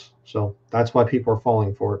whatever else. So that's why people are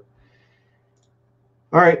falling for it.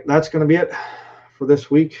 All right, that's going to be it for this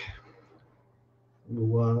week.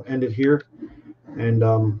 We'll end it here.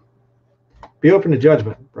 And be open to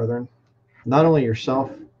judgment, brethren. Not only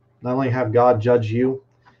yourself, not only have God judge you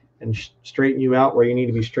and straighten you out where you need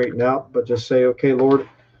to be straightened out, but just say, okay, Lord,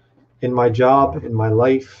 in my job, in my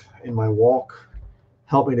life, in my walk,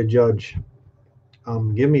 help me to judge.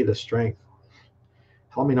 Give me the strength.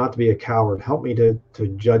 Help me not to be a coward. Help me to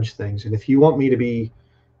judge things. And if you want me to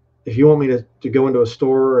go into a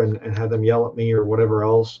store and have them yell at me or whatever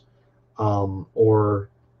else, or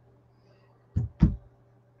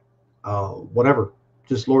whatever,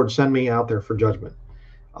 just Lord, send me out there for judgment.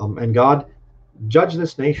 And God, judge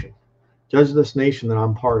this nation that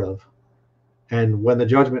I'm part of. And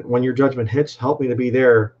when your judgment hits, help me to be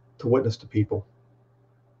there to witness to people.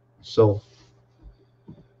 So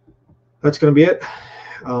that's going to be it.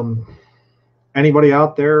 Anybody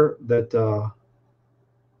out there that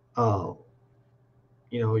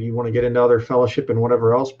you want to get into other fellowship and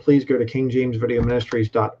whatever else, please go to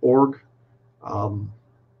KingJamesVideoMinistries.org.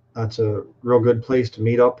 That's a real good place to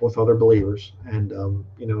meet up with other believers. And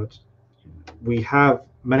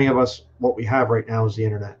many of us, what we have right now is the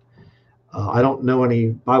internet. I don't know any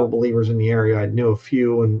Bible believers in the area. I knew a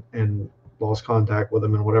few and lost contact with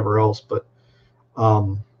them and whatever else.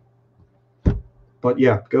 But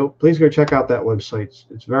yeah, please go check out that website.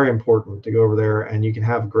 It's very important to go over there, and you can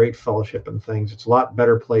have great fellowship and things. It's a lot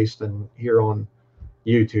better place than here on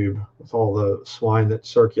YouTube with all the swine that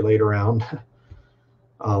circulate around.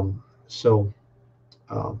 But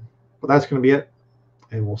that's going to be it,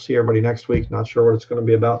 and we'll see everybody next week. Not sure what it's going to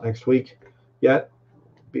be about next week yet.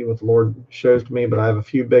 Be what the Lord shows to me, but I have a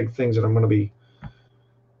few big things that I'm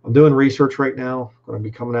doing research right now, going to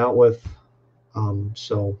be coming out with.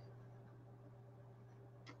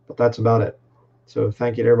 But that's about it. So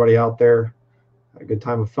thank you to everybody out there. Had a good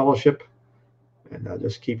time of fellowship, And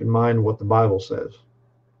just keep in mind what the Bible says.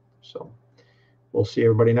 So we'll see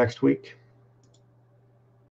everybody next week.